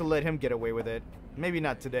 Not about to let him get away with it. Maybe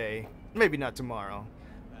not today. Maybe not tomorrow.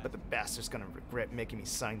 But the bastard's gonna regret making me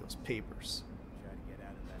sign those papers.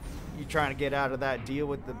 You trying to get out of that deal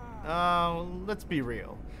with the... let's be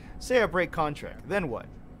real. Say I break contract, then what?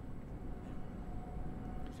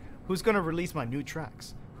 Who's gonna release my new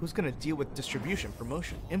tracks? Who's gonna deal with distribution,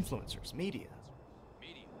 promotion, influencers, media?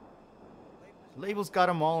 Labels got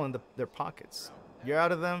them all in their pockets. You're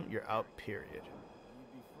out of them, you're out, period.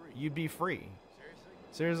 You'd be free.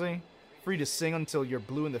 Seriously? Free to sing until you're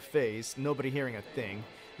blue in the face, nobody hearing a thing.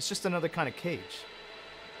 It's just another kind of cage.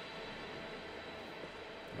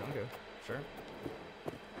 Okay, sure.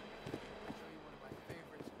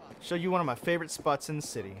 Show you one of my favorite spots in the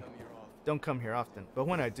city. Don't come here often, but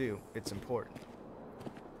when I do, it's important.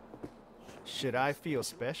 Should I feel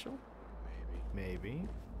special? Maybe.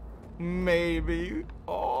 Maybe.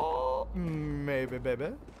 Oh, maybe, baby.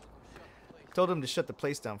 Told him to shut the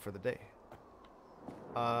place down for the day.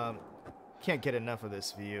 Can't get enough of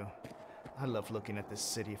this view. I love looking at this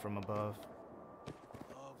city from above.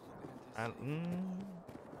 I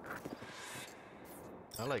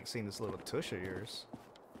like seeing this little tush of yours.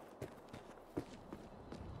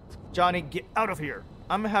 Johnny, get out of here.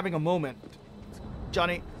 I'm having a moment.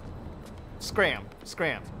 Johnny, scram,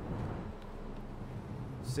 scram.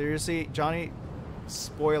 Seriously, Johnny,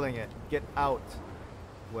 spoiling it. Get out.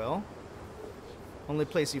 Well, only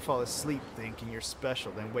place you fall asleep thinking you're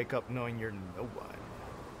special, then wake up knowing you're no one.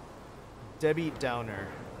 Debbie Downer.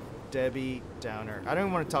 Debbie Downer. I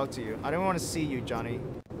don't want to talk to you. I don't want to see you, Johnny.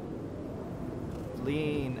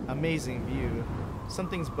 Lean, amazing view.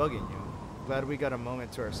 Something's bugging you. Glad we got a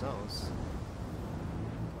moment to ourselves.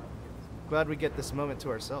 Glad we get this moment to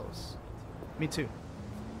ourselves. Me too.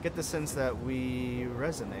 Get the sense that we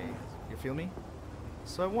resonate. You feel me?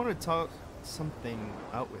 So I want to talk something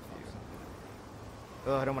out with you.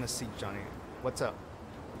 Oh, I don't want to see Johnny. What's up?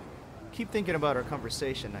 Keep thinking about our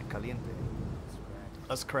conversation at Caliente.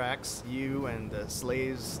 Us cracks, you and the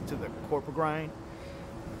slaves to the corporate grind.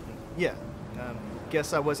 Yeah,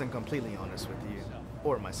 guess I wasn't completely honest with you.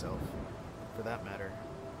 Or myself, for that matter.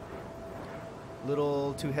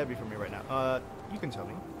 Little too heavy for me right now. You can tell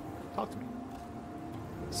me. Talk to me.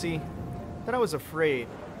 See, that I was afraid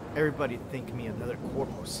everybody'd think me another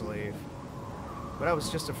corporal slave. But I was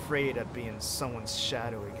just afraid of being someone's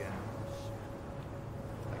shadow again.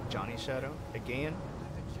 Like Johnny's shadow? Again?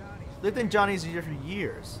 Lived in Johnny's ear for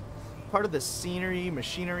years. Part of the scenery,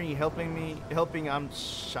 machinery helping I'm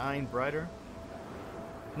shine brighter.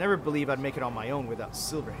 Never believed I'd make it on my own without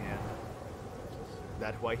Silverhand.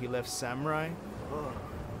 That why he left Samurai? Ugh.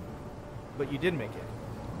 But you did make it.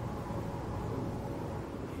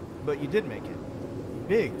 But you did make it.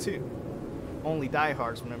 Big, too. Only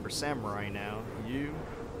diehards remember Samurai now. You,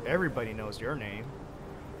 everybody knows your name.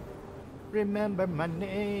 Remember my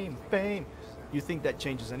name, fame. You think that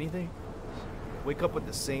changes anything? Wake up with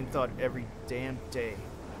the same thought every damn day.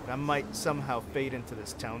 I might somehow fade into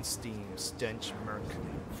this town's steam, stench, murk,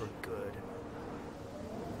 for good.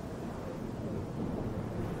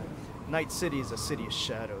 Night City is a city of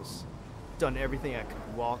shadows. Done everything I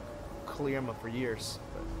could walk, clear them up for years.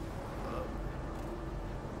 But,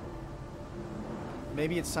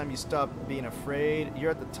 maybe it's time you stop being afraid.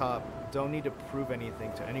 You're at the top. Don't need to prove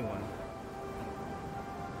anything to anyone.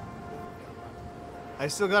 I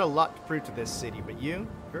still got a lot to prove to this city, but you're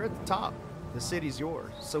at the top. The city's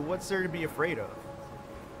yours. So what's there to be afraid of?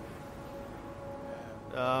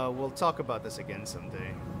 We'll talk about this again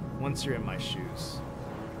someday. Once you're in my shoes.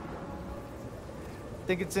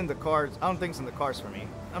 Think it's in the cards? I don't think it's in the cards for me.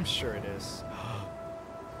 I'm sure it is.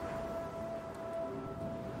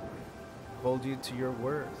 Hold you to your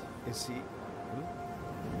word. Is he? Ooh.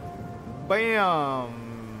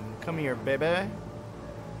 Bam! Come here, baby.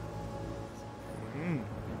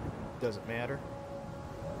 Doesn't matter.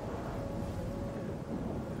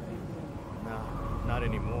 No, not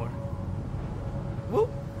anymore. Whoop!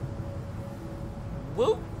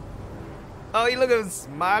 Whoop! Oh, you look at him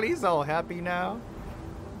smile. He's all happy now.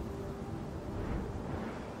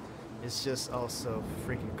 It's just also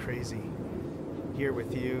freaking crazy. Here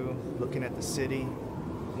with you, looking at the city.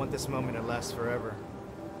 Want this moment to last forever.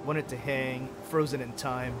 Want it to hang, frozen in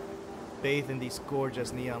time, bathed in these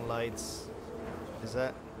gorgeous neon lights. Is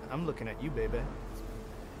that? I'm looking at you, baby.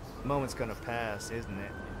 Moment's gonna pass, isn't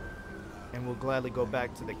it? And we'll gladly go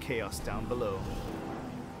back to the chaos down below.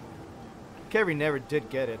 KERRY never did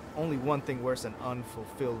get it. Only one thing worse than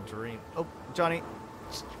unfulfilled dream. Oh, Johnny.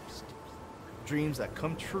 Dreams that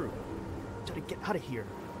come true. Johnny, get out of here.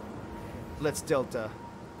 Let's Delta.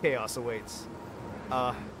 Chaos awaits.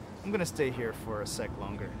 I'm gonna stay here for a sec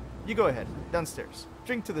longer. You go ahead. Downstairs.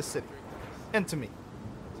 Drink to the city. And to me.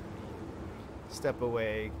 Step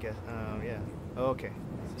away. Get. Yeah. Okay.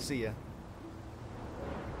 See ya.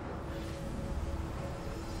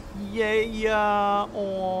 Yeah.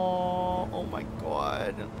 Oh my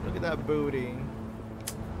God. Look at that booty.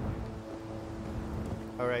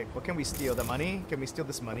 All right. What can we steal? The money? Can we steal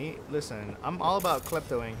this money? Listen, I'm all about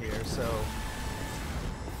kleptoing here. So.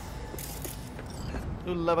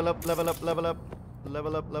 Ooh, level up. Level up. Level up.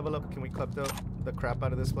 Level up. Level up. Can we klepto the crap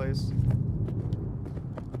out of this place?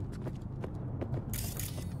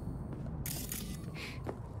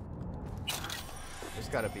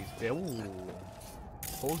 Gotta be. Ooh.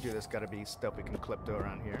 Told you there's gotta be stuff we can klepto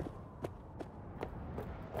around here.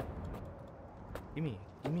 Give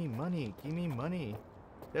me money. Give me money.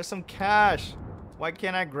 There's some cash. Why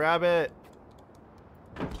can't I grab it?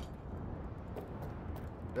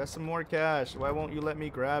 There's some more cash. Why won't you let me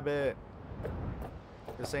grab it?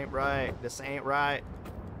 This ain't right. This ain't right.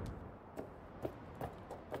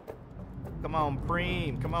 Come on,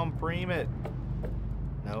 preem. Come on, preem it.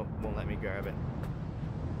 No, won't let me grab it.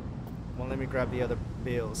 Won't let me grab the other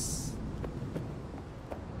bills.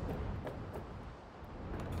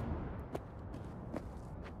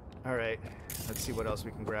 Alright, let's see what else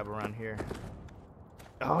we can grab around here.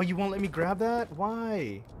 Oh, you won't let me grab that?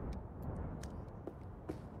 Why?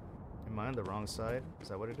 Am I on the wrong side? Is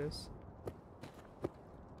that what it is?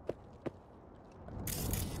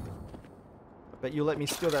 I bet you let me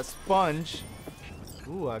steal that sponge.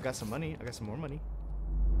 Ooh, I got some money. I got some more money.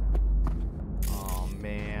 Oh,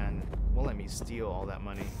 man. Won't let me steal all that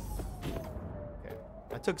money. Okay.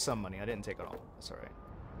 I took some money. I didn't take it all. That's alright.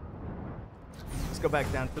 Let's go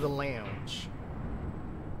back down to the lounge.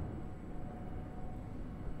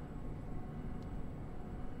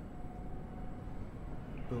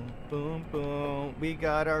 Boom, boom, boom. We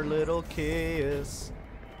got our little kiss.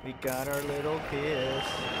 We got our little kiss.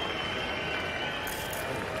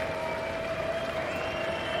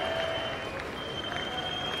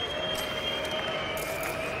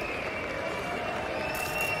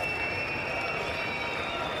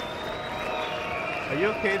 Are you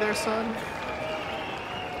okay there, son?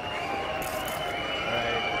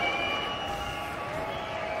 Alright.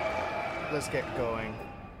 Let's get going.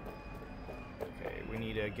 Okay, we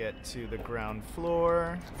need to get to the ground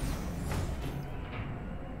floor.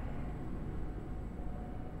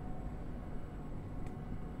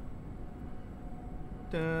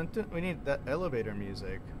 Dun, dun. We need that elevator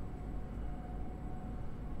music.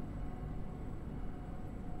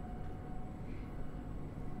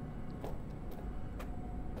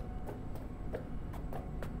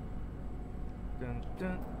 Dun,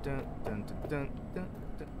 dun, dun, dun, dun, dun, dun,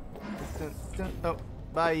 dun, dun, dun. Oh,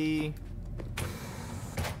 bye.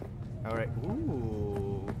 All right.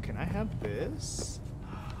 Ooh, can I have this?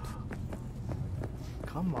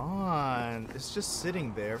 Come on. It's just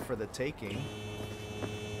sitting there for the taking.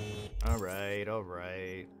 All right, all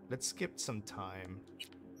right. Let's skip some time.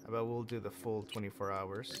 How about we'll do the full 24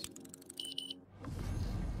 hours?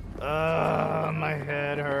 My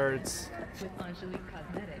head hurts. With Angelique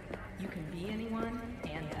Cosmetics, you can be anyone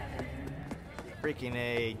and have anyone. Freaking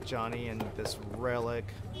A, Johnny and this relic.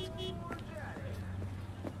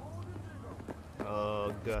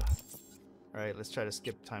 Ugh. Alright, let's try to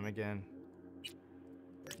skip time again.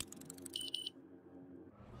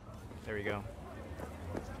 There we go.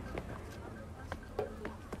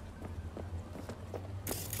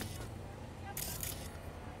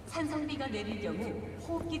 산성비가 내릴 경우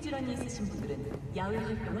호흡기 질환이 있으신 분들은 야외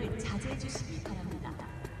활동을 자제해 주시기 바랍니다.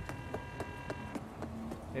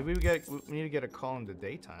 Maybe we need to get a call in the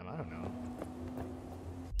daytime. I don't know.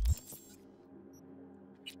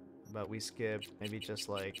 But we skip maybe just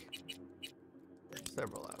like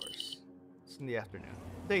several hours. It's in the afternoon.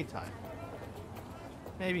 Daytime.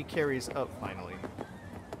 Maybe KERRY's up finally.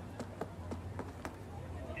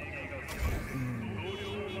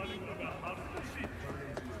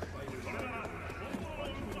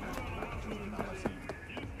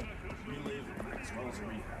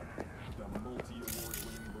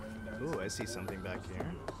 Ooh, I see something back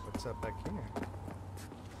here. What's up back here?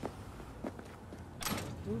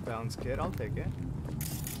 Ooh, bounce kit, I'll take it.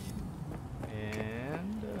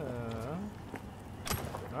 And,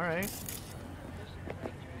 alright.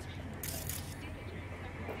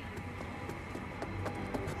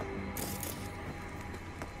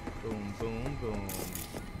 Boom, boom, boom.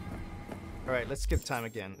 Alright, let's skip time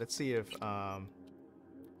again. Let's see if,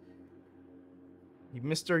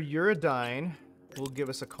 Mr. Uridine will give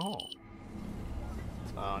us a call.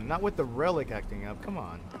 Not with the relic acting up. Come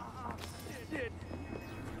on.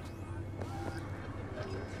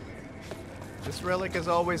 This relic is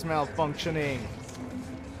always malfunctioning.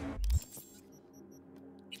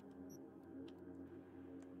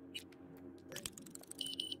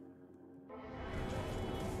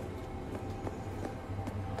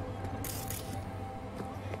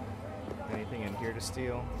 Anything in here to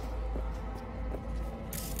steal?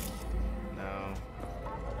 No.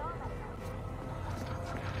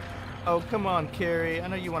 Oh, come on, KERRY. I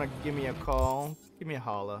know you want to give me a call. Give me a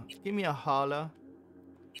holla. Give me a holla.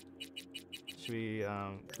 Should we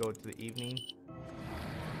go to the evening?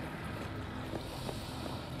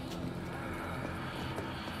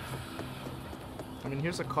 I mean,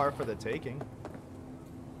 here's a car for the taking.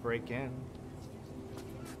 Break in.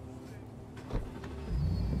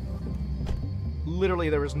 literally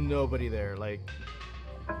there was nobody there. Like,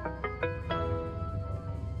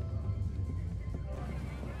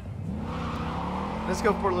 let's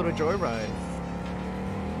go for a little joyride.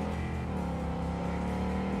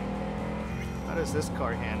 How does this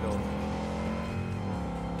car handle?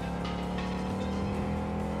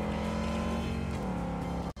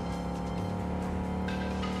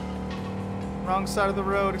 Wrong side of the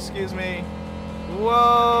road, excuse me.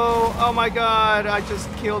 Whoa! Oh my god, I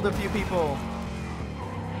just killed a few people.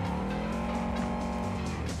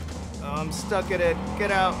 Oh, I'm stuck at it.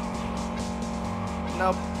 Get out.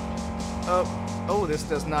 Nope. Oh, this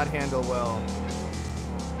does not handle well.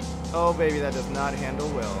 Oh, baby, that does not handle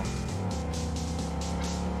well.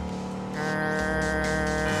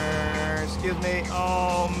 Excuse me.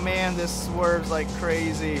 Oh, man, this swerves like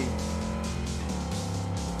crazy.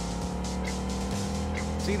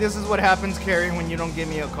 See, this is what happens, KERRY, when you don't give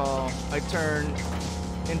me a call. I turn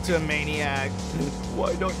into a maniac.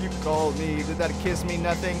 Why don't you call me? Did that kiss me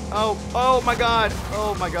nothing? Oh my god.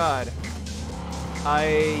 Oh my god.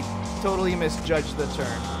 I totally misjudged the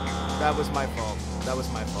turn. That was my fault. That was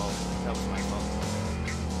my fault. That was my fault.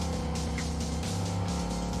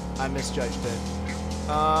 I misjudged it.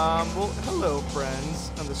 Well, hello,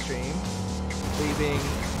 friends on the stream. Leaving.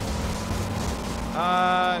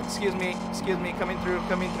 Excuse me, coming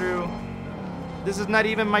through. This is not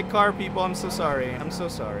even my car, people. I'm so sorry. I'm so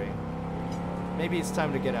sorry. Maybe it's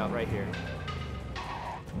time to get out right here.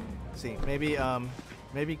 Let's see, maybe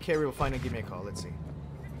KERRY will finally give me a call. Let's see.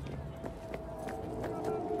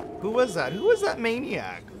 Who was that? Who was that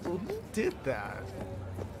maniac? Who did that?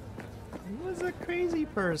 Who was a crazy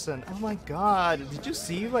person? Oh my god. Did you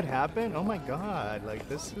see what happened? Oh my god. Like,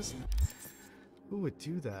 this is... Who would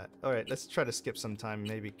do that? Alright, let's try to skip some time.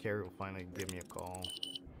 Maybe KERRY will finally give me a call.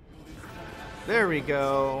 There we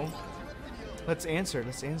go. Let's answer.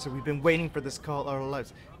 Let's answer. We've been waiting for this call all our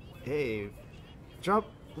lives. Hey, drop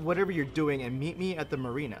whatever you're doing and meet me at the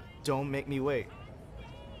marina. Don't make me wait.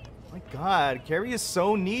 Oh my god, KERRY is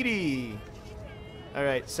so needy.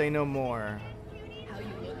 Alright, say no more.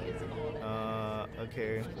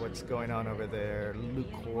 Okay, what's going on over there?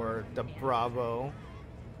 Lucor, the Bravo.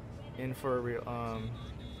 In for a real,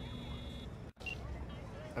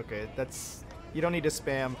 okay, that's... You don't need to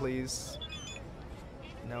spam, please.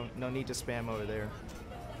 No need to spam over there.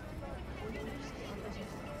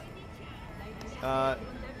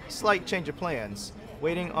 Slight change of plans.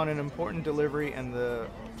 Waiting on an important delivery and the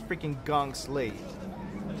freaking gonk's late.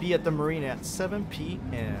 Be at the marina at 7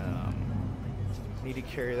 p.m. Need to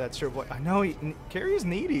carry that your boy. I know, KERRY's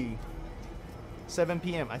needy. 7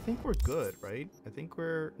 p.m. I think we're good, right? I think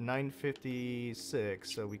we're 9:56,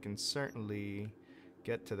 so we can certainly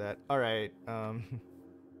get to that. All right.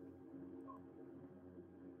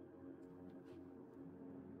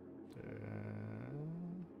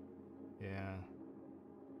 Yeah.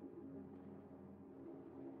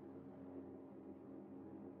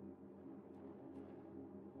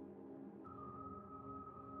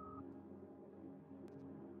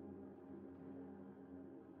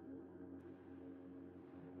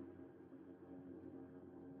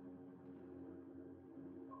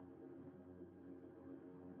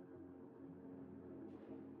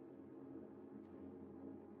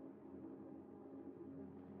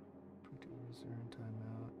 User in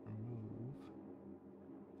timeout. Remove.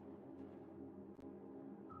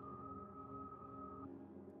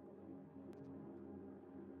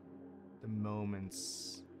 The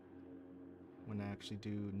moments when I actually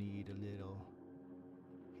do need a little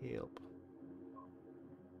help.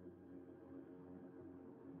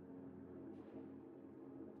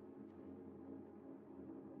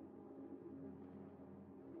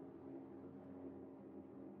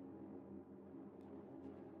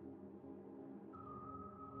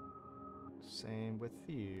 Same with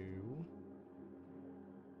you.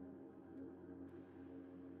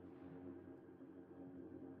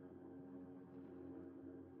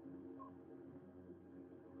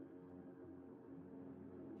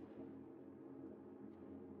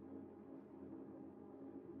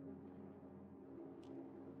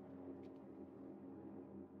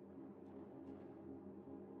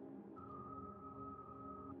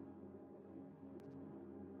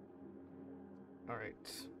 All right.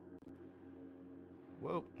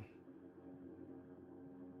 Whoa.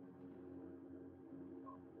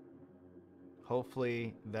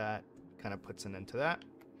 Hopefully that kind of puts an end to that.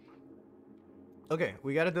 Okay,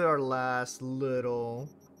 we gotta do our last little...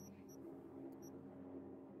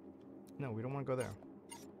 No, we don't want to go there.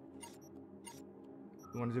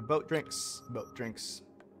 We want to do boat drinks. Boat drinks.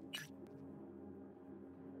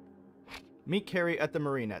 Meet Kerry at the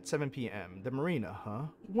marina at 7 p.m. The marina, huh?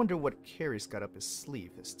 Wonder what Kerry's got up his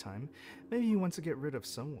sleeve this time. Maybe he wants to get rid of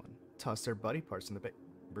someone. Toss their body parts in the bay.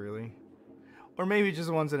 Really? Or maybe he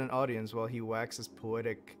just wants an audience while he waxes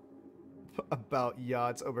poetic about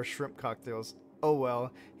yachts over shrimp cocktails. Oh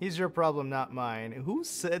well, he's your problem, not mine. Who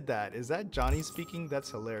said that? Is that Johnny speaking?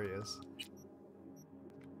 That's hilarious.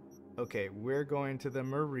 Okay, we're going to the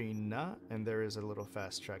marina, and there is a little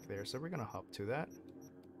fast track there, so we're gonna hop to that.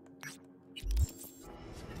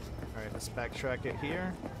 Alright, let's backtrack it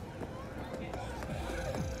here.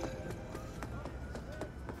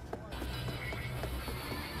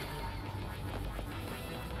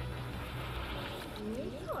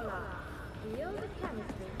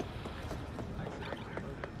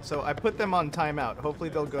 So I put them on timeout. Hopefully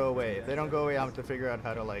they'll go away. If they don't go away, I'll have to figure out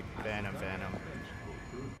how to like ban them.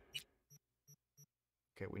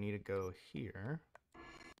 Okay, we need to go here.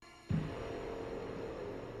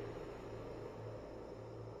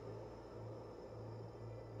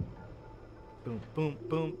 Boom, boom,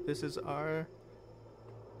 boom. This is our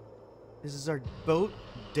boat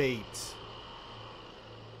date.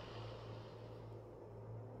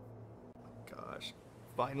 Gosh.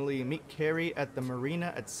 Finally, meet Kerry at the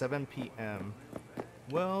marina at 7 p.m.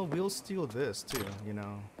 Well, we'll steal this too, you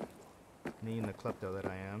know. Me and the klepto that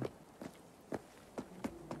I am.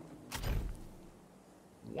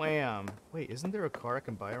 Wham! Wait, isn't there a car I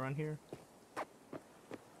can buy around here? Or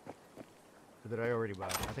did I already buy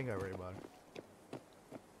it? I think I already bought it.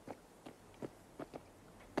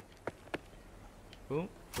 Boom,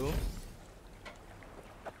 boom.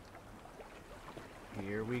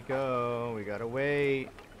 Here we go. We gotta wait.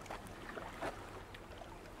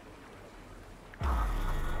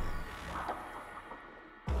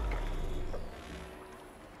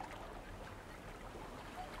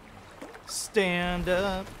 Stand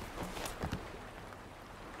up.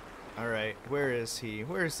 Alright, where is he?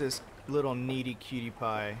 Where's this little needy cutie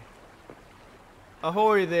pie?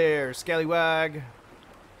 Ahoy there, scallywag!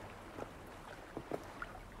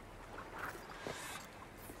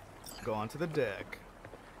 Go onto the deck.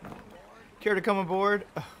 Care to come aboard?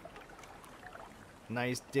 Ugh.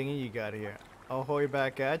 Nice dinghy you got here. Ahoy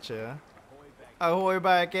back at ya. Ahoy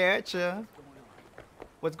back at ya.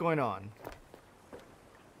 What's going on?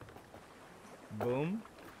 Boom.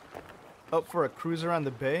 Up for a cruise around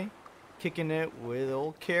the bay? Kicking it with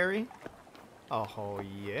old Kerry? Oh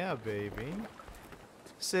yeah, baby.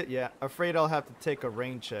 Sit, yeah. Afraid I'll have to take a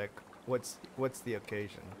rain check. What's the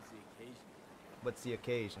occasion? What's the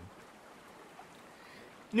occasion?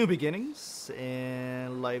 New beginnings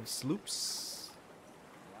and live sloops.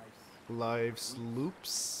 Live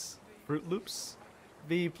sloops. Fruit Loops.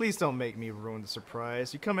 V, please don't make me ruin the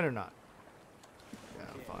surprise. You come in or not? Yeah,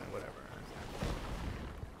 fine, whatever.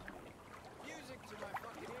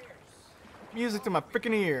 Music to my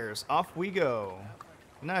freaking ears. Off we go.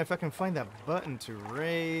 Now if I can find that button to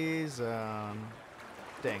raise,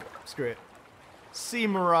 dang, screw it.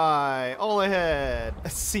 Samurai, all ahead.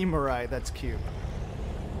 Samurai, that's cute.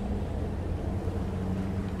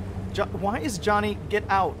 Why is Johnny, get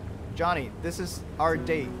out. Johnny, this is our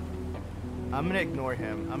date. I'm gonna ignore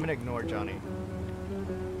him. I'm gonna ignore Johnny.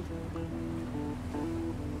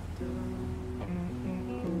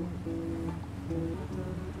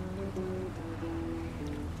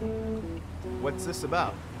 What's this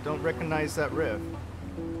about? Don't recognize that riff.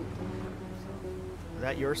 Is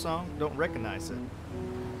that your song? Don't recognize it.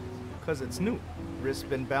 Cause it's new. Riff's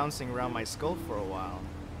been bouncing around my skull for a while.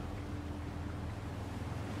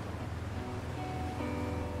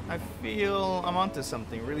 I feel I'm onto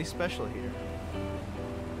something really special here.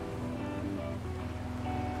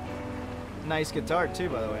 Nice guitar too,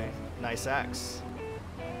 by the way. Nice axe.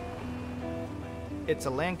 It's a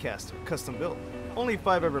Lancaster, custom built. Only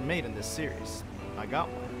 5 ever made in this series. I got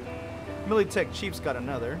one. Militech Chief's got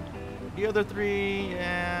another. The other 3,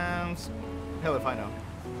 hell if I know.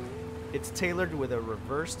 It's tailored with a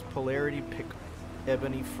reversed polarity pickup,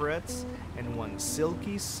 ebony frets, and one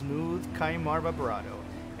silky smooth Gaymer vibrato.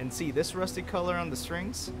 And see, this rusty color on the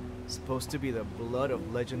strings? Supposed to be the blood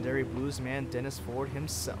of legendary bluesman Dennis Ford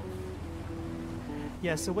himself.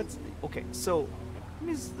 Yeah, so okay, so,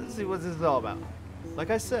 let's see what this is all about. Like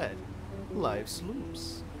I said, live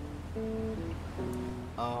sloops.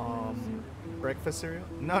 Breakfast cereal?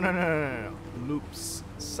 No. Loops,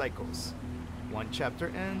 cycles. One chapter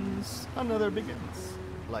ends, another begins.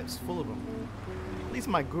 Life's full of them. At least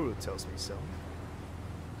my guru tells me so.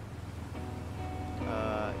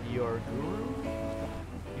 Your guru?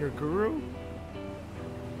 Your guru?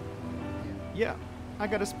 Yeah, I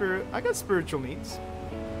got spiritual needs.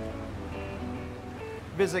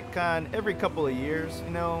 visit Khan every couple of years.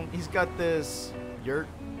 You know, he's got this yurt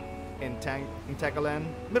in Takalan,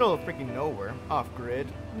 middle of freaking nowhere, off-grid,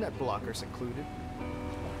 net blocker secluded.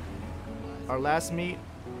 Our last meet,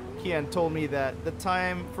 Kian told me that the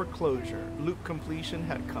time for closure, loop completion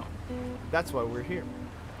had come. That's why we're here,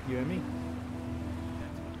 you and me.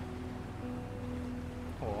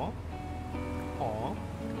 Aw. Aw.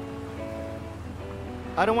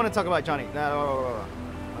 I don't want to talk about Johnny. No.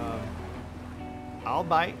 I'll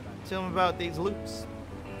bite. Tell him about these loops.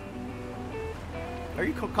 Are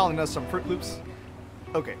you calling us some Fruit Loops?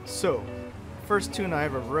 Okay, so, first tune I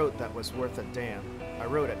ever wrote that was worth a damn. I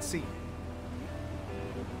wrote at sea.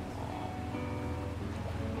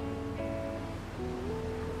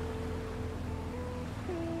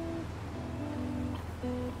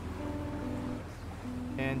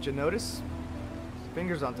 And you notice?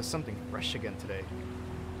 Fingers onto something fresh again today.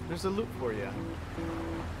 There's a loop for you.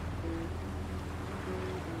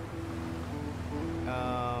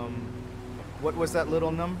 What was that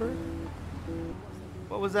little number?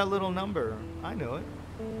 What was that little number? I know it.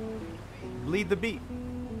 Bleed the Beat.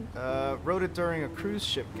 Wrote it during a cruise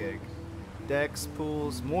ship gig. Decks,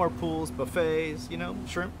 pools, more pools, buffets, you know,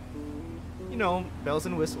 shrimp. You know, bells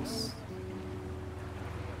and whistles.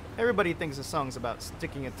 Everybody thinks the song's about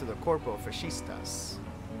sticking it to the corpo fascistas.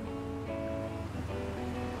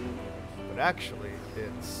 But actually,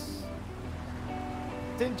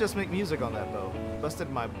 didn't just make music on that boat.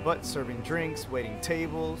 Busted my butt serving drinks, waiting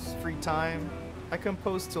tables, free time. I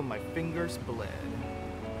composed till my fingers bled.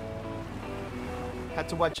 Had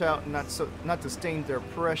to watch out not to stain their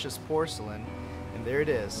precious porcelain. And there it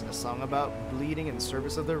is, a song about bleeding in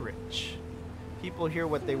service of the rich. People hear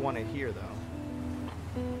what they want to hear, though.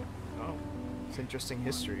 Oh, it's interesting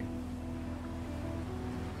history.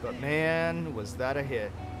 But man, was that a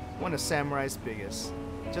hit. One of Samurai's biggest.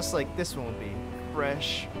 Just like this one will be.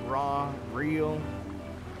 Fresh, raw, real.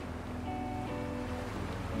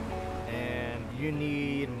 And you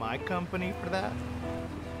need my company for that?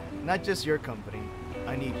 Not just your company.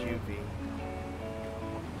 I need you, V.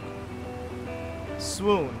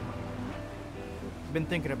 Swoon. Been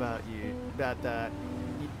thinking about you, about that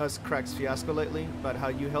us cracks fiasco lately, about how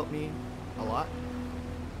you helped me a lot.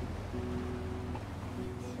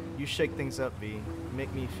 You shake things up, V.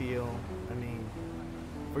 Make me feel,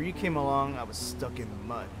 before you came along, I was stuck in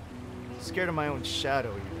mud. Scared of my own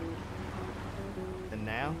shadow, even. And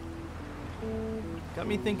now? Got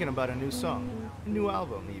me thinking about a new song. A new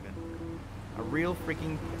album, even. A real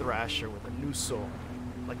freaking thrasher with a new soul.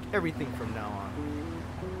 Like everything from now on.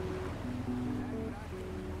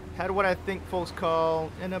 Had what I think folks call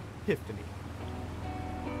an epiphany.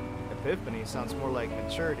 Epiphany sounds more like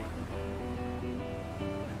maturity.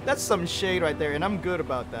 That's some shade right there, and I'm good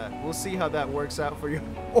about that. We'll see how that works out for you.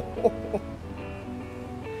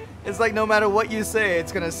 It's like no matter what you say,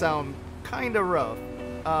 it's gonna sound kind of rough.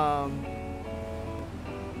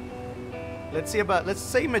 Let's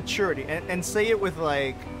say maturity, and say it with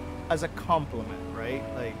like, as a compliment, right?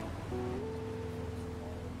 Like,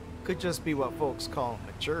 could just be what folks call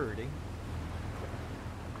maturity.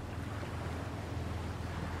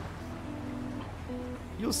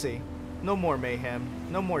 You'll see. No more mayhem.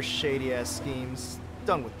 No more shady-ass schemes.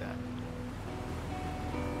 Done with that.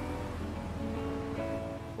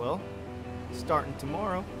 Well, starting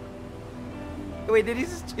tomorrow. Wait,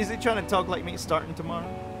 is he trying to talk like me starting tomorrow?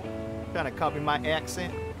 Trying to copy my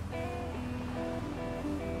accent?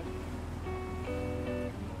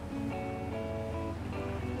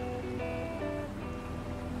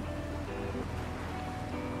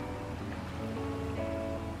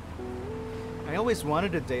 I always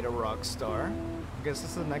wanted to date a rock star. I guess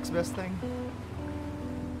this is the next best thing.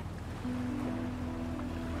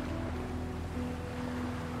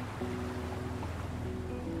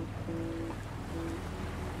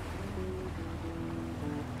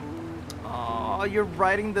 Oh, you're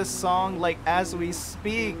writing this song like as we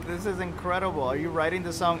speak. This is incredible. Are you writing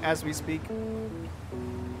the song as we speak?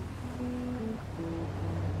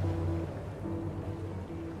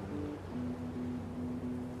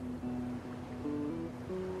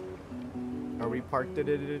 Are we parked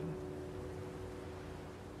it?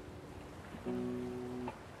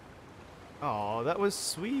 Oh, that was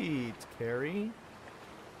sweet, KERRY.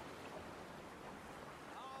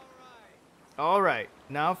 All right,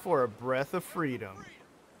 now for a breath of freedom.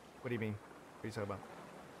 What do you mean? What are you talking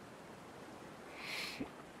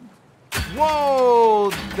about?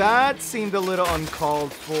 Whoa, that seemed a little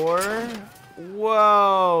uncalled for.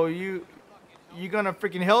 Whoa, you gonna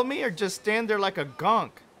freaking help me or just stand there like a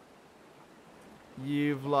gonk?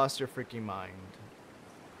 You've lost your freaking mind.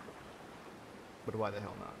 But why the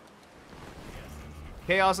hell not?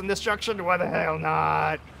 Chaos and destruction? Why the hell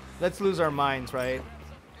not? Let's lose our minds, right?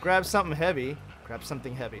 Grab something heavy. Grab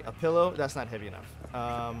something heavy. A pillow? That's not heavy enough.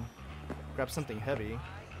 Grab something heavy.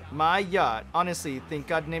 My yacht. Honestly, think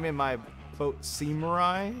God named my boat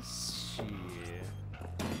Samurai? Shit.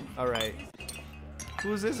 Alright.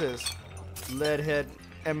 Whose is this? Leadhead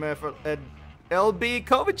MF LB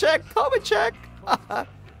Kovacek. Kovacek!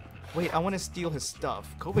 Wait, I want to steal his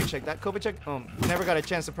stuff. Kovacek, that Kovacek? Never got a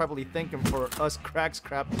chance to properly thank him for us cracks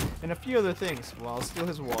crap and a few other things. Well, I'll steal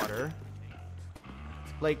his water.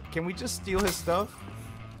 Like, can we just steal his stuff?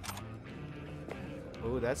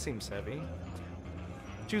 Oh, that seems heavy.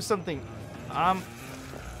 Choose something. I'm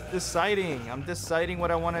deciding what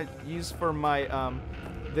I want to use for my,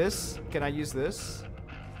 this. Can I use this?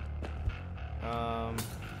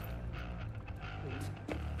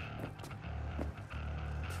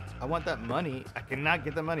 I want that money. I cannot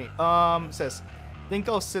get the money. Says, think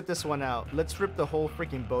I'll sit this one out. Let's rip the whole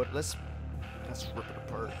freaking boat. Let's rip it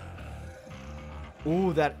apart.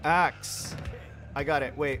 Ooh, that axe. I got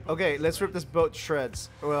it. Wait. Okay, let's rip this boat to shreds.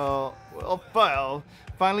 Well,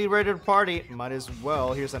 finally ready to party. Might as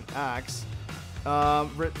well. Here's an axe.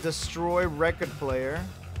 Destroy record player.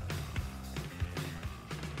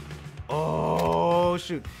 Oh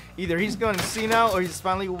shoot! Either he's going to see now, or he's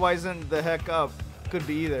finally wising the heck up. Could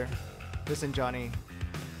be either. Listen, Johnny.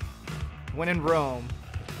 When in Rome,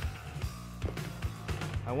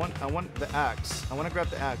 I want the axe. I want to grab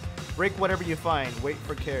the axe. Break whatever you find. Wait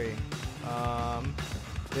for KERRY.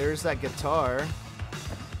 There's that guitar.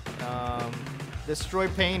 Destroy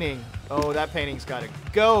painting. Oh, that painting's gotta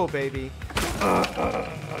go, baby.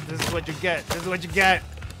 This is what you get. This is what you get.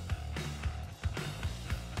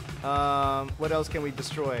 What else can we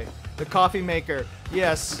destroy? The coffee maker.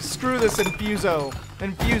 Yes, screw this Infuso.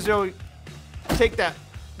 Infuso, take that.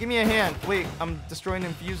 Give me a hand. Wait, I'm destroying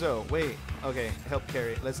Infuso. Wait. Okay, help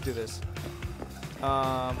KERRY. Let's do this.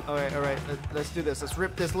 Alright. Let's do this. Let's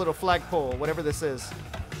rip this little flagpole, whatever this is.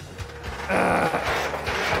 Ooh,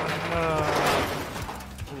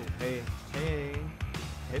 hey,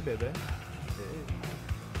 baby. Hey.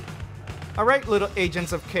 Alright, little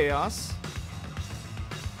agents of chaos.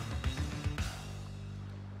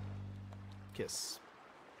 Kiss.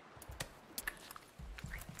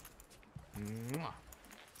 Mwah.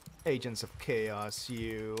 Agents of chaos,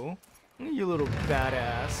 you little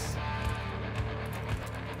badass.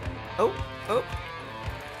 Oh.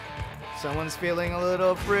 Someone's feeling a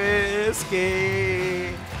little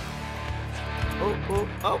frisky.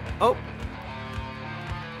 Oh.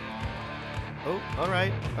 Oh,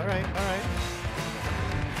 alright.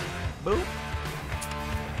 Boop.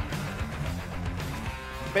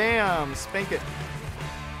 Bam! Spank it.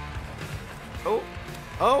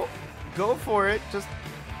 Oh! Go for it. Just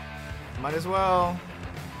might as well.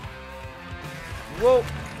 Whoa!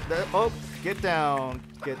 Oh, get down.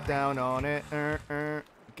 Get down on it.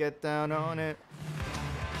 Get down on it.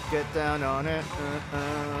 Get down on it.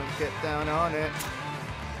 Get down on it.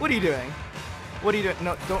 What are you doing? What are you doing?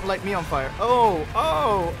 No, don't light me on fire. Oh!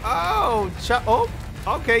 Oh,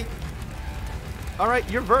 okay. Alright,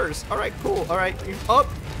 your verse. Alright, cool. Alright, up.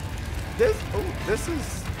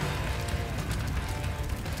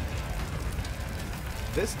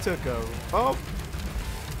 This took a... Oh!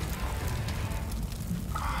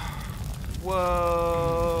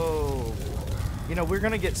 Whoa! You know, we're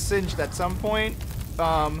gonna get singed at some point.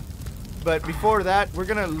 But before that, we're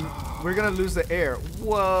gonna lose the air.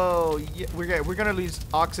 Whoa! Yeah, we're gonna lose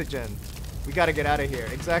oxygen. We gotta get out of here.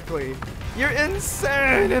 Exactly. You're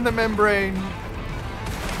insane in the membrane.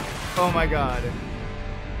 Oh my god.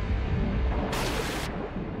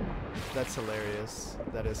 That's hilarious.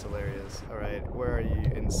 That is hilarious. Alright, where are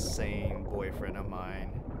you, insane boyfriend of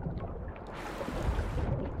mine?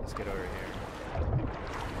 Let's get over here.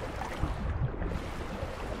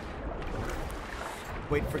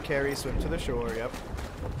 Wait for KERRY, swim to the shore, yep.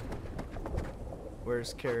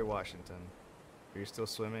 Where's KERRY Washington? Are you still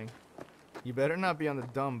swimming? You better not be on the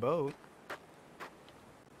dumb boat.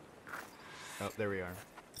 Oh, there we are.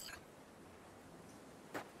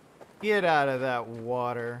 Get out of that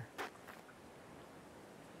water.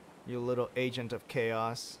 You little agent of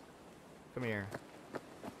chaos. Come here.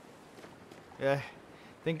 Yeah,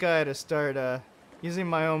 think I had to start using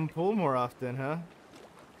my own pool more often, huh?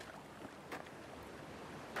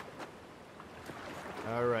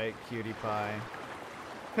 Alright, cutie pie.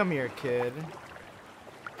 Come here, kid.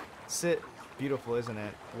 Sit. Beautiful, isn't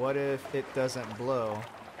it? What if it doesn't blow?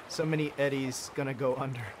 So many eddies gonna go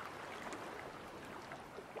under.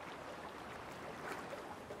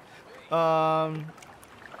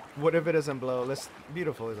 What if it doesn't blow?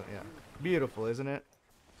 Beautiful, isn't it? Yeah. Beautiful, isn't it?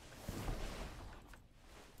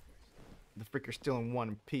 The freaker's still in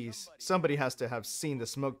one piece. Somebody has to have seen the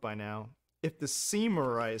smoke by now. If the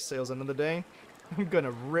samurai sails another day, I'm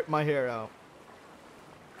gonna rip my hair out.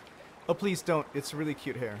 Oh, please don't. It's really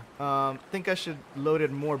cute hair. Think I should load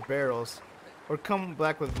in more barrels. Or come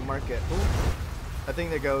back with market. Ooh. I think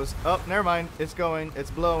that goes. Oh, never mind. It's going.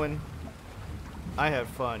 It's blowing. I have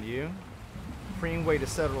fun, you. Freeing way to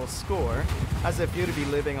settle a score. As if you'd be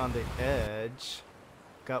living on the edge.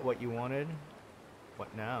 Got what you wanted?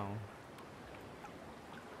 What now?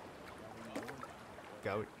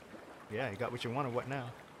 Yeah, you got what you wanted. What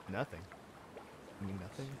now? Nothing. You mean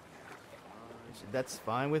nothing? That's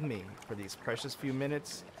fine with me. For these precious few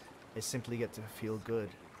minutes, I simply get to feel good.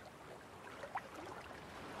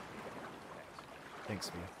 Thanks,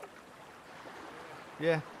 V.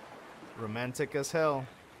 Yeah, romantic as hell.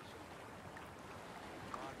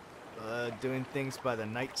 Doing things by the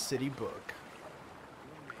Night City book.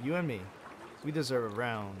 You and me, we deserve a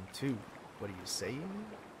round two. What are you saying?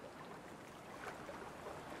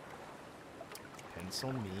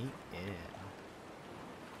 Pencil me in.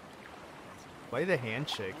 Why the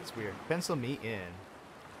handshake? It's weird. Pencil me in.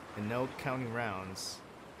 And no counting rounds.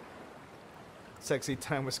 Sexy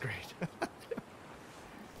time was great.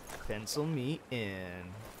 Pencil me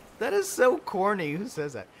in. That is so corny. Who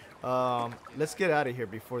says that? Let's get out of here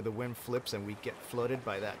before the wind flips and we get flooded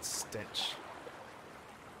by that stench.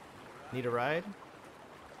 Need a ride?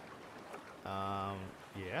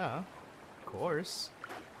 Yeah. Of course.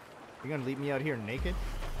 You gonna leave me out here naked?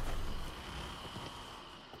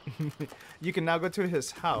 You can now go to his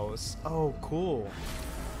house. Oh, cool.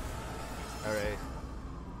 Alright.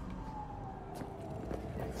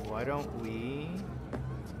 Why don't we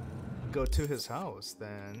go to his house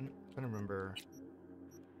then? I don't remember.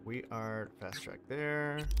 We are fast track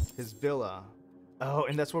there. His villa. Oh,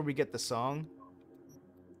 and that's where we get the song.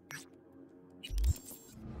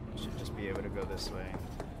 Should just be able to go this way.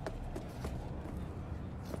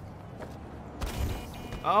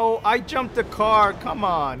 Oh, I jumped the car. Come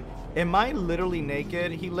on. Am I literally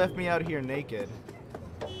naked? He left me out here naked.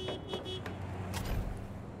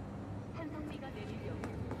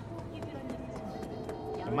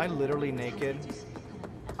 Am I literally naked?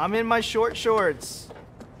 I'm in my short shorts.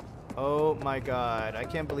 Oh my god. I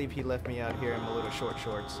can't believe he left me out here in my little short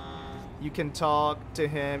shorts. You can talk to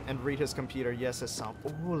him and read his computer. Yes, it's some.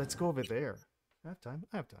 Oh, let's go over there. I have time.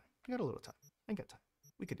 I have time. I got a little time. I got time.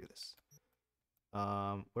 We could do this.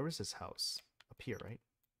 Where was his house? Up here, right?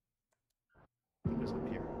 I think it was up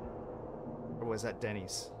here. Or was that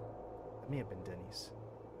Denny's? It may have been Denny's.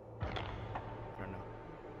 I don't know.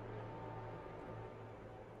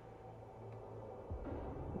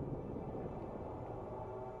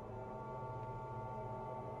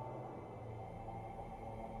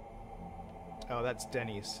 Oh, that's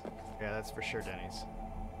Denny's. Yeah, that's for sure Denny's.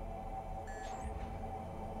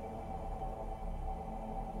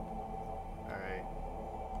 Alright.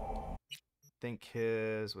 Think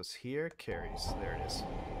his was here. KERRY's. There it is.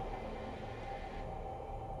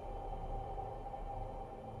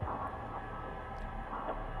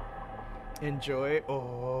 Enjoy.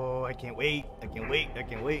 Oh, I can't wait. I can't wait. I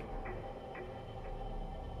can't wait.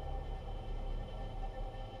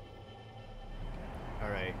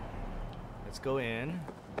 Alright. Let's go in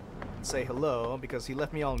and say hello because he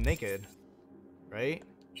left me all naked. Right?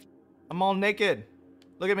 I'm all naked.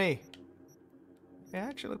 Look at me. Yeah, I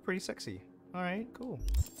actually look pretty sexy. Alright, cool.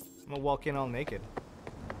 I'm gonna walk in all naked.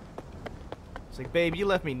 It's like, babe, you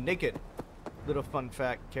left me naked. Little fun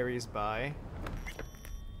fact carries by.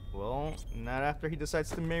 Well, not after he decides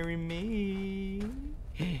to marry me.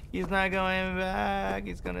 He's not going back.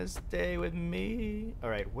 He's gonna stay with me.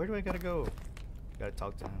 Alright, where do I gotta go? Gotta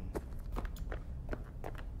talk to him.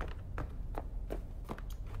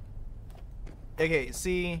 Okay,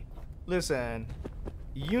 see, listen.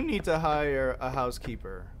 You need to hire a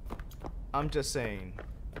housekeeper. I'm just saying.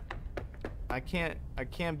 I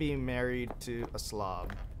can't be married to a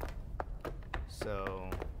slob. So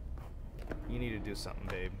you need to do something,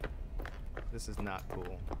 babe. This is not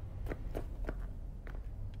cool.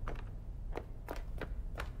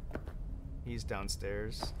 He's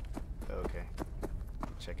downstairs. Okay.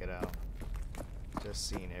 Check it out. Just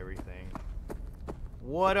seeing everything.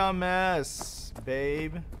 What a mess,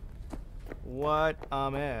 babe. What a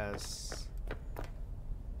mess.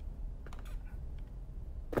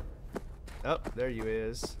 Oh, there you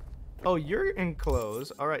is. Oh, you're in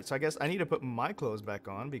clothes. Alright, so I guess I need to put my clothes back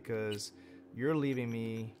on because you're leaving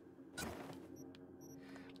me.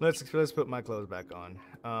 Let's put my clothes back on.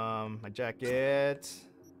 My jacket.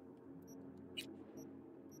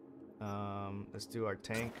 Let's do our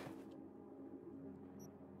tank.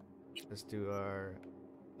 Let's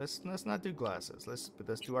Let's not do glasses.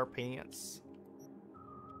 Let's do our pants.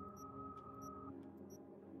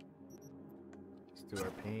 Let's do our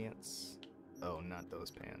pants. Oh, not those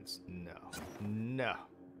pants. No. No.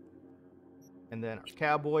 And then our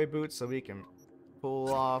cowboy boots so we can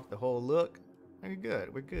pull off the whole look. We're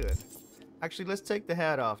good. We're good. Actually, let's take the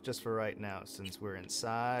hat off just for right now since we're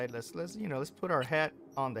inside. Let's put our hat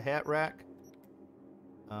on the hat rack.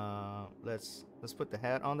 Let's put the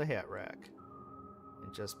hat on the hat rack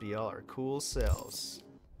and just be all our cool selves.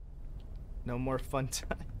 No more fun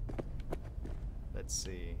time. Let's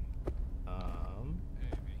see.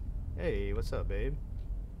 Hey, what's up, babe?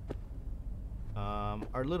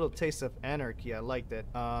 Our little taste of anarchy, I like that.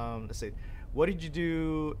 Let's see. What did you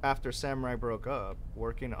do after Samurai broke up?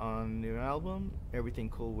 Working on new album? Everything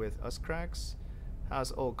cool with us cracks?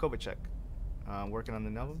 How's old Kovacic? Working on the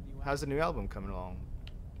new album? How's the new album coming along?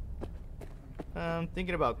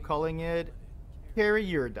 Thinking about calling it KERRY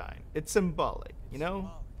Uridine. It's symbolic, you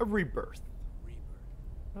know? A rebirth.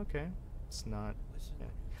 Okay. It's not. Yeah.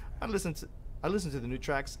 I listen to the new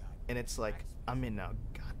tracks and it's like I'm in a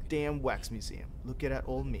goddamn wax museum. Look at that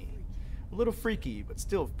old me. A little freaky, but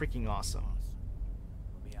still freaking awesome.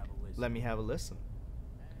 Let me have a listen.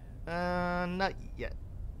 Not yet.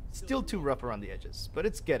 Still too rough around the edges, but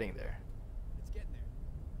it's getting there.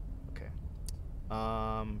 Okay.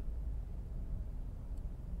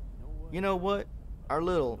 You know what? Our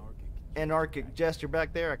little anarchic gesture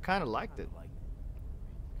back there, I kind of liked it.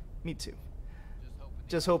 Me too.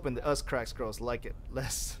 Just hoping the us cracks girls like it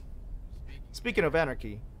less. Speaking of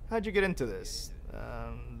anarchy, how'd you get into this?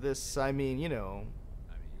 I mean, you know,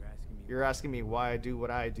 you're asking me why I do what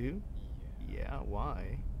I do? Yeah,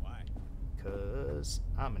 why? 'Cause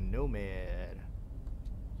I'm a nomad.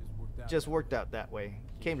 Just worked out that way.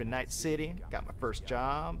 Came to Night City, got my first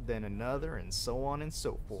job, then another, and so on and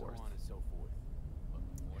so forth.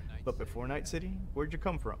 But before Night City, where'd you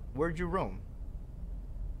come from? Where'd you roam?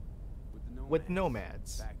 With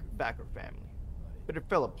nomads, backer family. But it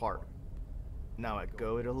fell apart. Now I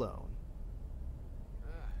go it alone.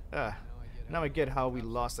 Now I get how we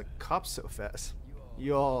lost the cops so fast.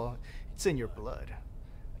 You all, it's in your blood.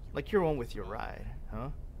 Like you're one with your ride,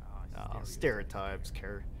 huh? Oh, stereotypes,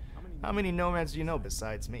 Kerry. How many nomads do you know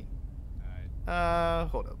besides me?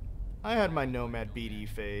 Hold up. I had my nomad BD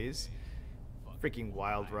phase. Freaking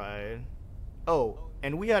wild ride. Oh,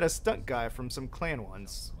 and we had a stunt guy from some clan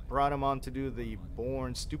once. Brought him on to do the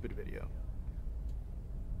Born Stupid video.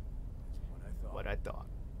 What I thought.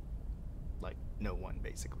 Like, no one,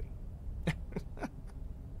 basically.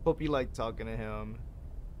 Hope you like talking to him.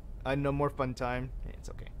 No more fun time. Hey, it's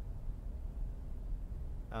okay.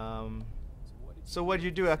 So what'd you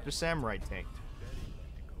do after Samurai tanked?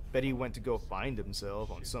 Bet he went to go find himself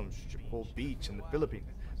on some whole beach in the Philippines.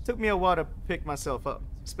 Took me a while to pick myself up.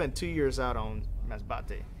 Spent 2 years out on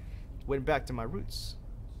Masbate. Went back to my roots.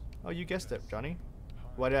 Oh, you guessed it, Johnny.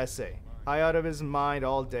 What did I say? High out of his mind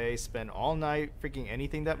all day, spent all night freaking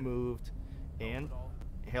anything that moved, and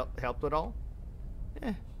helped it all?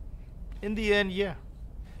 Eh. In the end, yeah.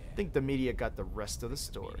 I think the media got the rest of the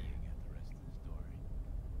story.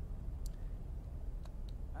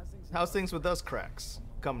 How's things with us cracks?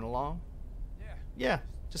 Coming along? Yeah,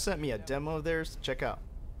 just sent me a demo of theirs to check out.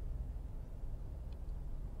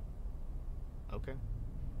 Okay.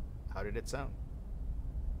 How did it sound?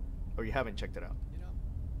 Or you haven't checked it out?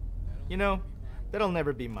 You know, that'll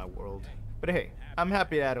never be my world. But hey, I'm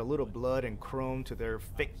happy to add a little blood and chrome to their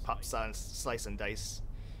fake pop slice and dice.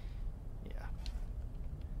 Yeah.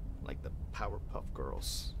 Like the Powerpuff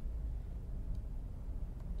Girls.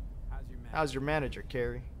 How's your manager,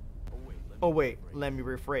 KERRY? Oh wait, let me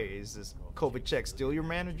rephrase. Is Kovacic still your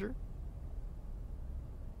manager?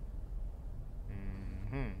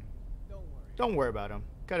 Don't worry about him.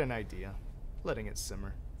 Got an idea. Letting it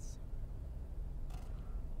simmer.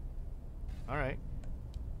 Alright.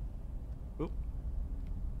 Oop.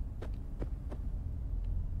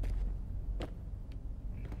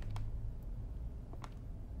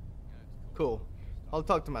 Cool. I'll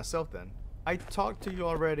talk to myself then. I talked to you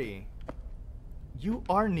already. You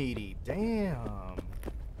are needy. Damn.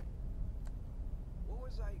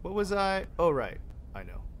 What was I? Oh, right. I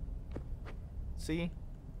know. See?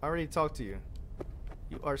 I already talked to you.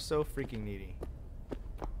 You are so freaking needy.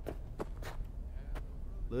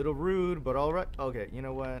 Little rude, but alright. Okay, you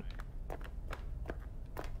know what?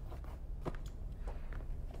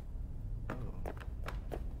 Oh.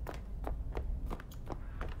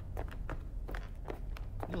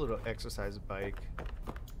 You little exercise bike.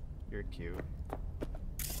 You're cute.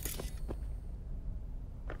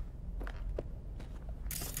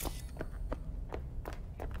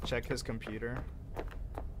 Check his computer.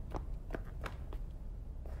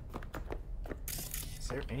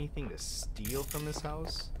 there anything to steal from this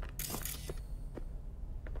house?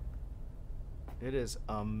 It is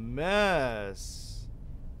a mess.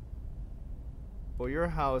 Well, your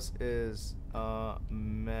house is a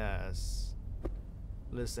mess.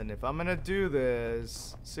 Listen, if I'm gonna do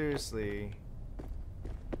this, seriously.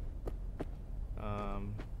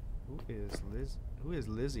 Who is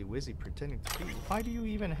Lizzie Wizzy pretending to be? Why do you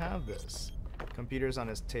even have this? Computer's on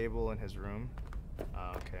his table in his room.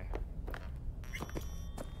 Ah, okay.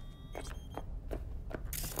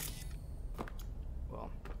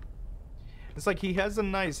 Well, it's like he has a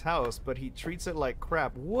nice house, but he treats it like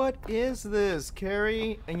crap. What is this,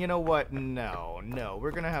 KERRY? And you know what? No,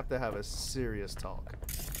 we're gonna have a serious talk.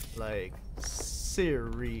 Like,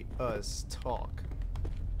 serious talk.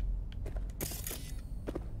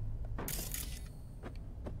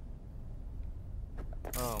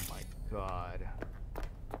 Oh my god.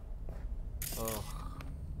 Ugh.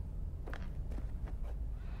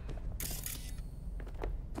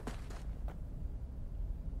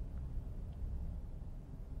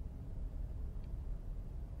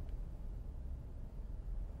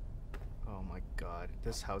 Oh my god.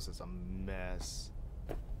 This house is a mess.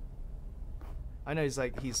 I know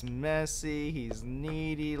he's messy, he's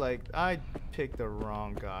needy, like, I picked the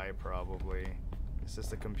wrong guy probably. Is this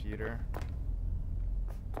the computer?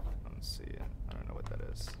 Let's see. I don't know what that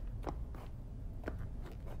is.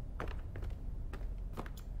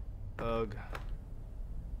 Ugh.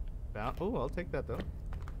 Oh, I'll take that though.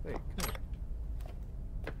 Hey, come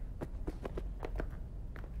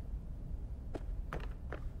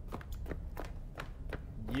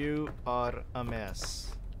here. You are a mess.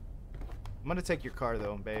 I'm gonna take your car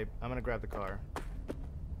though, babe. I'm gonna grab the car.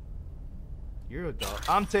 You're a dog.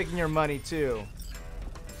 I'm taking your money too.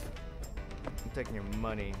 I'm taking your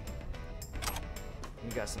money. You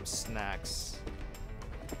got some snacks.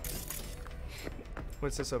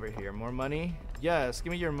 What's this over here? More money? Yes, give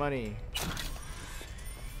me your money.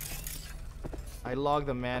 I log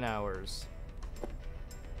the man hours.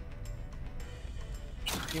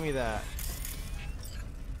 Give me that.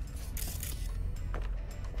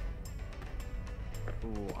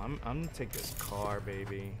 Ooh, I'm gonna take this car,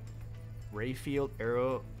 baby. Rayfield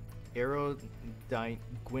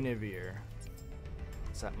Guinevere.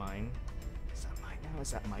 Is that mine? Is that mine now?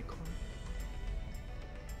 Is that my car?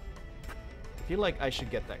 I feel like I should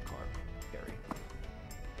get that car, KERRY.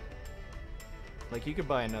 Like, you could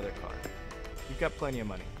buy another car. You've got plenty of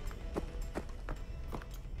money.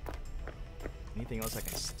 Anything else I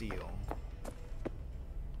can steal?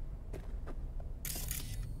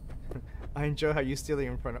 I enjoy how you stealing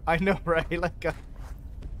in front of. I know, right? Like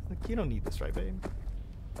you don't need this, right, babe?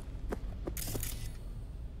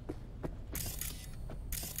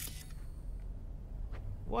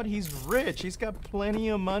 What? He's rich. He's got plenty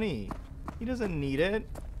of money. He doesn't need it.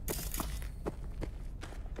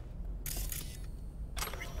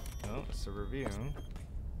 Oh, it's a review.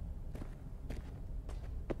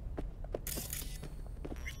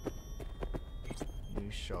 New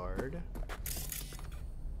shard.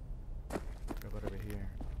 What about over here?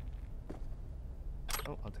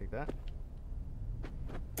 Oh, I'll take that.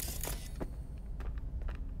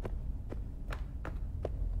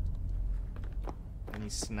 Any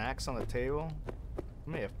snacks on the table? I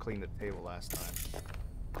may have cleaned the table last time.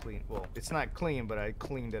 Clean. Well, it's not clean, but I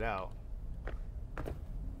cleaned it out.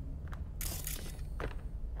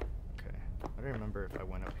 Okay. I don't remember if I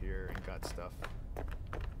went up here and got stuff.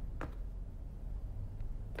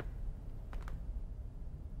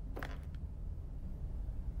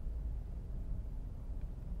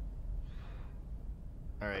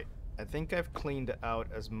 Alright. I think I've cleaned out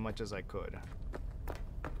as much as I could.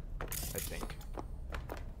 I think.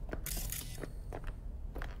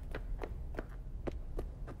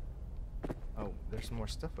 Oh, there's some more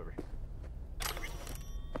stuff over here.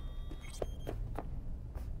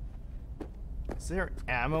 Is there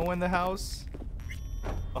ammo in the house?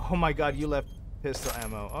 Oh my god, you left pistol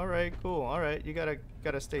ammo. Alright, cool. Alright, you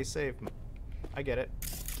gotta stay safe. I get it.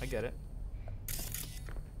 I get it.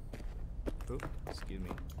 Oop, excuse me.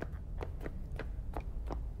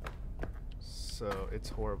 So, it's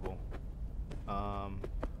horrible.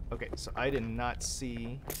 Okay, so I did not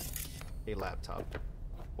see a laptop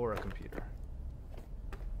or a computer.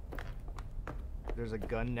 There's a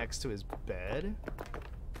gun next to his bed?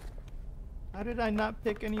 How did I not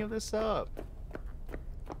pick any of this up?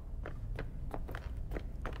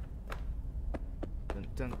 Dun,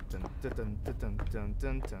 dun, dun, dun, dun, dun, dun,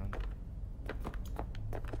 dun, dun.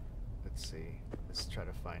 Let's see. Let's try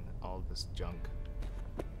to find all this junk.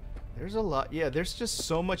 There's a lot. Yeah, there's just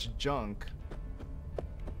so much junk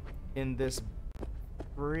in this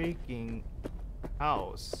freaking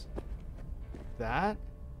House. That?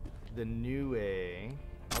 The new A.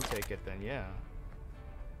 I'll take it then, yeah.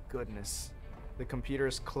 Goodness. The computer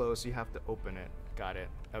is closed, you have to open it. Got it.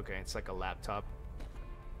 Okay, it's like a laptop.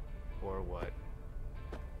 Or what?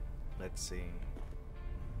 Let's see.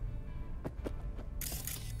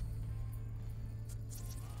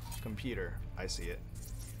 Computer. I see it.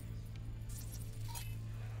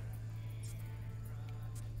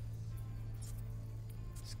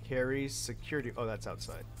 It's KERRY's security. Oh, that's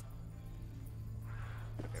outside.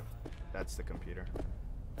 Okay, that's the computer.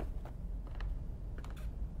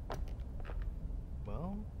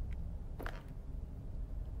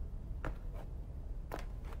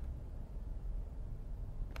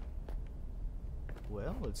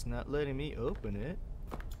 Well, it's not letting me open it.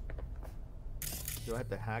 Do I have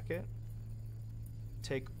to hack it?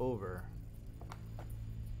 Take over.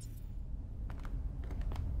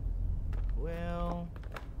 Well,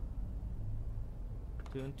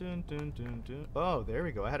 dun, dun, dun, dun, dun. Oh, there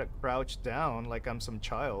we go. I had to crouch down like I'm some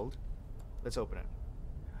child. Let's open it.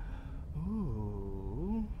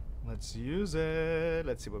 Ooh, let's use it.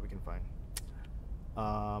 Let's see what we can find.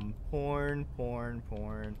 Porn.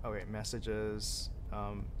 Okay, messages.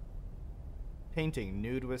 Painting,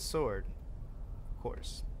 nude with sword. Of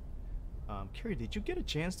course. KERRY, did you get a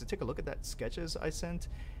chance to take a look at that sketches I sent?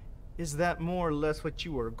 Is that more or less what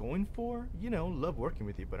you were going for? You know, love working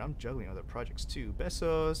with you, but I'm juggling other projects too.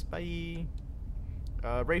 Besos, bye.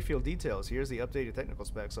 Rayfield details. Here's the updated technical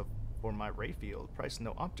specs for my Rayfield. Price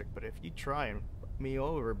no object, but if you try and me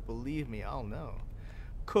over, believe me, I'll know.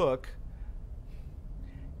 Cook.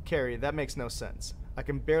 KERRY, that makes no sense. I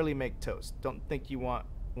can barely make toast. Don't think you want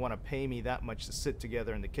to pay me that much to sit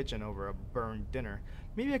together in the kitchen over a burned dinner.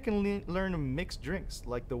 Maybe I can learn to mix drinks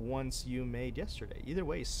like the ones you made yesterday. Either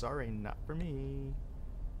way, sorry, not for me.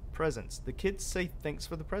 Presents. The kids say thanks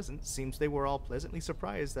for the presents. Seems they were all pleasantly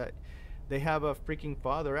surprised that they have a freaking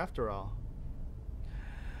father after all.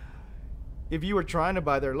 If you were trying to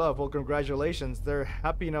buy their love, well, congratulations. They're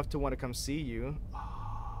happy enough to want to come see you.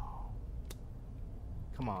 Oh.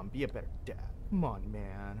 Come on, be a better dad. Come on,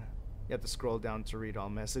 man. You have to scroll down to read all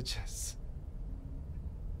messages.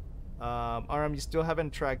 RM, you still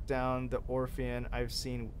haven't tracked down the orphan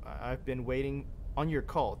I've been waiting on your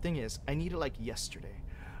call. Thing is, I need it like yesterday.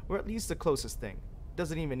 Or at least the closest thing.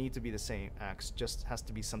 Doesn't even need to be the same axe, just has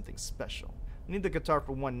to be something special. I need the guitar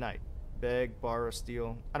for one night. Beg, borrow,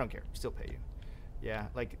 steal. I don't care. Still pay you. Yeah,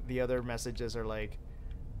 like the other messages are like,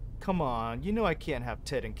 come on, you know I can't have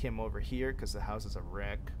Ted and Kim over here because the house is a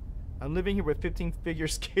wreck. I'm living here with 15 figure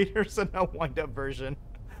skaters and a wind-up version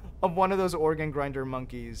of one of those organ grinder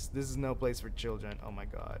monkeys. This is no place for children. Oh my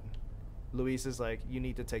god. Luis is like, you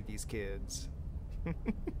need to take these kids.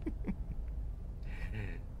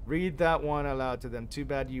 Read that one aloud to them. Too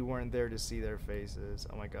bad you weren't there to see their faces.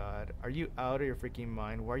 Oh my god. Are you out of your freaking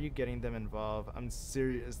mind? Why are you getting them involved? I'm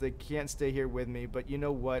serious. They can't stay here with me, but you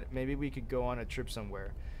know what? Maybe we could go on a trip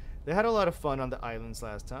somewhere. They had a lot of fun on the islands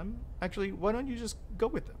last time. Actually, why don't you just go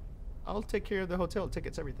with them? I'll take care of the hotel,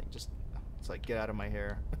 tickets, everything. Just, it's like, get out of my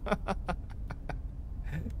hair.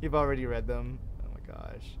 You've already read them. Oh my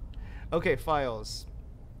gosh. Okay, files.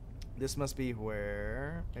 This must be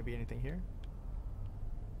where... Maybe anything here?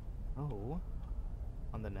 Oh.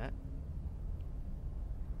 On the net.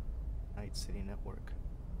 Night City Network.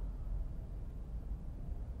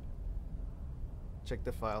 Check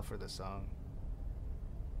the file for the song.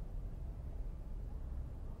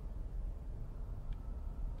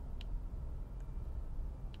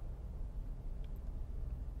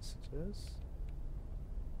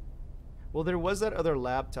 Well, there was that other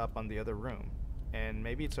laptop on the other room, and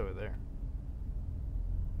maybe it's over there.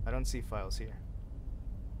 I don't see files here.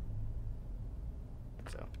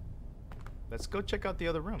 So, let's go check out the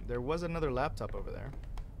other room. There was another laptop over there.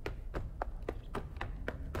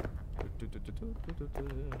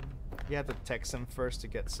 You have to text him first to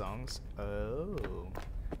get songs. Oh.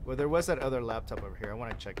 Well, there was that other laptop over here. I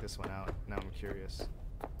want to check this one out. Now I'm curious.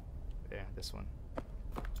 Yeah, this one.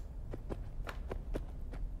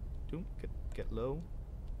 Get low.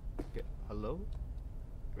 Get hello.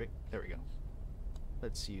 Wait, there we go.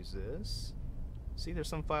 Let's use this. See, there's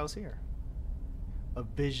some files here. A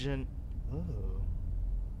vision. Oh.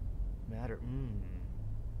 Matter.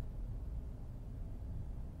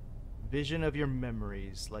 Vision of your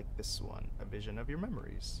memories, like this one. A vision of your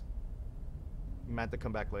memories. You might have to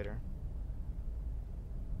come back later.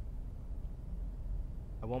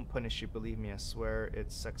 I won't punish you, believe me, I swear.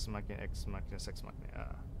 It's sex machina, ex machina, sex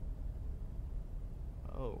machina.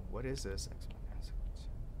 Oh, what is this? Ex machina.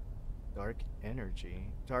 Dark energy.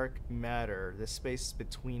 Dark matter. The space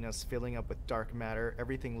between us filling up with dark matter.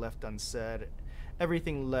 Everything left unsaid.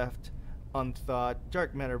 everything left unthought.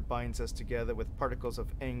 Dark matter binds us together with particles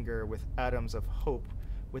of anger, with atoms of hope,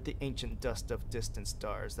 with the ancient dust of distant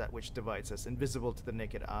stars, that which divides us, invisible to the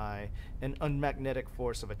naked eye, an unmagnetic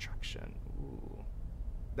force of attraction. Ooh.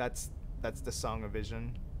 That's the Song of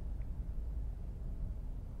Vision.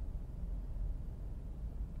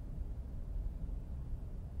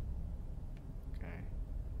 Okay.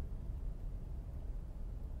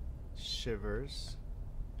 Shivers.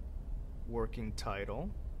 Working title.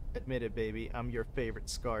 Admit it, baby. I'm your favorite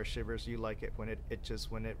scar, Shivers. You like it when it itches,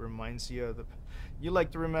 when it reminds you of the... You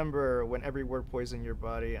like to remember when every word poisons your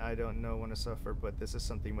body. I don't know when to suffer, but this is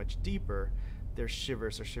something much deeper. There's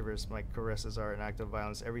shivers or shivers. My caresses are an act of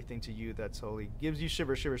violence. Everything to you that's holy gives you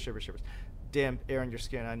shivers, shivers, shivers, shivers. Damp air on your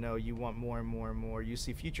skin. I know you want more and more and more. You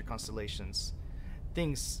see future constellations.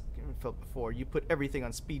 Things you haven't felt before. You put everything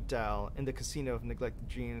on speed dial. In the casino of neglected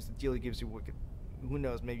dreams, the dealer gives you wicked... Who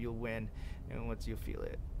knows, maybe you'll win. And once you feel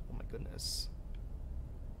it. Oh my goodness.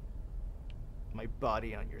 My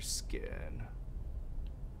body on your skin.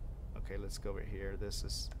 Okay, let's go over here. This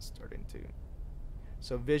is starting to...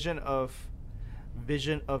 So vision of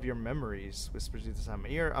your memories whispers you this time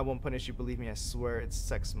of ear. I won't punish you, believe me, I swear. It's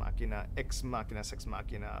sex machina, ex machina, sex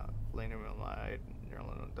machina. Flame light,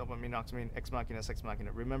 dopamine, oxamine, ex machina, sex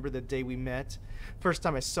machina. Remember the day we met? First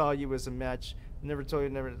time I saw you was a match. Never told you,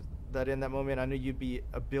 never that in that moment I knew you'd be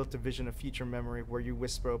a built a vision of future memory where you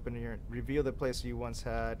whisper open your reveal the place you once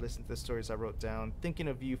had. Listen to the stories I wrote down. Thinking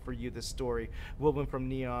of you for you, this story woven from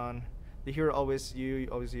neon. The hero always you,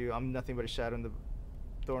 always you. I'm nothing but a shadow in the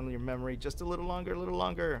thorn in your memory. Just a little longer, a little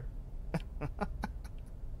longer.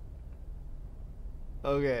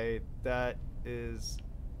 Okay, that is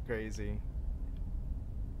crazy.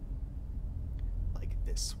 Like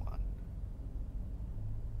this one.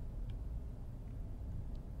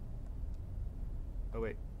 Oh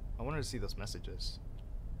wait, I wanted to see those messages.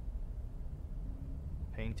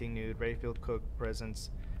 Painting nude, Rayfield Cook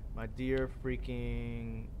presents. My dear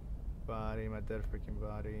freaking body, my dead freaking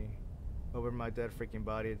body. Over my dead freaking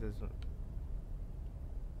body, it doesn't...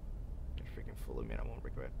 You're freaking full of me and I won't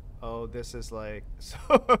regret. Oh, this is like... So,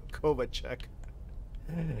 Kovacek.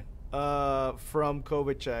 From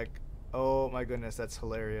Kovacek. Oh my goodness, that's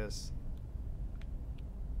hilarious.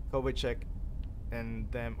 Kovacek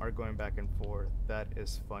and them are going back and forth. That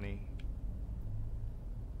is funny.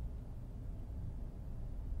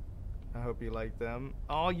 I hope you like them.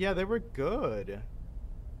 Oh yeah, they were good.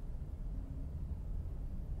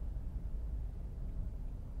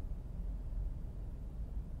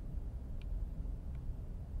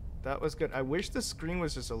 That was good. I wish the screen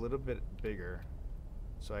was just a little bit bigger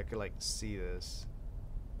so I could like see this.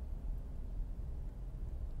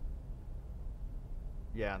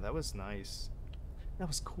 Yeah, that was nice. That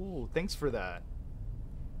was cool. Thanks for that.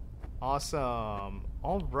 Awesome.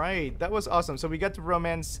 All right, that was awesome. So we got to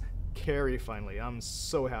romance KERRY finally. I'm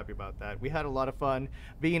so happy about that. We had a lot of fun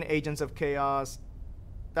being agents of chaos.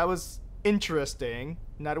 That was interesting.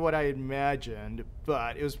 Not what I imagined,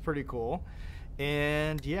 but it was pretty cool.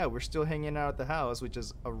 And yeah, we're still hanging out at the house, which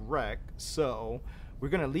is a wreck. So we're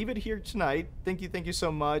gonna leave it here tonight. Thank you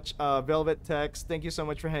so much. Velvet Text, thank you so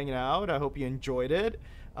much for hanging out. I hope you enjoyed it.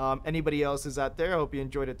 Anybody else is out there, I hope you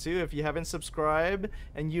enjoyed it too. If you haven't subscribed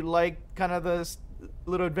and you like kind of the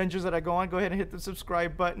little adventures that I go on, go ahead and hit the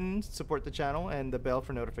subscribe button, support the channel, and the bell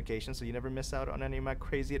for notifications so you never miss out on any of my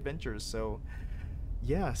crazy adventures. So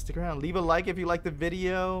yeah, stick around. Leave a like if you liked the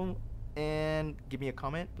video, and give me a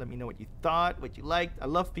comment. Let me know what you thought, what you liked. I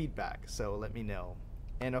love feedback, so let me know.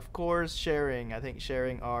 And of course, sharing. I think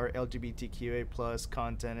sharing our LGBTQA+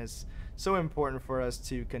 content is so important for us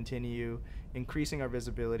to continue increasing our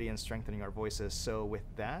visibility and strengthening our voices. So with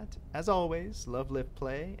that, as always, love, live,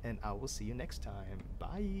 play, and I will see you next time.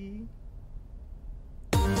 Bye.